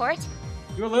make a report?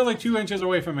 You're literally 2 inches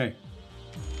away from me.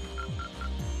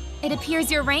 It appears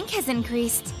your rank has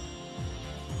increased.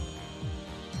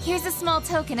 Here's a small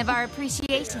token of our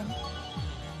appreciation.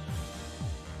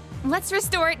 Let's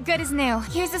restore it good as new.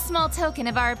 Here's a small token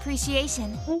of our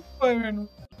appreciation.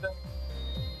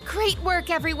 Great work,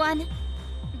 everyone!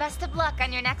 Best of luck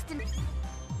on your next...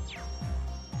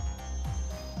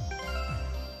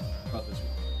 About this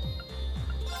one.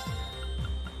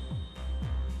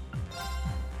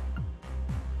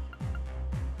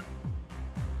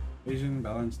 Asian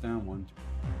balance down 1,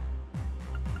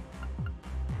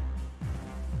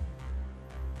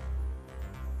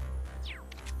 2.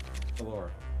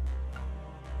 Galore.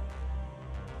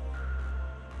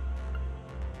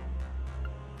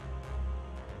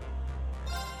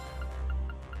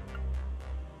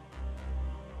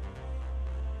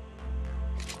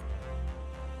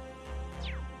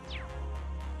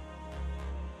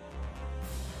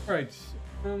 Right,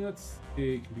 let's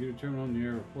see. Computer terminal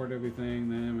near, report everything.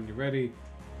 Then, when you're ready,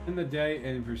 end the day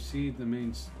and proceed the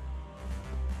main.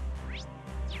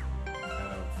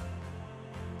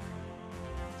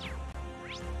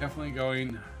 Definitely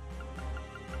going.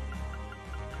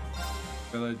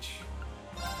 Village.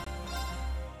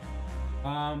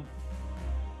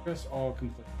 Press all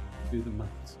complete. Do the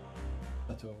months.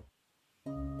 That's all.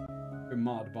 Your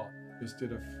mod bot just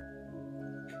did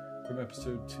from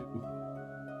episode 2.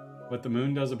 What the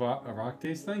moon does about a rock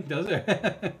taste thing? Does it?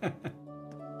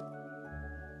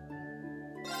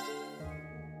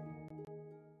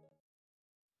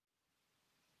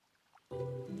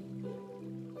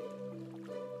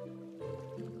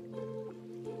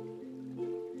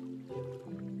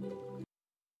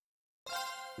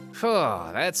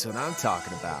 Oh, that's what I'm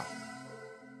talking about.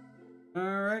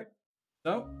 Alright.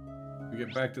 So, we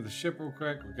get back to the ship real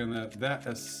quick. We're gonna that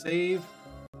as save.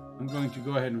 I'm going to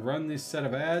go ahead and run this set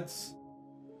of ads.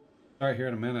 Start here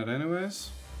in a minute anyways.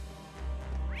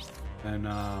 And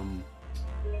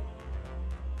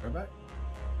go back.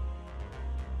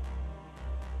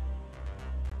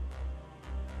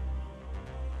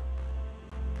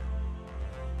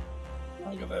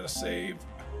 I'll give that a save.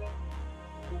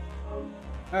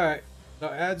 Alright, so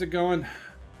ads are going.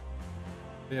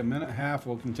 Be a minute and a half,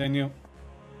 we'll continue.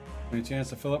 Give me a chance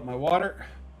to fill up my water.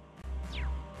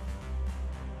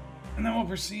 And then we'll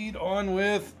proceed on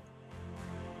with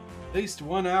at least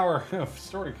 1 hour of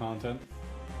story content.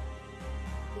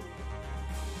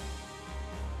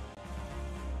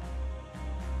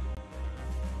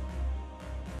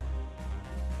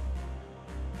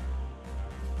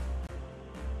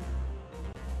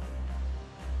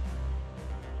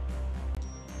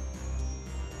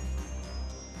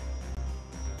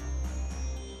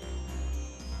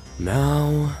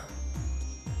 Now...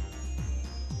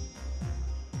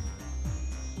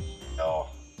 Oh.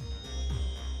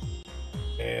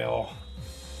 Hell.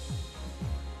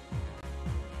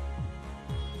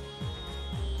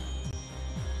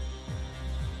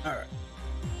 Alright.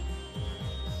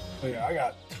 So yeah, I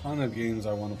got a ton of games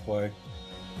I want to play.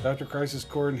 Dr. Crisis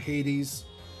Core and Hades.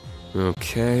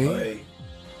 Okay.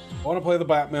 I want to play the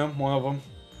Batman, one of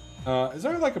them. Is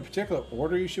there like a particular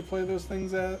order you should play those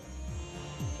things at?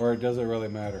 Or does it really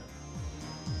matter?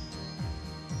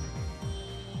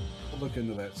 I'll look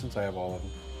into that since I have all of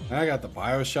them. And I got the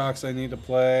Bioshocks I need to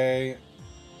play.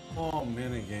 Oh,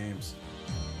 many games.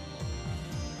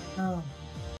 Oh.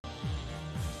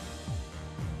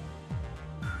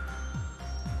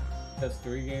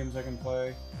 PS3 games I can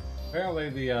play. Apparently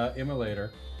the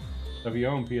emulator. So if you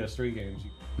own PS3 games,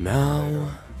 you can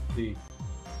Now... the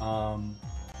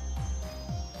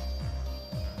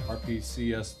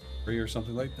RPCS3 or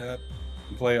something like that. You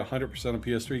can play 100% of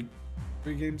PS3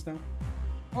 games now.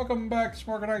 Welcome back,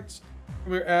 Smorganites.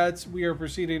 From your ads, we are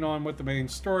proceeding on with the main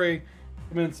story.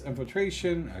 Commence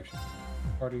infiltration. Actually,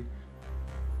 party.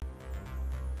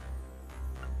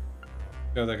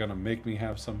 Yeah, they're gonna make me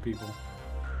have some people.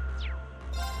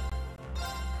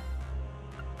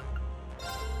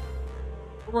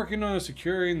 We're working on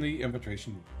securing the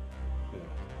infiltration.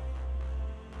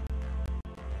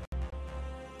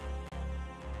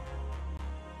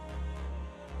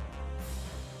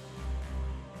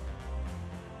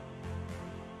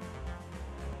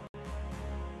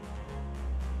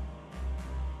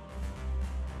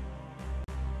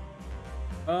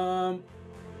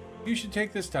 You should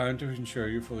take this time to ensure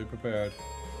you're fully prepared.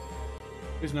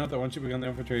 Please note that once you begin the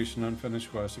infiltration,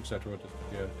 unfinished quests, etc. will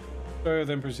disappear. Story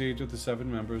then proceeds with the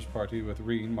 7 members party with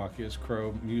Reen, Machias,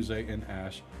 Crow, Muse, and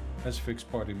Ash as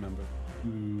fixed party members.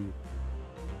 Ooh.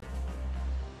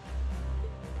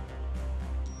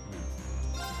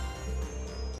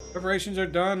 Preparations are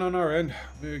done on our end.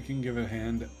 We can give a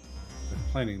hand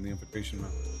with planning the infiltration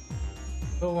route.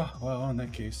 Oh, well, in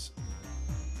that case.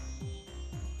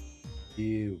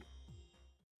 Ew.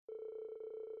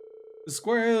 The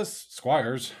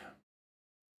squires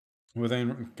were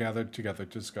then gathered together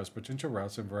to discuss potential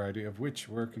routes and variety of which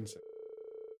were considered.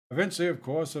 Eventually, of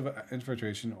course, of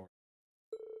infiltration or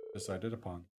decided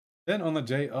upon. Then on the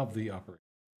day of the operation.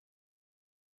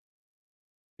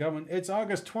 Gentlemen, it's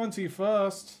August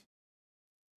 21st.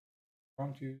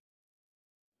 Prompt you.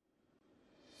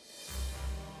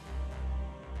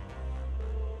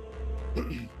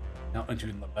 Now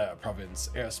entering the Bear Province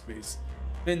airspace.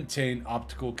 Maintain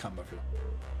optical camouflage.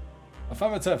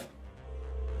 Affirmative.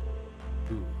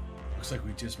 Ooh, looks like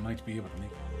we just might be able to make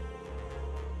it.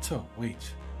 So,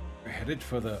 wait. We're headed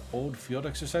for the old field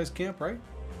exercise camp, right?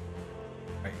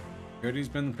 Right. Security's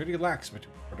been pretty lax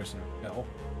between orders and hell.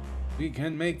 We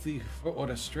can make the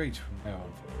order straight from now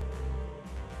on.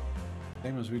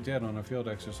 Same as we did on our field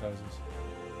exercises.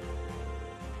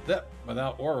 That,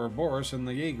 without Ouroboros and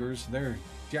the Jaegers, they're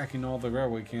jacking all the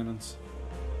railway cannons.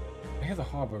 I hear the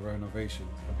harbor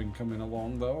renovations have been coming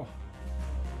along, though.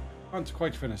 Aren't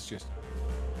quite finished just yet.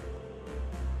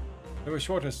 They were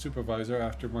short as supervisor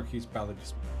after Marquis Ballard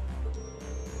dismissed.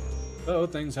 Though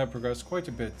things have progressed quite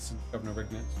a bit since Governor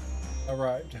Rignett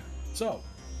arrived. So,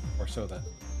 or so that.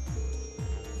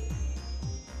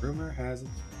 Rumor has it.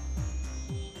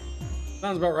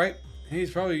 Sounds about right.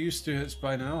 He's probably used to it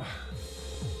by now.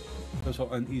 I was so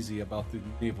uneasy about the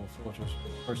naval fortress,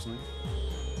 personally.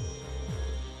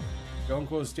 Your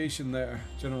uncle is stationed there,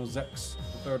 General Zex,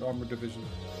 the 3rd Armored Division.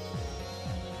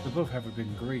 They both have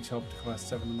been great help to Class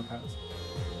 7 in the past.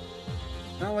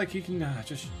 Not like he can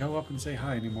just show up and say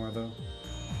hi anymore, though.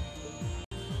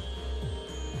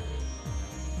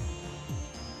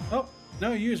 Oh,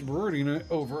 no use brooding it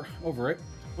over it.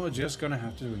 We're just gonna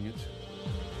have to wing it.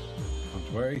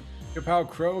 Don't worry, your pal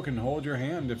Crow can hold your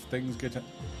hand if things get to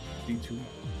be too much.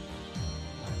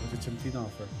 With a tempting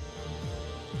offer.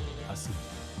 I see.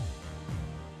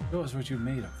 Show us what you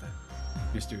made of then,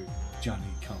 Mr. Johnny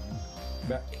Come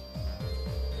Back.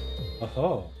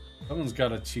 Oh, someone's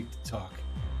got a cheek to talk.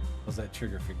 How's that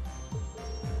trigger finger?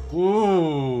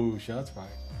 Ooh, shots fired.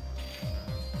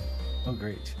 Oh,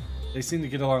 great. They seem to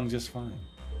get along just fine.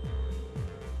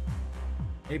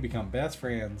 They become best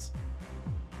friends.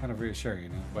 Kind of reassuring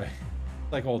in a way.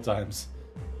 Like old times.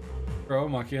 Bro,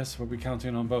 Machias, we'll be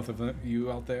counting on both of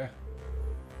you out there.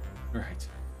 Right.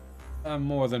 I'm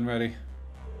more than ready.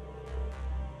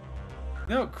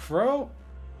 No, Crow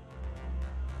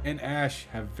and Ash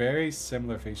have very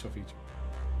similar facial features.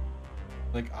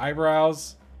 Like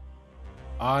eyebrows,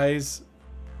 eyes,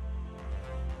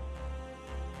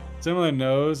 similar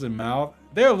nose and mouth.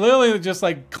 They're literally just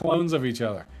like clones of each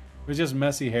other with just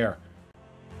messy hair.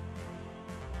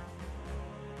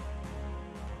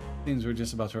 Seems we're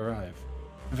just about to arrive.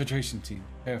 Infiltration team,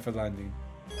 prepare for landing.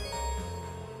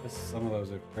 Some of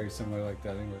those are very similar like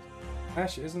that anyways.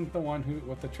 Ash isn't the one who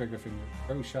with the trigger finger.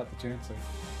 Crow shot the Chancellor.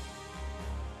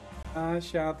 I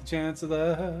shot the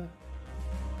Chancellor,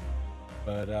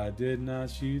 but I did not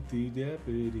shoot the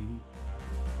deputy.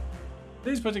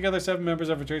 Please put together 7 members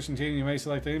of infiltration team. You may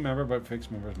select any member, but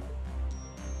fixed members not.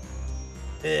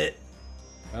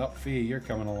 Well, Fee, you're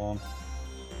coming along.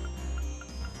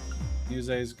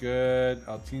 Muse's good.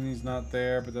 Altini's not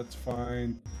there, but that's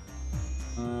fine.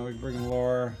 We can bring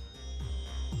Laura.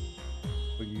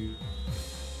 Will you?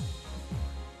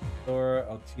 Laura,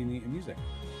 Altini, and Muse.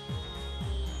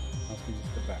 Else can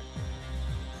just get back.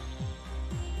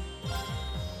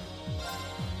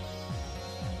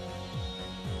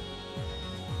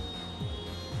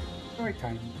 Alright,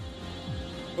 time.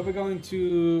 We'll be going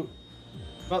to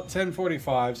about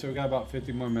 10:45, so we got about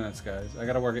 50 more minutes, guys. I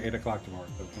gotta work at 8 o'clock tomorrow.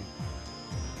 So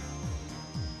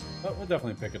but we'll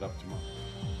definitely pick it up tomorrow.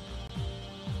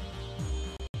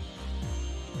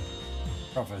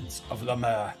 Province of the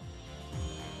Mare.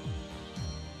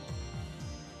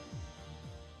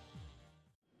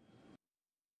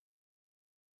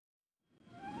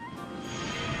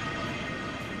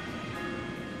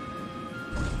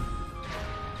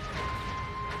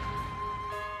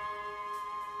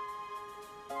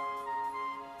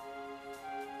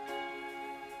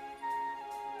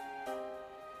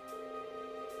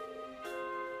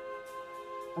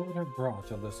 What would have brought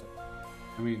Alyssa?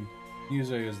 I mean,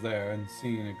 Muse is there, and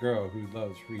seeing a girl who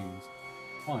loves Reeds.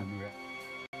 One,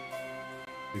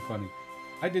 Be funny.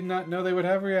 I did not know they would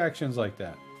have reactions like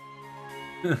that.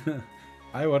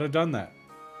 I would have done that.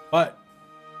 But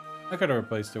I could have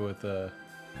replaced it with probably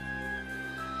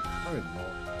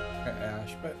LoH or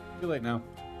Ash, but too late now.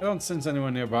 I don't sense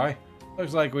anyone nearby.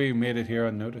 Looks like we made it here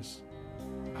unnoticed.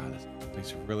 Ah, this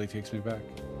place really takes me back.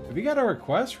 If you got a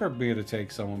request for me to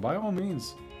take someone, by all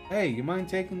means. Hey, you mind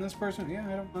taking this person? Yeah,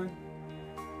 I don't mind.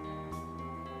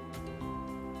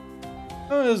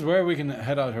 Oh, this is where we can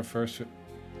head out our first...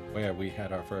 Where we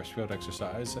had our first field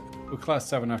exercise. We're class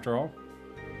 7 after all.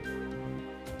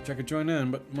 I could join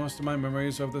in, but most of my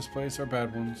memories of this place are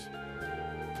bad ones.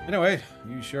 Anyway,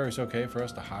 you sure it's okay for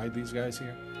us to hide these guys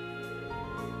here?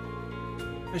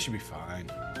 They should be fine.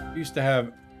 We used to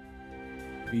have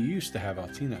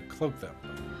Altina cloak them,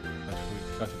 but if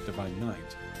we got to Divine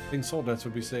Night, I think Soldats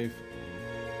would be safe.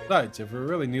 Besides, if we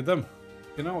really need them,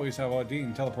 we can always have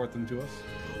Aldine teleport them to us.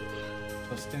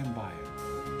 So stand by it.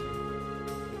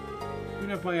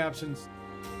 Even if my absence,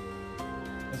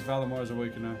 as Valamar's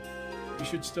awakener, we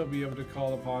should still be able to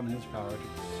call upon his power.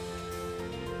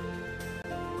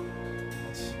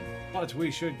 But we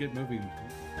should get moving.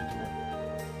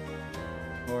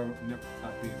 Or never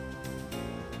not be.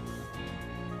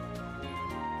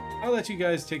 I'll let you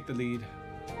guys take the lead.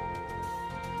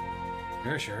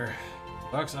 Sure.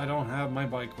 Sucks I don't have my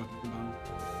bike with me now.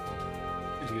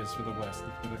 It is for the West.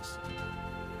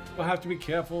 We'll have to be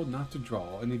careful not to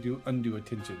draw any undue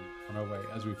attention on our way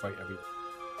as we fight everyone.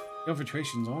 The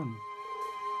infiltration's on.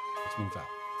 Let's move out.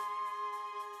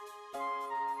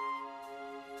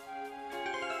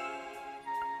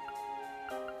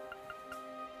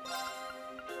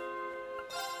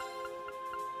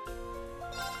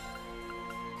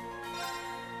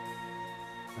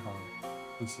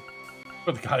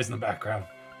 Put the guys in the background.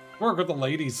 Work with the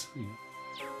ladies.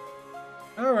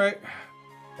 All right.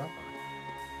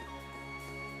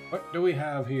 What do we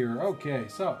have here? Okay,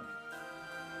 so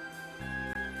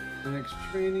the next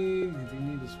training. If you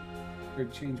need to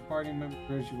change party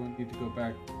members, you won't need to go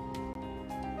back.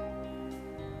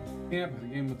 Camp. The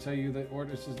game will tell you that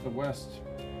Orders is the West.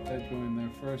 Instead, go in there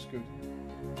first. Go.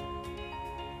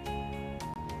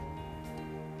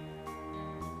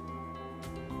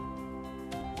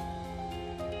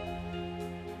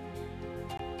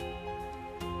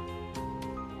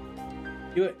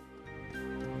 Do it.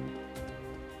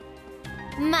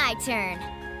 My turn.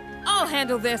 I'll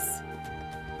handle this.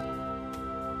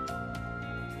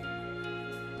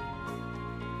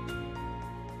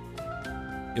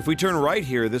 If we turn right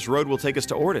here, this road will take us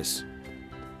to Ordis.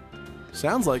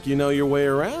 Sounds like you know your way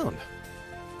around.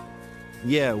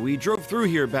 Yeah, we drove through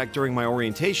here back during my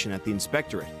orientation at the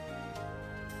Inspectorate.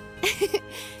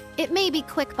 It may be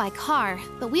quick by car,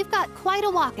 but we've got quite a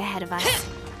walk ahead of us.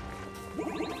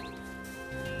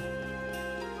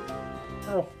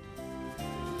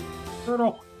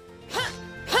 Turtle.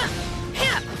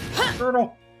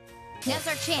 Turtle. Now's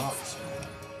our chance.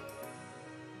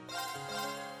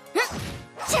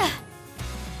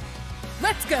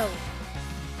 Let's go.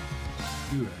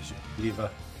 You Azure Cleaver.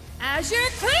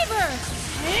 Azure Cleaver.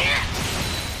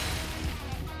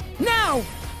 Now.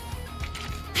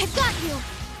 I've got you.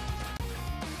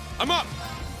 I'm up!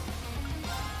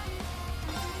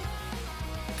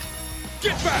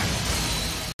 Get back!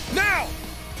 Now!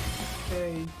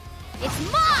 Okay. It's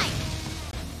mine.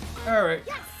 All right.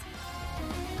 Yes.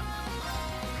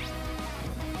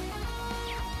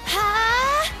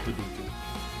 Ha!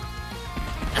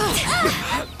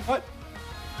 What?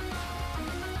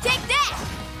 Take that.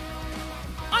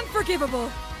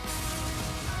 Unforgivable.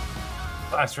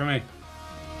 Blast for me.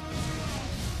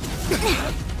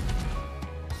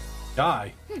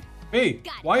 Die. Hey,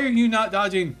 why are you not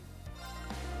dodging?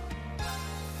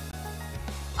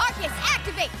 Arcus,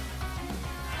 activate.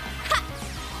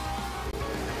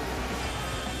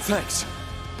 Thanks.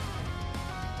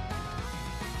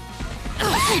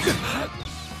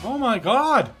 Oh my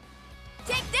god!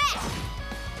 Take that.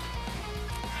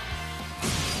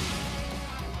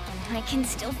 I can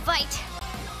still fight.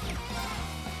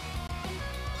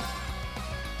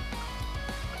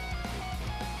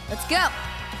 Let's go.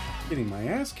 Getting my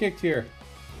ass kicked here.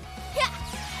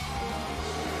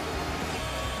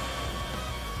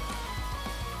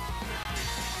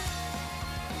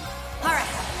 All right,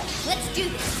 let's do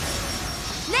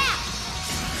this. Now.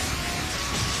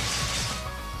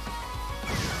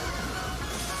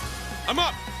 I'm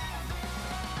up!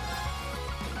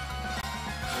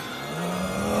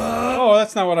 Oh,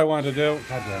 that's not what I wanted to do.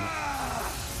 God damn it.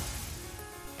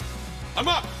 I'm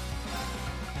up!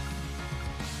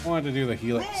 I wanted to do the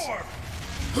helix.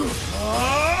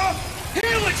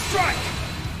 Helix strike!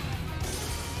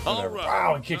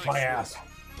 Wow, it kicked my ass.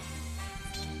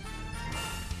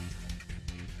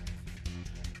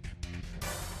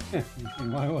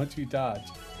 Why won't you dodge?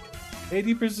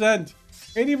 80%.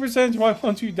 80%. Why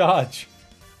won't you dodge?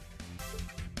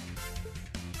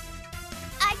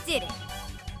 I did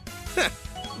it.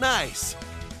 Nice.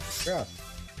 Yeah.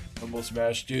 Almost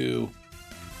smashed you.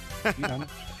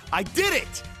 I did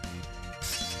it!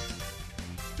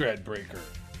 Dreadbreaker.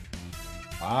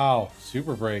 Wow.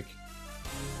 Super break.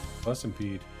 Plus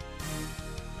impede.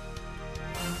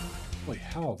 Holy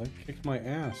hell, that kicked my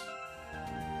ass.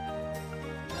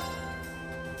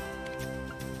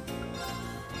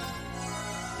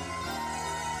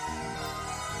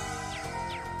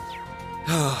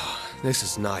 This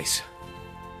is nice.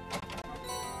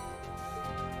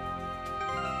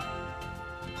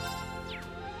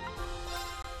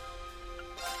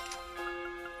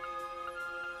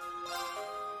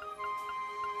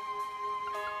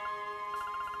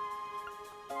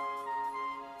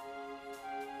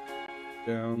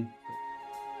 Down.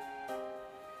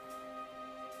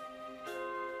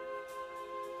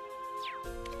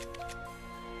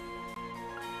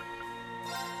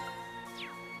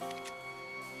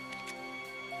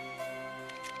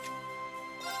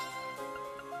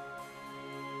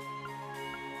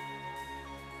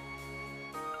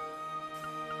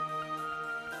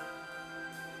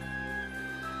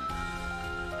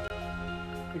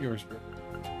 Give her spirit.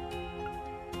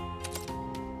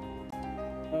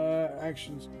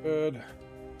 Action's good.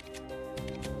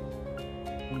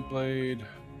 One blade.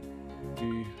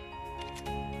 3,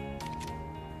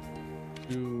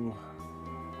 2.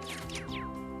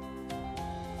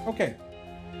 Okay.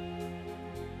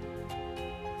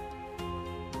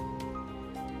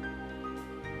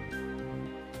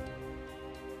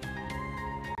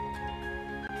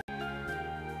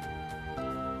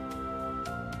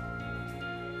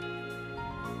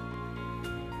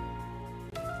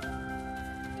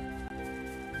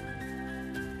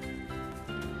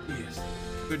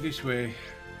 Go this way.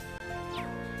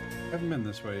 Haven't been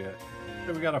this way yet.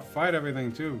 Okay, we gotta fight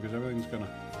everything too, because everything's gonna.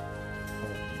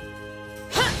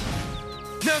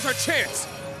 Now's our chance!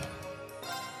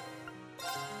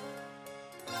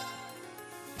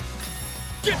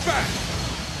 Get back!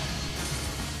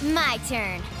 My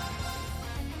turn.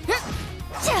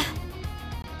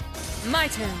 My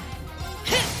turn.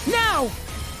 Now!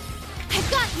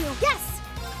 I've got you! Yes!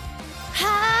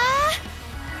 Ha!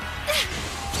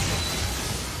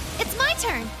 It's my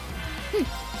turn!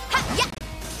 Ha!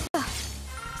 Yeah!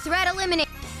 Threat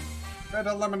eliminated. Red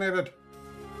eliminated.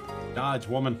 Dodge,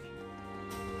 woman.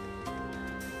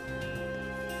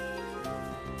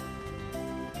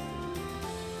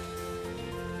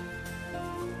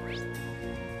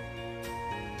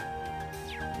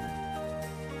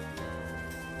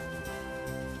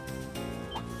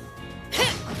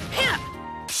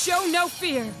 Show no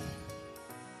fear.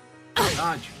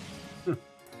 Dodge.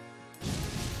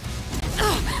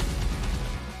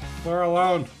 We're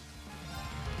alone.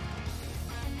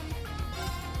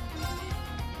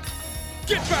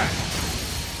 Get back!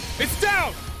 It's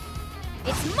down!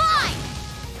 It's mine!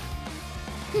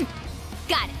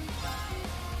 Got it.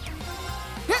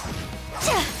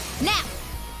 Now!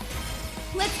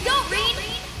 Let's go, Reed!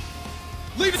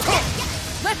 Leave it hook!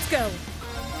 Let's go.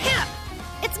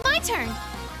 It's my turn!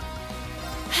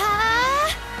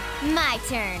 Ha! My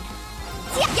turn.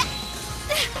 Yeah.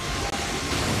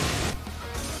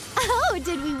 Oh,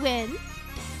 did we win?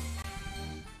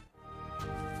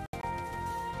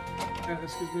 Yeah,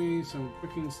 this gives me some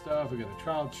cooking stuff. We got a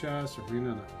trial chest,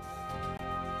 arena, and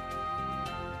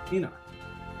a Ina.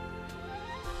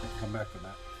 I'll come back to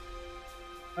that.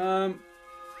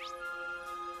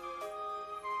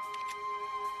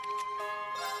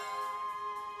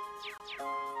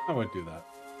 I would do that.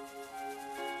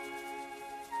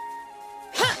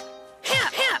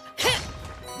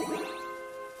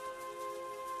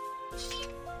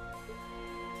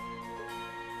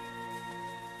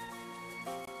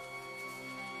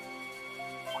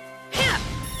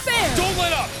 Don't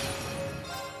let up!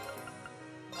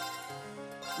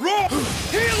 Roll!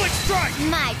 Healing strike!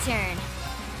 My turn.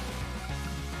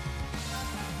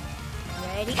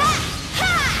 Ready? Ha!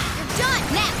 You're done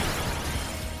now.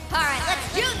 All right, let's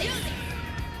do this.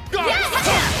 Got it!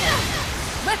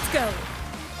 Let's go.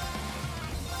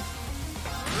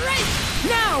 Right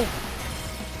now.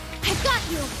 I've got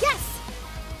you! Yes!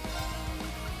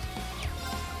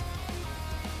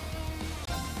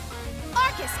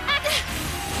 Arcus!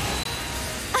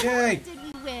 Yay! Did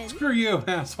we win? Screw you,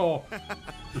 asshole!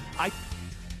 I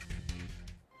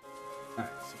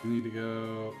Alright, so we need to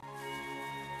go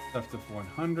stuff to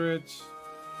 100s.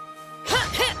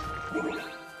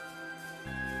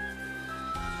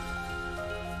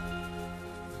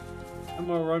 I'm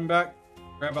gonna run back,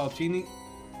 grab Altini.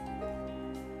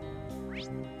 Do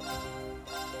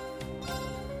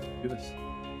this.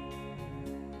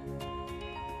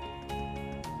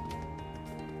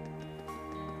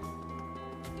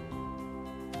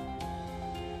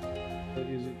 So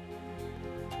easy.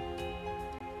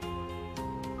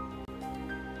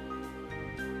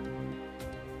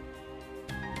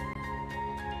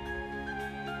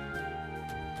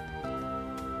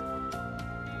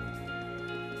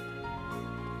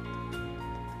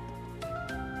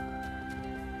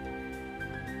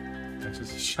 Next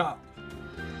is a shop.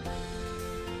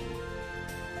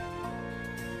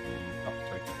 Oh,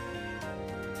 it's right there.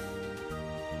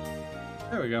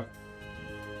 There we go.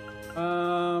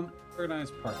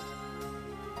 Organized party.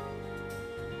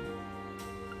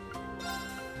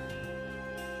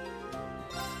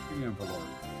 Premium Valor.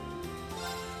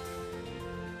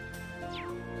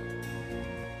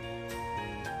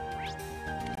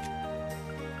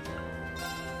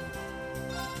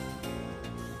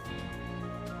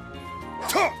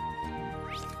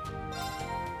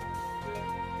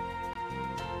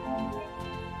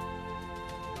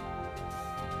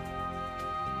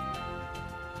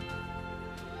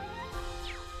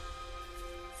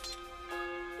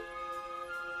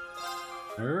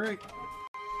 All right.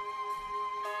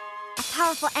 A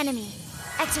powerful enemy.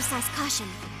 Exercise caution.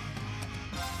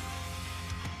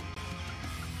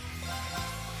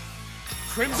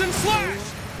 Crimson Slash!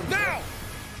 Now!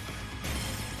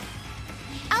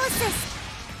 I'll assist.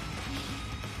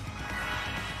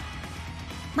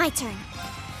 My turn.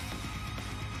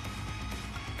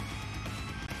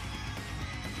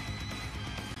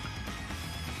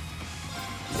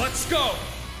 Let's go!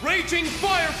 Raging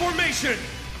Fire Formation!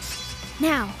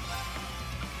 Now.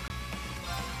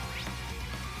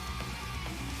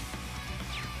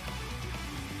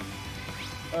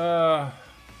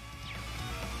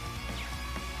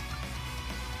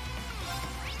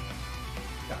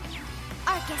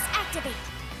 Arcus, activate.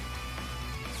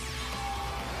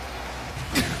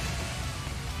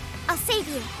 I'll save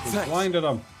you. We blinded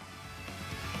him.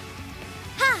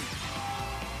 Ha!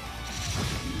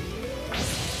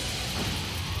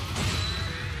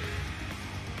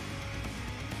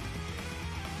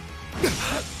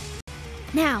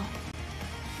 Now.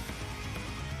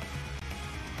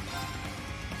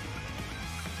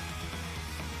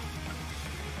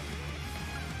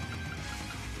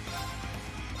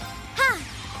 Ha!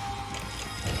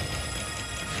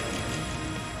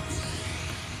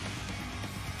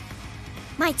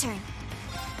 My turn.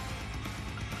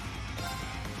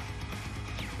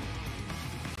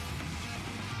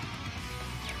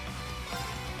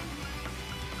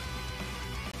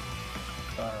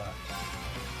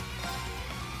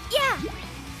 Yeah!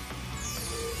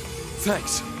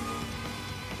 Thanks.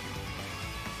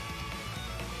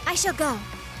 I shall go.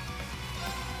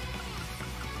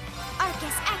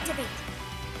 Arcus, activate.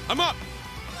 I'm up!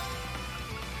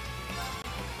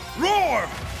 Roar!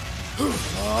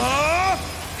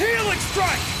 Helix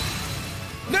Strike!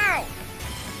 Now!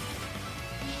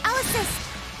 I'll assist.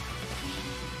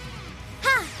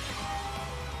 Ha!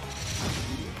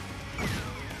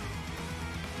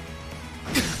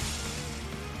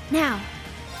 Now.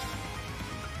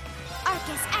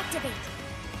 Arcus, activate.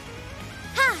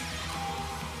 Ha!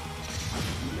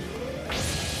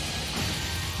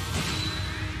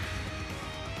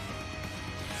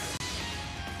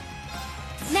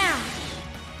 Now.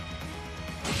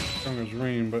 Strong as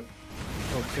rain, but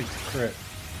I'll take the crit.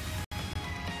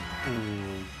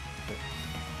 Ooh.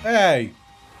 Hey!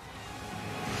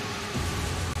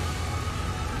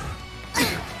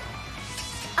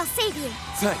 I'll save you.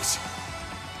 Thanks.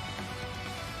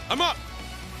 I'm up!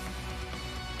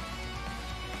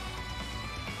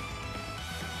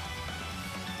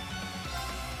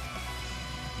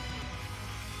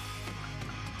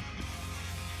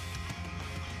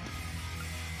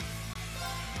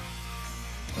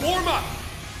 Warm up!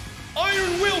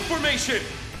 Iron Will Formation!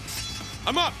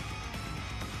 I'm up!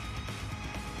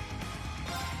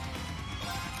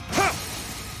 Ha!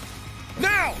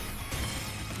 Now!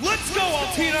 Let's go,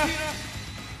 Altina!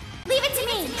 Leave it to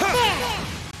me. Ha! There.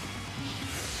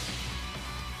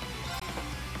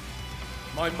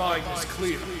 My mind is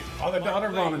clear. Oh, the daughter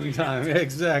vomiting time.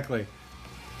 Exactly.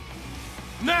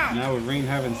 Now! Now with Rain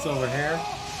having silver hair,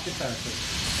 get that shit.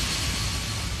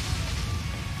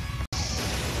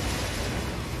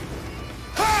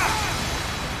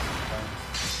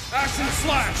 Action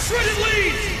Slash! Shredded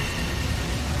Lead!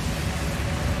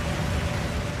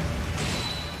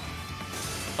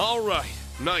 All right.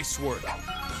 Nice work.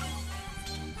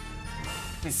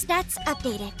 Stats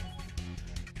updated.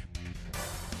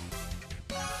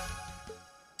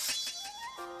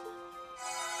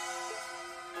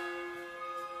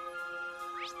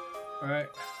 Alright.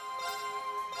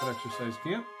 Good exercise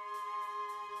camp.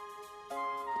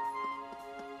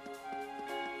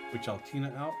 Which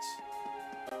Altina out.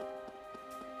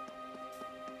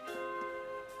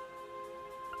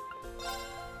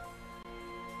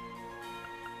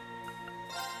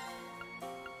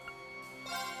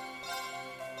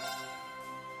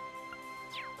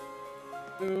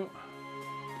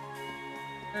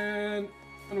 And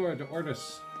onward to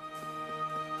Ortis.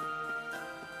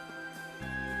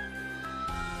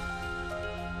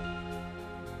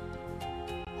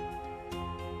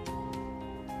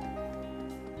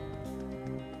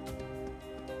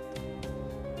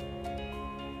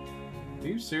 Are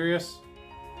you serious?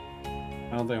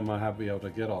 I don't think I'm gonna be able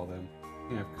to get all them.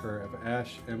 I have Kerr, I have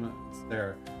Ash, Emma, it's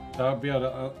there. So I'll be able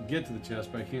to get to the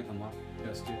chest, but I can't unlock the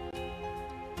chest yet.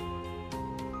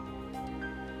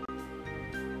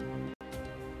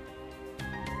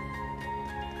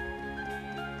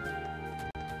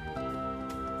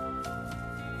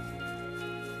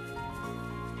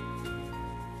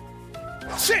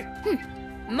 Shit!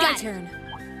 My turn.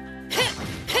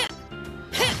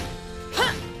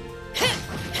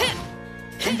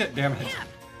 End it, damn it.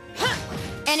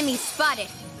 Enemy spotted.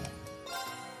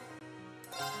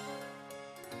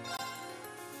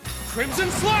 Crimson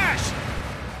Slash!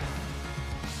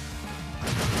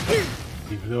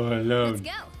 Leave it all alone. Let's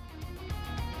go.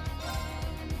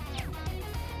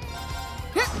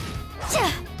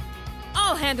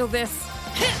 I'll handle this.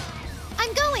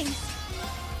 I'm going.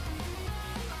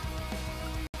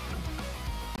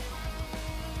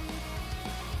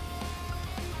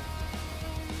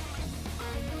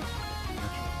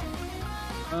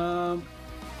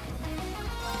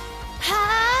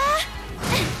 Ha!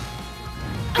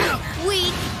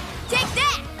 Weak. Take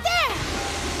that. There.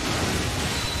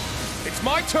 It's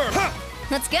my turn! Ha!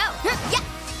 Let's go. Yeah.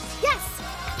 Yes.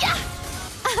 Yeah.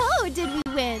 Oh, did we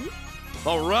win?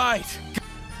 All right!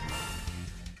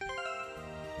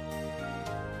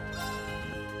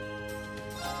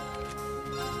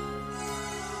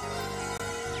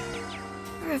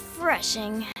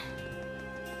 Refreshing.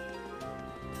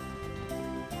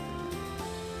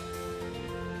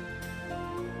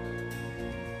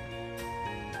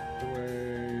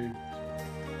 Away.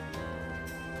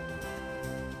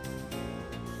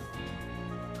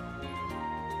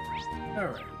 All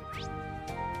right.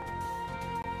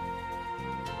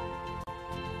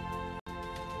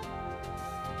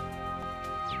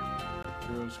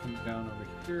 Heroes come down over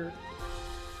here.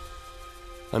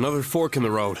 Another fork in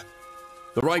the road.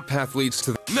 The right path leads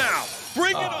to the... Now!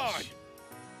 Bring it on!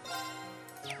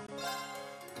 shit.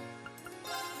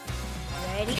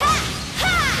 Ready?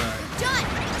 Ha!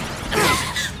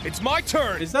 Done. It's my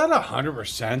turn! Is that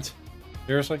 100%?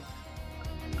 Seriously?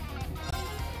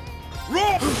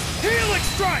 Roll! Helix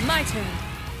strike! My turn.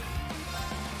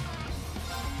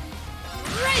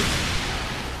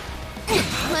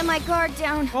 Let my guard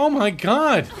down. Oh my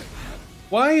god!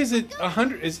 Why is it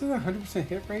 100? Is it 100%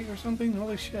 hit rate or something?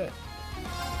 Holy shit!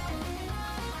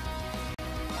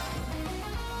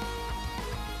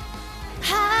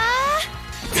 Ha!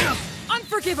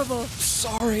 Unforgivable.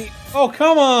 Sorry. Oh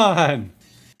come on!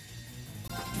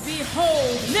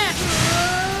 Behold next.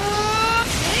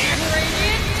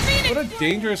 What a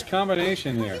dangerous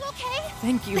combination here. You okay?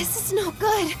 Thank you. This is no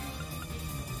good.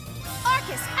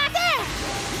 Arcus, out there!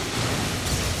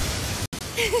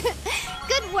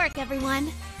 Good work,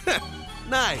 everyone.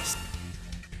 Nice.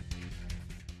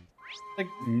 Like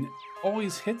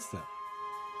always hits them.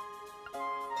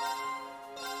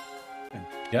 And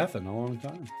death in a long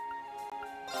time.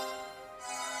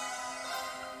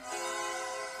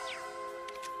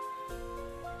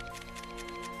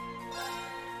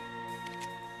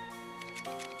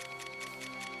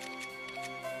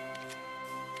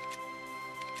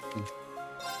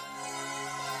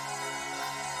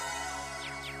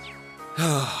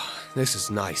 This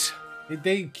is nice.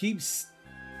 They keep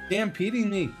stampeding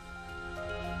me.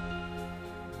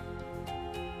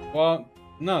 Well,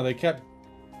 no, they kept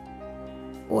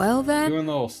Well then. doing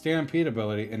the little stampede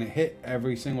ability, and it hit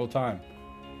every single time.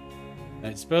 And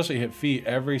it especially hit feet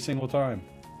every single time.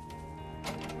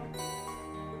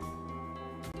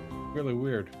 Really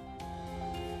weird.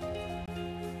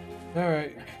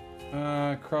 Alright.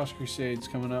 Cross Crusades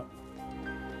coming up.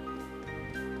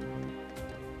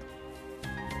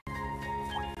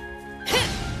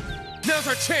 Now's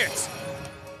our chance!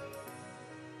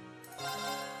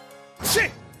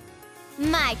 Shit!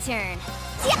 My turn.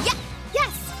 Yeah, yeah,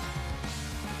 yes!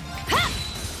 Ha!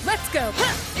 Let's go.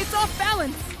 It's off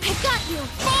balance. I got you.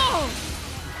 Oh!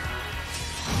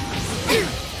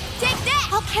 Take that!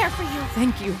 I'll care for you.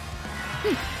 Thank you.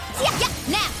 Yeah, yeah,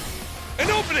 now!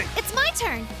 An opening! It's my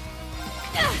turn.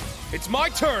 It's my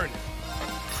turn!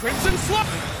 Crimson Slip!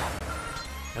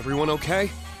 Everyone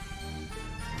okay?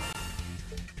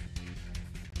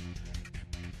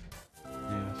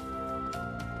 Yes.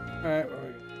 Alright,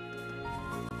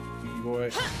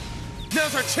 boy.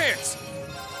 Now's our chance!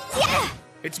 Yeah!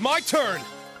 It's my turn!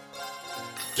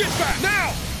 Get back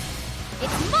now!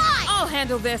 It's mine! I'll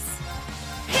handle this.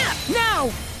 Now!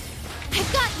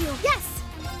 I've got you! Yes!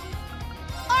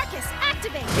 Arcus,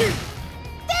 activate!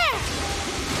 There!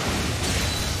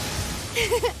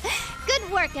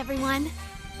 Good work, everyone.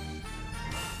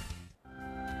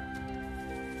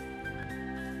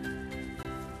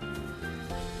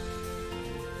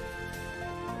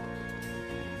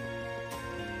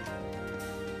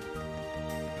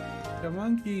 The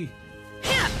monkey.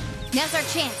 Now's our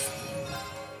chance.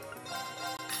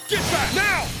 Get back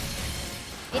now!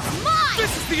 It's mine!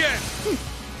 This is the end!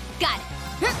 Got it.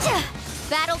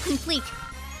 Battle complete.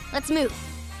 Let's move.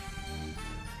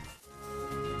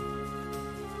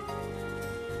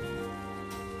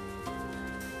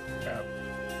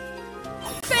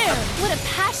 There! What a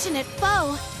passionate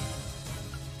foe!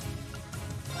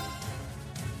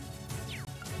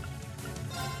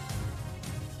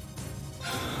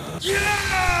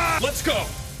 Yeah! Let's go!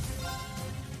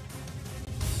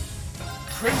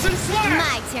 Crimson Slash!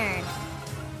 My turn.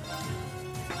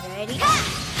 Ready? Ha!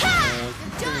 Ha!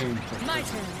 Done. My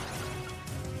turn.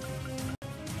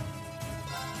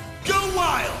 Go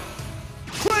wild!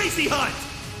 Crazy hunt!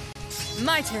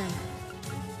 My turn.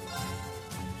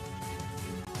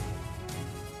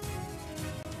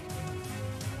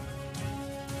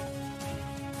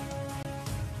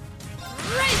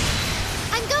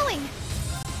 I'm going!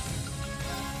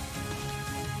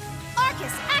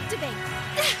 Arcus, activate!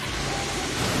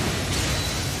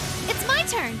 It's my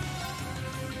turn!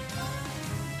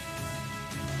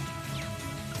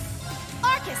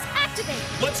 Arcus, activate!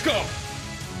 Let's go!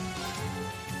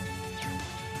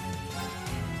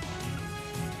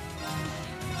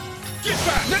 Get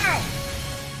back now!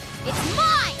 It's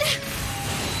mine!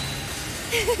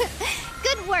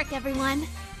 Good work, everyone.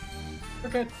 We're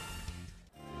good.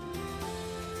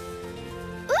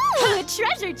 Ooh, a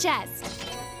treasure chest!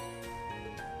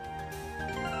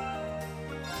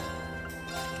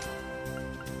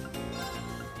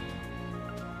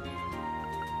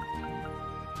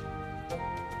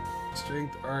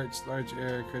 Strength arts, large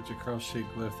air, creature cross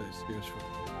shaped glyph that is useful.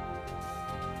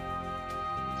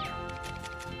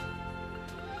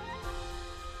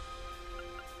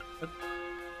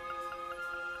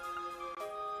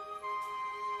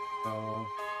 Oh.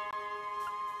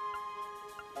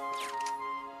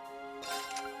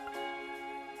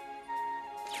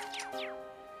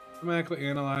 Automatically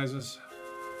analyzes.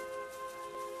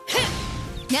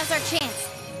 Now's our chance.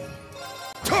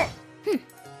 Tuh!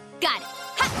 Got it.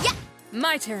 Ha! Yeah!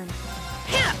 My turn.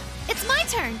 It's my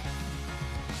turn!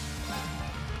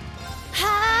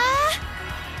 Ha!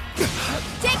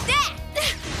 Take that!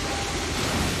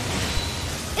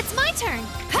 It's my turn!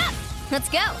 Ha! Let's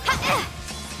go. Ha!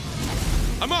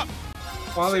 I'm up!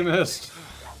 Finally missed.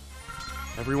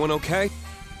 Everyone okay?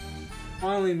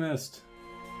 Finally missed.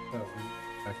 So,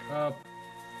 back up.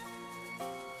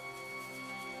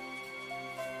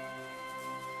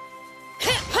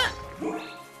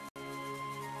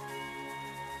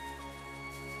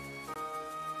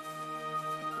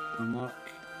 Unlock.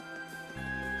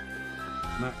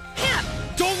 Mac.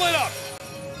 Don't let up!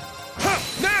 Ha!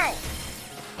 Now!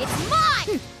 It's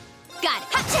mine! Got it.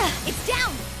 Ha! It's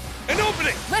down! An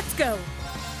opening! Let's go.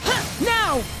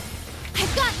 Now!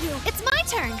 I've got you! It's my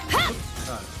turn! Ha!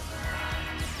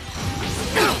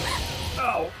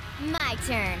 Oh. My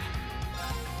turn.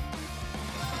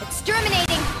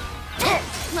 Exterminating!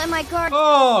 Let my guard.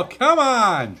 Oh, come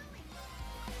on!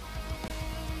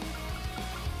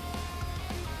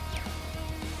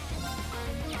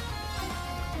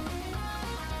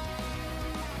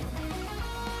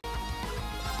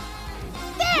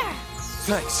 There!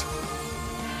 Thanks.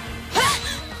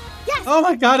 Yes! Oh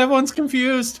my god, everyone's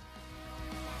confused.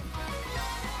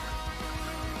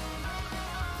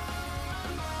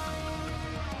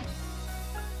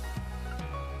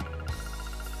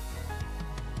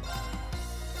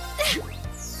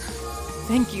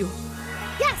 Thank you.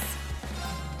 Yes!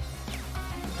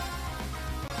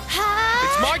 Ha!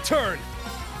 It's my turn!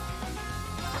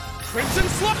 Crimson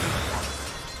Slip!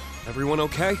 Everyone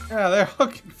okay? Yeah, they're all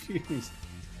confused.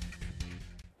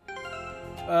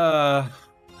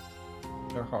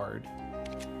 They're hard.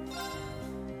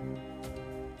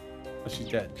 Oh, she's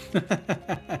dead. I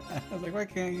was like, why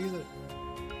can't I use it?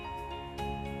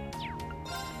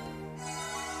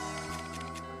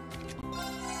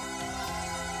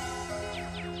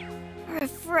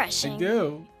 refreshing. I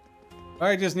do.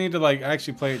 I just need to like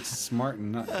actually play it smart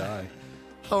and not die.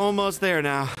 Almost there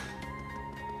now.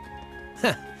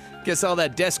 Guess all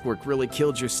that desk work really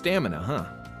killed your stamina, huh?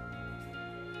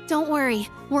 Don't worry,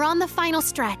 we're on the final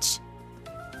stretch.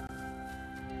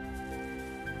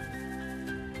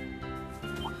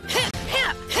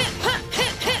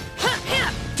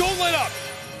 Don't let up!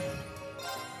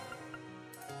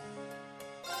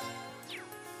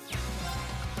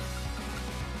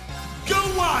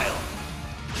 Go wild!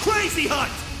 Crazy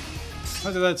hunt!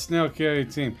 How did that snail carry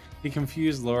team? He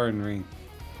confused Laura and Ring.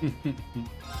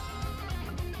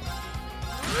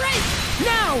 Right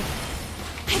now!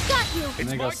 I've got you! And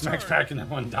they go smacks back and that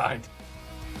one died.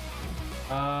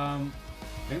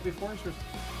 Maybe Foresters.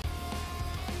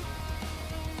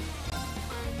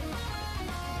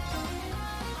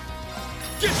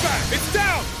 Get back! It's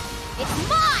down! It's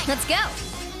mine! Let's go!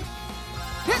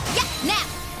 Yeah, now!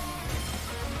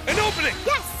 An opening!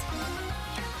 Yes!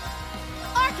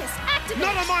 Arcus, activate!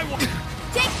 Not on my watch!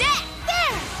 Take that!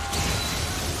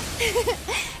 There!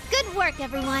 Good work,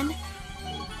 everyone.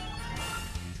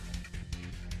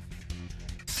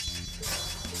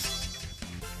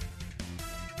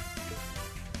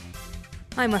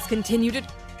 I must continue to... I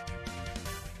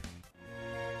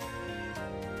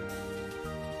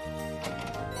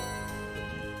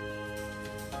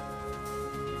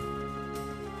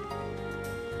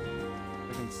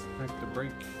can smack the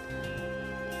break.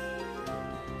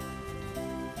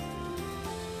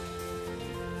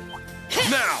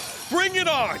 Now, bring it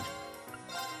on!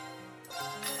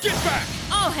 Get back!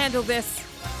 I'll handle this.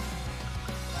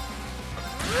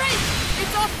 Right!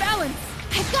 It's off balance!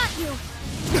 I've got you!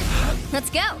 Let's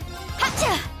go!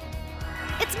 Hacha!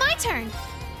 It's my turn!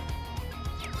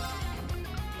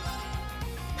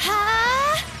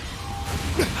 Ha!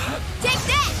 Take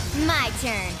that! My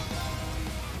turn.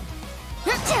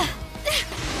 Hacha!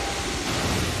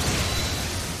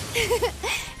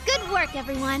 Good work,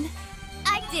 everyone.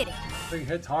 I did it. Thing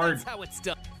hits hard. That's how it's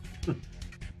done.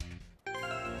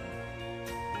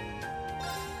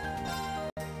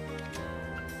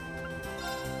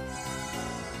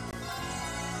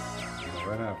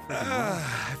 Right out.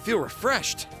 I feel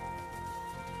refreshed.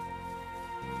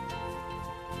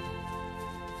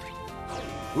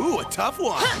 Ooh, a tough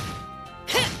one.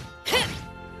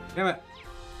 Damn it.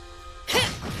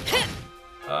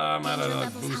 I'm out of Danger the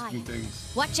level's boosting high.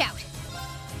 things. Watch out.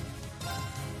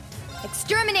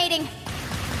 Exterminating.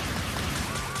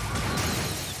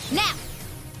 Now.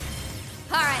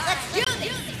 All right, let's do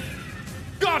this.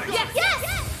 Got it! Yes.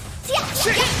 Yes.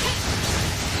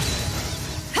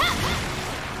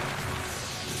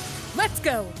 Let's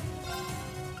go!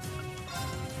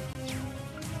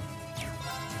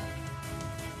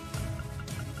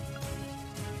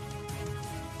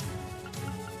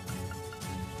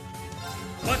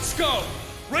 Let's go!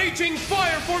 Raging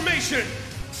fire formation!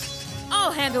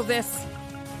 I'll handle this.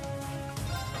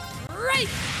 Right!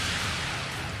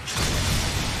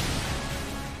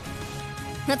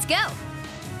 Let's go.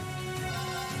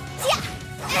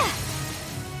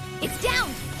 It's down.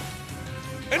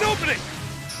 An opening!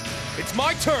 It's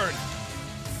my turn!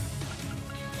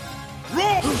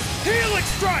 Roll! Healing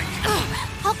strike!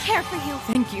 I'll care for you.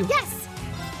 Thank you. Yes!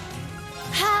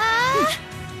 Ha!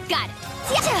 Got it.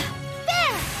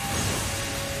 There!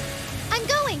 I'm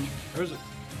going! Where's it?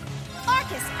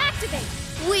 Arcus, activate!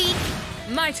 Weak.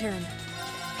 My turn.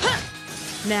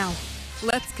 Now,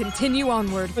 let's continue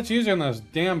onward. What's using those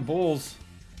damn bulls?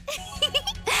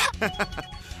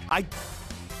 I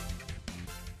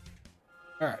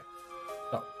Alright.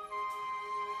 So.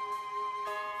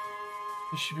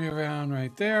 This should be around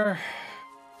right there.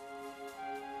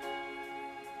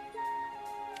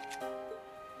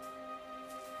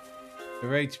 The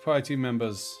rage party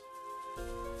members.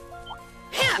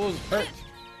 Bulls hurt.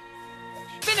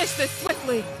 Finish this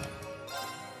swiftly.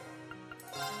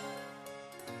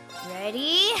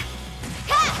 Ready?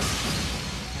 Ha!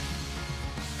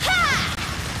 Ha!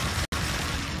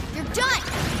 You're done.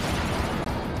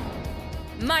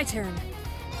 My turn.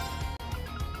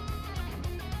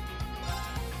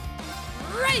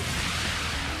 Right!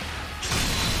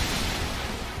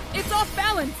 It's off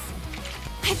balance.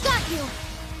 I've got you!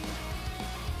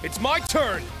 It's my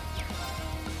turn!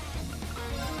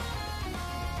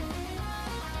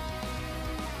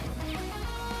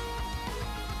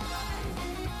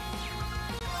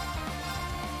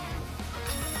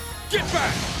 Get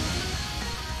back!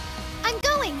 I'm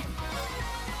going!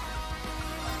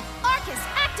 Arcus,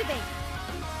 activate!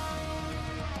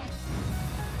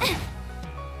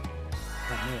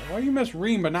 Why you miss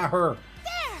Reem but not her?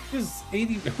 There! This is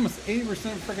 80, almost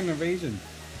 80% freaking evasion.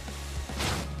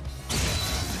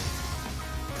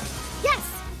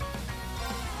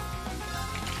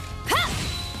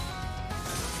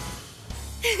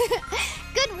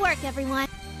 everyone.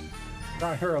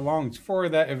 Got her along for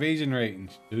that evasion rate and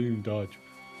she didn't even dodge.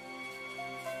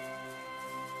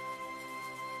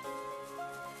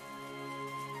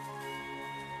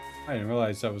 I didn't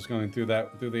realize I was going through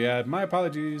the ad. My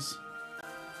apologies.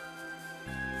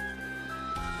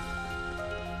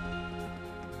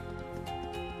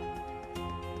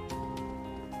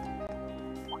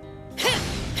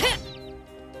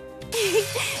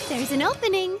 There's an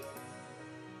opening.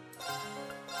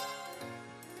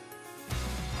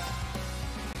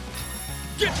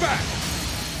 Get back!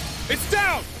 It's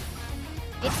down!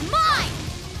 It's mine!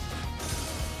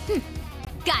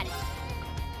 Got it.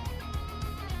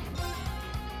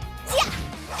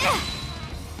 Yeah!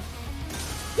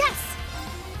 Yes!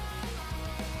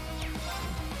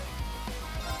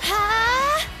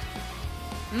 Ha!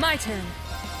 My turn.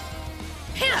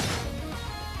 Hit!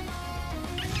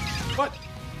 What?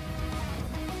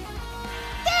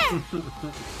 There!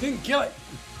 Didn't kill it.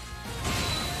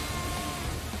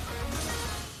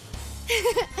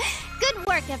 Good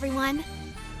work, everyone.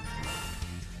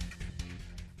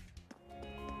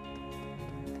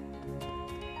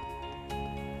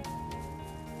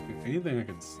 Anything I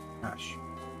can smash.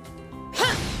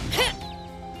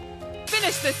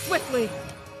 Finish this swiftly.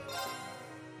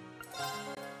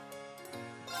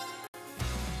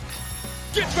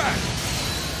 Get back!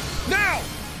 Now!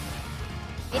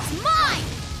 It's mine!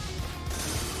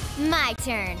 My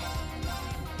turn.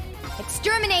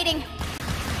 Exterminating.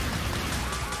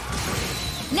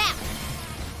 Now!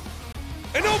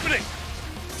 An opening!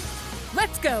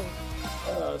 Let's go.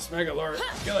 Smack it, Laura.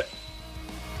 Kill it.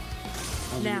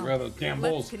 I'll Now, get rid of those damn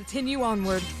let's bulls. continue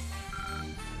onward.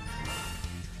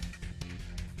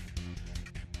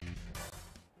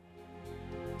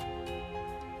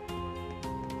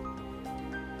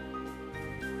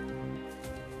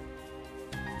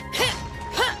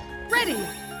 Ready!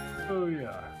 Oh,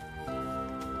 yeah.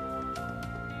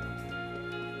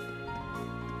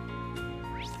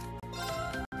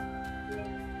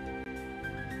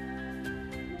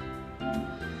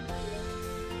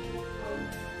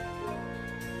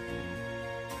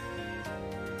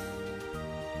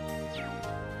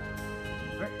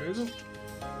 Alright, there's a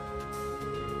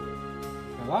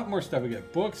lot more stuff. We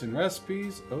get books and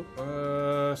recipes.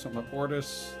 Oh, something about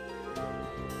Ortis.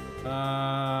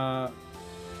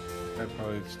 I'd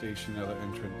probably station the other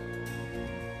entrance.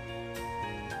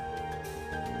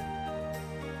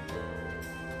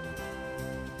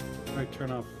 Might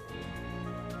turn off.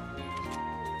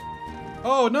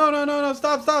 Oh, no,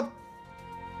 stop.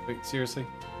 Wait, seriously?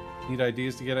 Need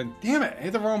ideas to get in? Damn it, I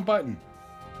hit the wrong button.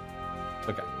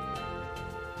 Okay.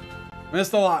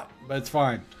 Missed a lot, but it's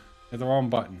fine. Hit the wrong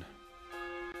button.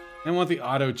 I didn't want the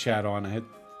auto chat on. I hit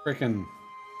frickin'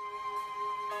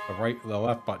 the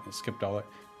left button. It skipped all that.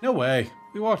 No way.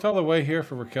 We walked all the way here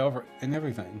for Raquel and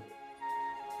everything.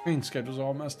 Train schedule's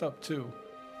all messed up too.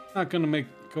 Not gonna make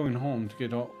going home to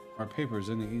get all our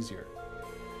papers any easier.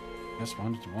 Just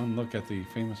wanted one look at the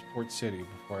famous port city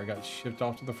before I got shipped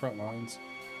off to the front lines.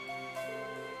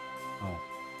 Oh,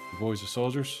 the boys are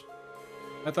soldiers?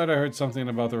 I thought I heard something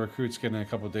about the recruits getting a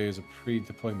couple days of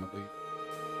pre-deployment leave.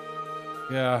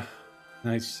 Yeah,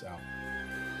 nice out.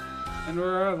 And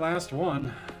we're our last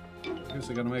one. Guess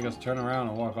they're gonna make us turn around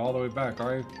and walk all the way back,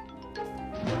 are you?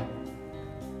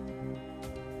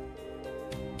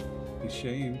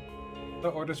 Shame. The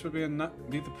Ortis would be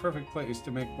the perfect place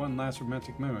to make one last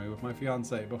romantic memory with my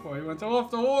fiance before he went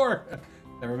off to war.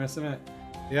 Never miss a minute.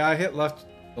 Yeah, I hit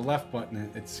the left button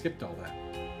and it skipped all that.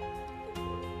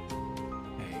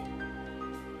 Hey.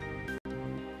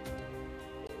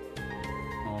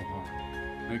 Oh,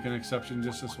 make an exception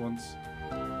just this once.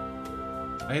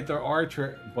 I hit the R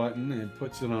button and it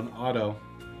puts it on auto.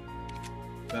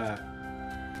 That.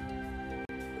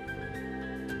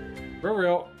 For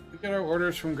real. We get our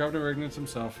orders from Governor Ignatz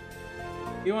himself.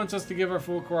 He wants us to give our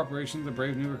full cooperation to the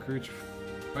brave new recruits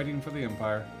fighting for the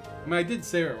Empire. I mean, I did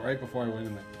say it right before I went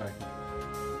in that fight.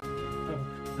 Oh,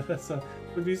 that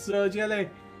would be so jelly.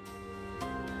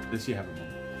 Does she have a moment?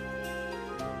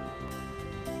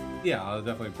 Yeah, I'll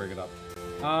definitely bring it up.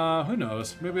 Who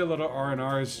knows? Maybe a little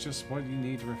R&R is just what you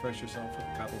need to refresh yourself for the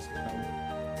battles to come.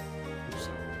 Hope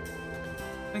so.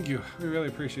 Thank you. We really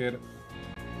appreciate it.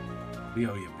 We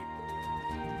owe you.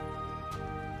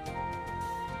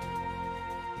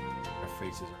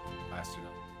 Faces are blasted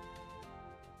up.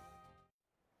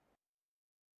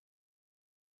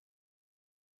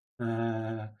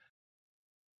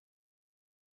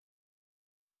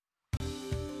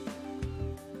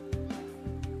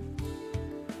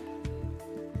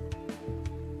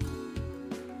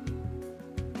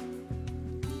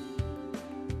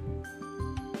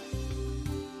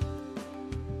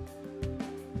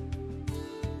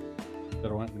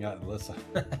 got Alyssa.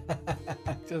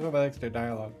 Just with extra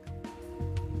dialogue.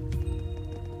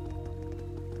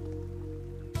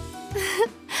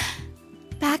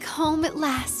 Back home at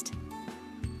last.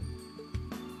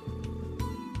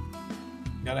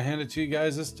 Gotta hand it to you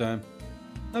guys this time.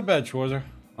 Not bad, Schwarzer.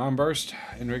 Armburst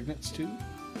and Rignitz too.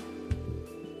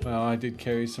 Well, I did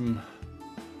carry some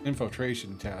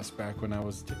infiltration tasks back when I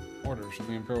was taking orders from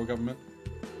the Imperial government.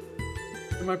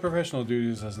 And my professional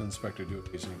duties as an inspector do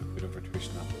occasionally include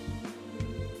infiltration operations.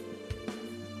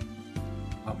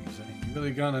 I'll be saying, you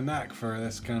really got a knack for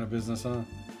this kind of business, huh?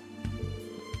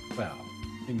 Well,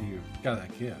 and you got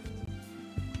that gift.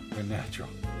 You're natural.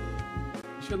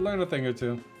 You should learn a thing or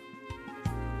two.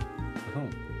 Oh,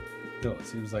 still, it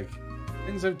seems like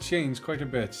things have changed quite a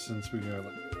bit since we were.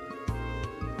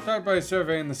 Start by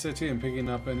surveying the city and picking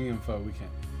up any info we can.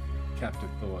 Captive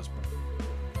Thor's.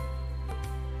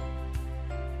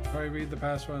 Probably read the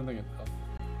password and think it helps.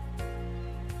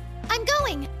 I'm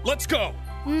going! Let's go!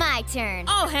 My turn.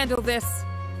 I'll handle this.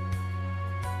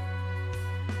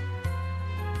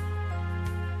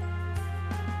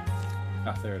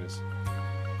 Ah, there it is.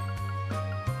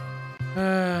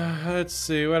 Let's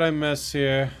see what I miss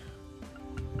here.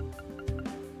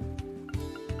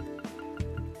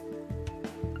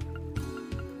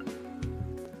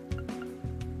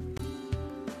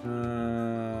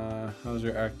 How's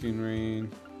your acting,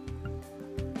 Rain?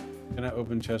 Can I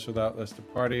open chest without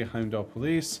listed party? Heimdall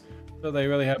police. So they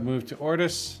really have moved to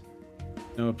Ortis.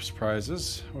 No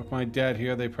surprises. With my dad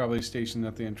here, they probably stationed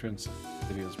at the entrance of the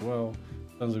city as well.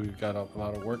 Sounds like we've got a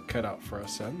lot of work cut out for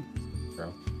us then.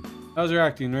 Girl. How's your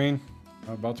acting, Rain?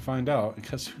 I'm about to find out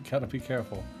because we gotta be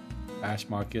careful. Ash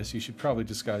Marcus, you should probably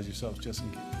disguise yourselves just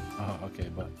in case. Oh, okay,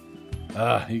 but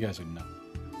you guys are nuts.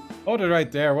 Hold it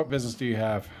right there. What business do you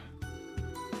have?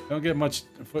 Don't get much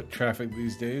foot traffic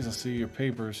these days. I see your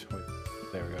papers. Wait,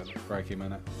 there we go. Before I came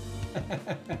in it.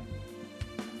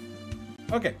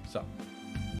 Okay, so.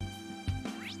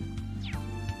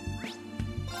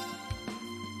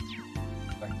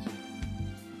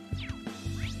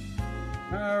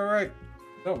 All right.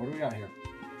 So, what do we got here?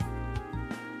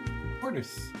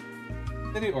 Orders.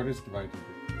 City orders divided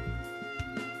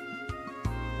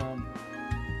into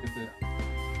get the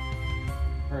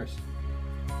first.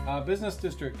 Business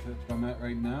district, that's where I'm at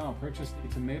right now. Purchased a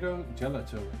tomato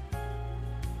gelato.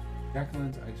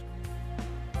 Jacqueline's ice cream.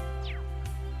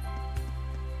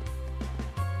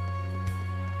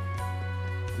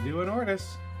 To do an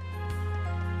orders.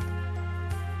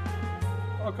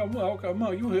 Welcome.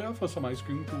 You here for some ice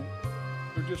cream too?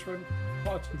 We're just running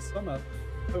hot in summer.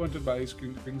 I wanted to buy ice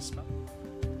cream to bring smell.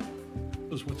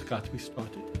 Was what got me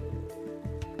started.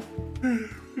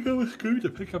 It was good to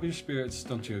pick up your spirits,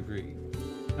 don't you agree?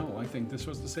 No, I think this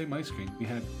was the same ice cream we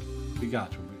got when we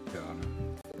got on her.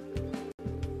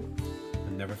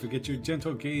 And never forget your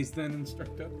gentle gaze then,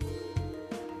 instructor.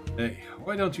 Hey,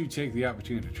 why don't you take the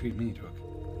opportunity to treat me to a...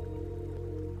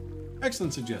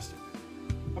 Excellent suggestion.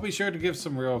 I'll be sure to give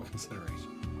some real consideration.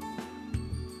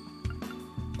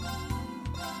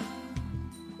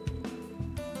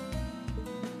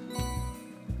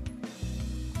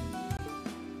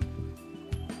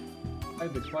 I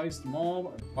had to twice the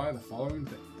mall and buy the following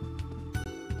thing.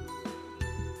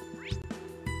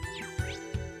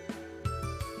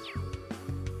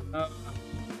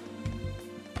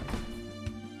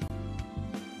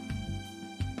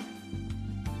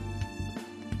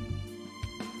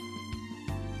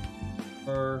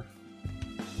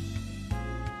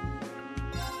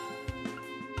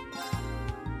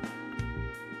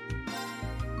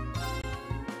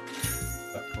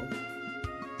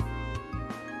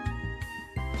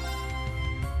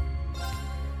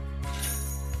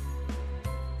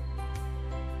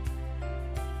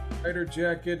 Rider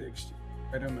jacket, exchange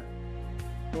item at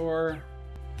store.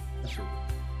 Sure.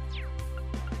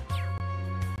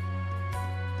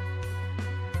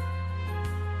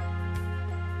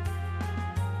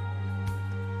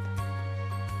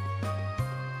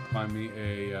 Find me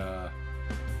a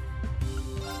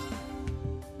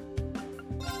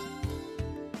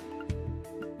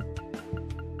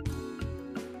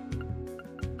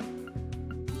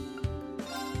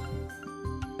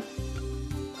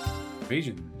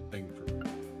Asian thing for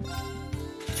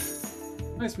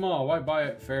nice mall. Why buy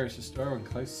at Ferris' store when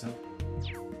Clay sells?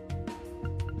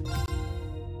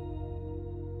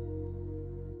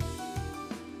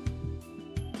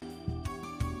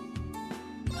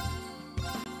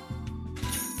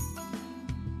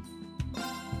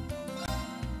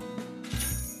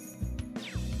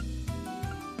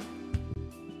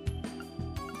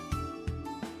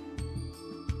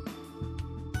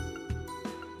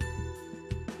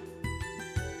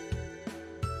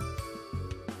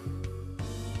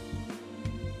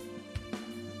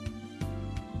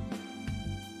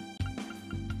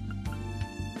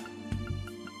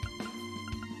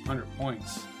 100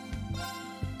 points.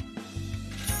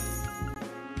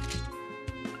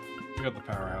 We got the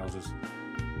powerhouses.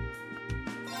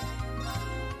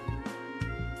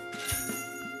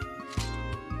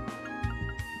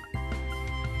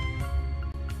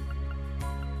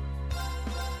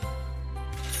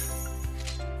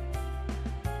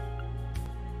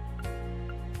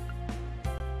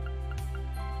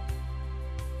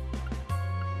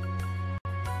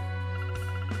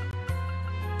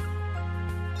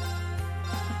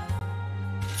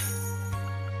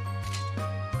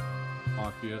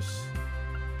 Obvious.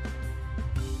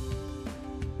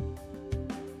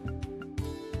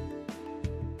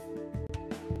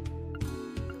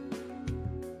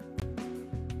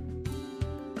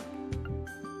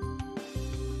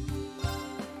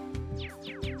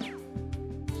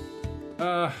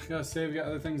 Gotta save, got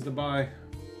other things to buy.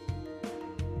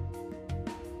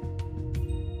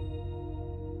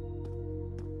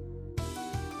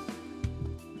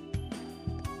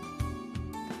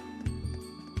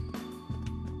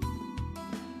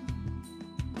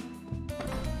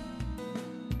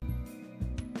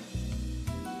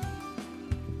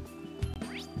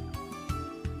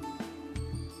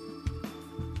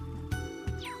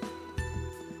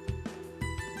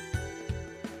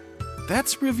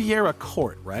 That's Riviera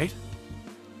Court, right?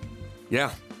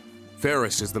 Yeah.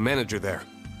 Ferris is the manager there.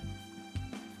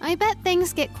 I bet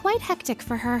things get quite hectic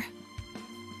for her.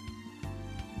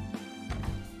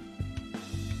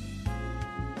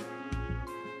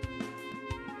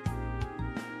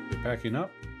 You're packing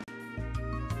up.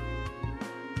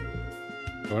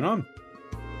 What's going on?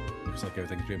 Looks like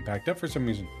everything's being packed up for some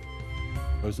reason.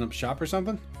 Closing up shop or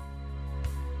something?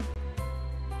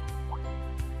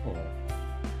 Oh.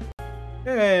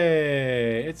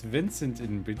 Hey, it's Vincent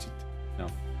and Bridget. No,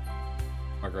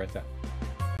 Margareta.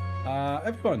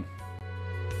 Everyone.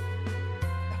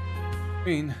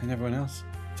 Green and everyone else.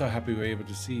 So happy we were able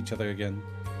to see each other again.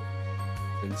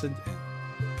 Vincent and...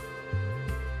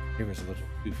 Here was a little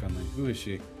too friendly. Who is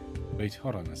she? Wait,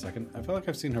 hold on a second. I feel like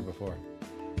I've seen her before.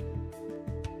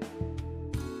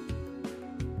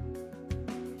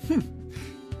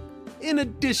 In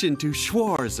addition to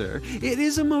Schwarzer, it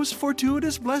is a most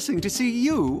fortuitous blessing to see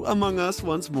you among us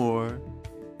once more.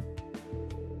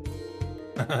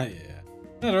 Yeah.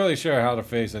 Not really sure how to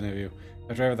face any of you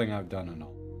after everything I've done and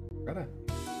all. Rather,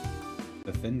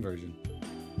 the thin version.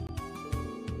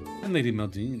 And Lady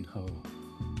Maldine, oh.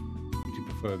 Would you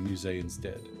prefer Musée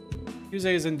instead?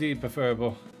 Musée is indeed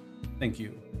preferable. Thank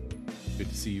you. Good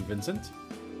to see you, Vincent.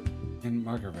 And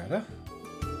Margareta?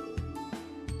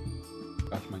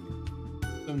 Got my name.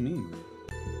 So mean.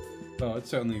 Oh, it's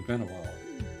certainly been a while.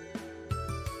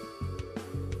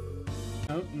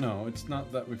 Oh, no, it's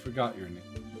not that we forgot your name.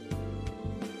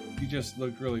 You just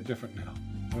look really different now.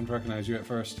 I don't recognize you at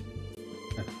first.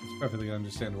 It's perfectly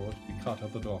understandable to be caught a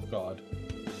little off guard.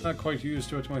 Not quite used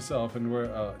to it myself, and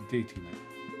we're dating it.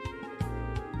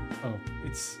 Oh,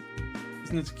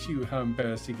 isn't it cute how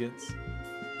embarrassed he gets?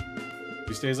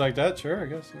 He stays like that? Sure, I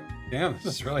guess. Yeah. Damn, this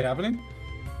is really happening?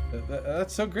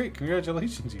 That's so great.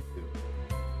 Congratulations, you two.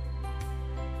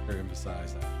 Very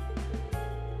emphasize that.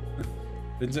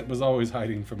 Vincent was always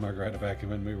hiding from Margareta back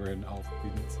when we were in all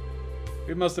students.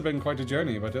 It must have been quite a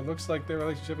journey, but it looks like their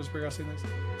relationship is progressing nicely.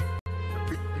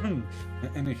 In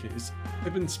any case,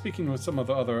 I've been speaking with some of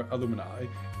the other alumni,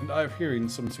 and I'm hearing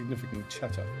some significant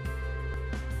chatter.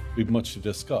 We've much to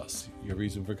discuss. Your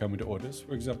reason for coming to Orders,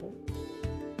 for example.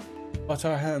 But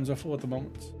our hands are full at the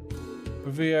moment.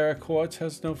 Riviera Court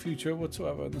has no future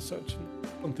whatsoever in the search, and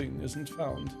something isn't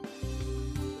found.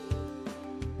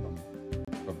 From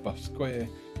Robusque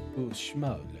to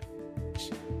Schmug.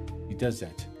 He does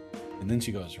that. And then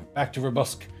she goes back to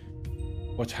Robusque.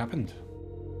 What happened?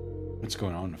 What's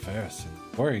going on with Ferris?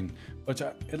 And worrying, but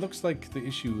it looks like the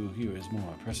issue here is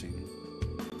more pressing.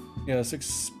 Yes,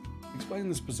 explain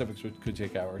the specifics could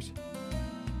take hours.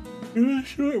 In a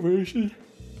short version.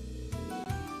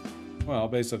 Well,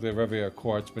 basically, Riviera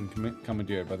Court's been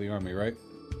commandeered by the army, right?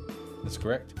 That's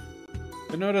correct.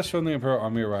 The notice from the Imperial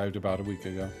Army arrived about a week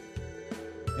ago.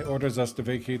 It orders us to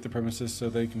vacate the premises so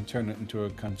they can turn it into a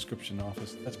conscription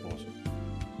office. That's bullshit.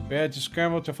 We had to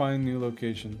scramble to find a new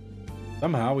location.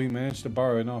 Somehow, we managed to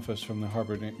borrow an office from the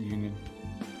Harbor Union.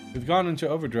 We've gone into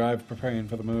overdrive preparing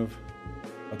for the move,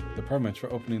 but the permits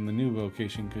for opening the new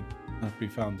location could not be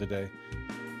found today,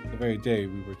 the very day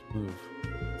we were to move.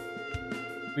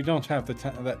 If we don't have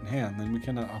that in hand, then we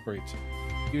cannot operate,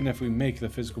 even if we make the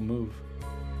physical move.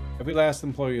 Every last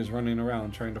employee is running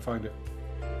around trying to find it.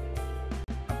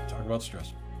 Talk about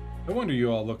stress. No wonder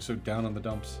you all look so down in the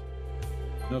dumps.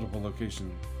 Notable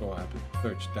location will have been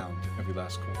searched down to every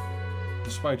last corner.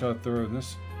 Despite our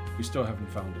thoroughness, We still haven't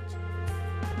found it.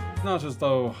 It's not as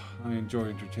though I enjoy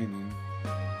entertaining.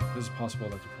 It is possible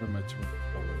that the pyramids were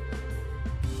stolen.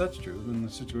 If that's true, then the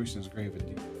situation is grave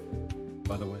indeed.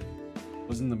 By the way,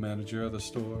 wasn't the manager of the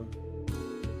store,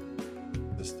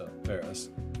 this Ferris,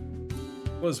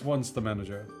 was once the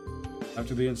manager.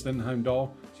 After the incident in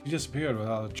Heimdall, she disappeared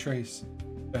without a trace.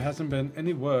 There hasn't been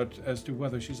any word as to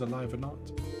whether she's alive or not.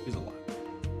 She's alive.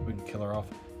 We can kill her off.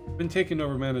 Been taking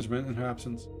over management in her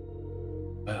absence.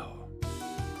 Well,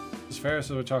 this Ferris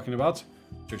that we're talking about,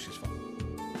 I'm sure she's fine.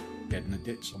 Dead in a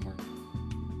ditch somewhere.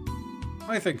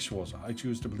 I think Schwarzer. I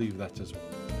choose to believe that as well.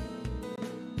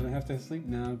 I have to sleep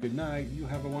now. Good night. You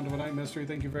have a wonderful night, Mystery.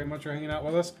 Thank you very much for hanging out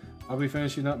with us. I'll be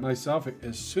finishing up myself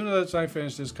as soon as I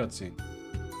finish this cutscene.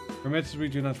 Permits we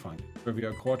do not find it.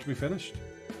 Review Court to be finished.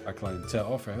 Our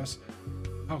clientele Ferris.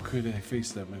 How could I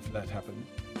face them if that happened?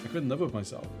 I couldn't live with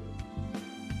myself.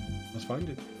 Let's find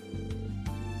it.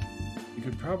 You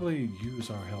could probably use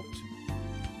our help too.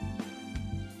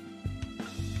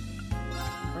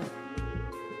 Alright.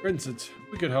 For instance,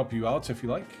 we could help you out if you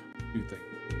like. What do you think?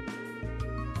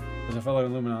 As a fellow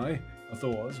Illuminati of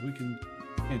Thor's, we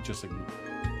can't just ignore it.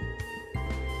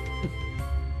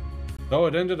 Though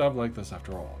it ended up like this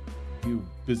after all. You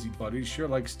busybodies sure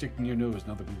like sticking your nose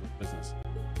in other people's business.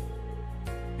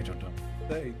 I don't know what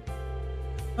to say.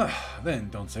 Then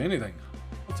don't say anything.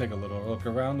 We'll take a little look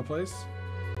around the place.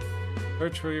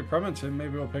 Search for your permits and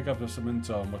maybe we'll pick up some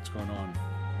intel on what's going on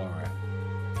while we're at it.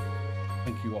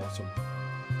 Thank you all so much.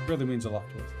 It really means a lot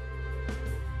to us.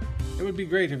 It would be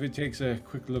great if it takes a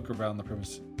quick look around the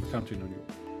premise. We're counting on you.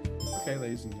 Okay,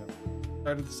 ladies and gentlemen.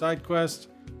 Started the side quest.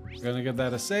 We're gonna give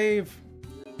that a save.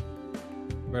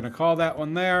 We're gonna call that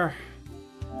one there.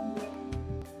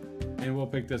 And we'll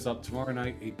pick this up tomorrow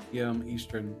night, 8 p.m.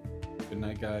 Eastern. Good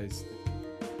night, guys.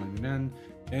 Joining in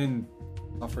and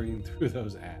suffering through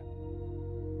those ads.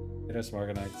 It is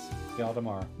Morganites. See y'all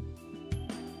tomorrow.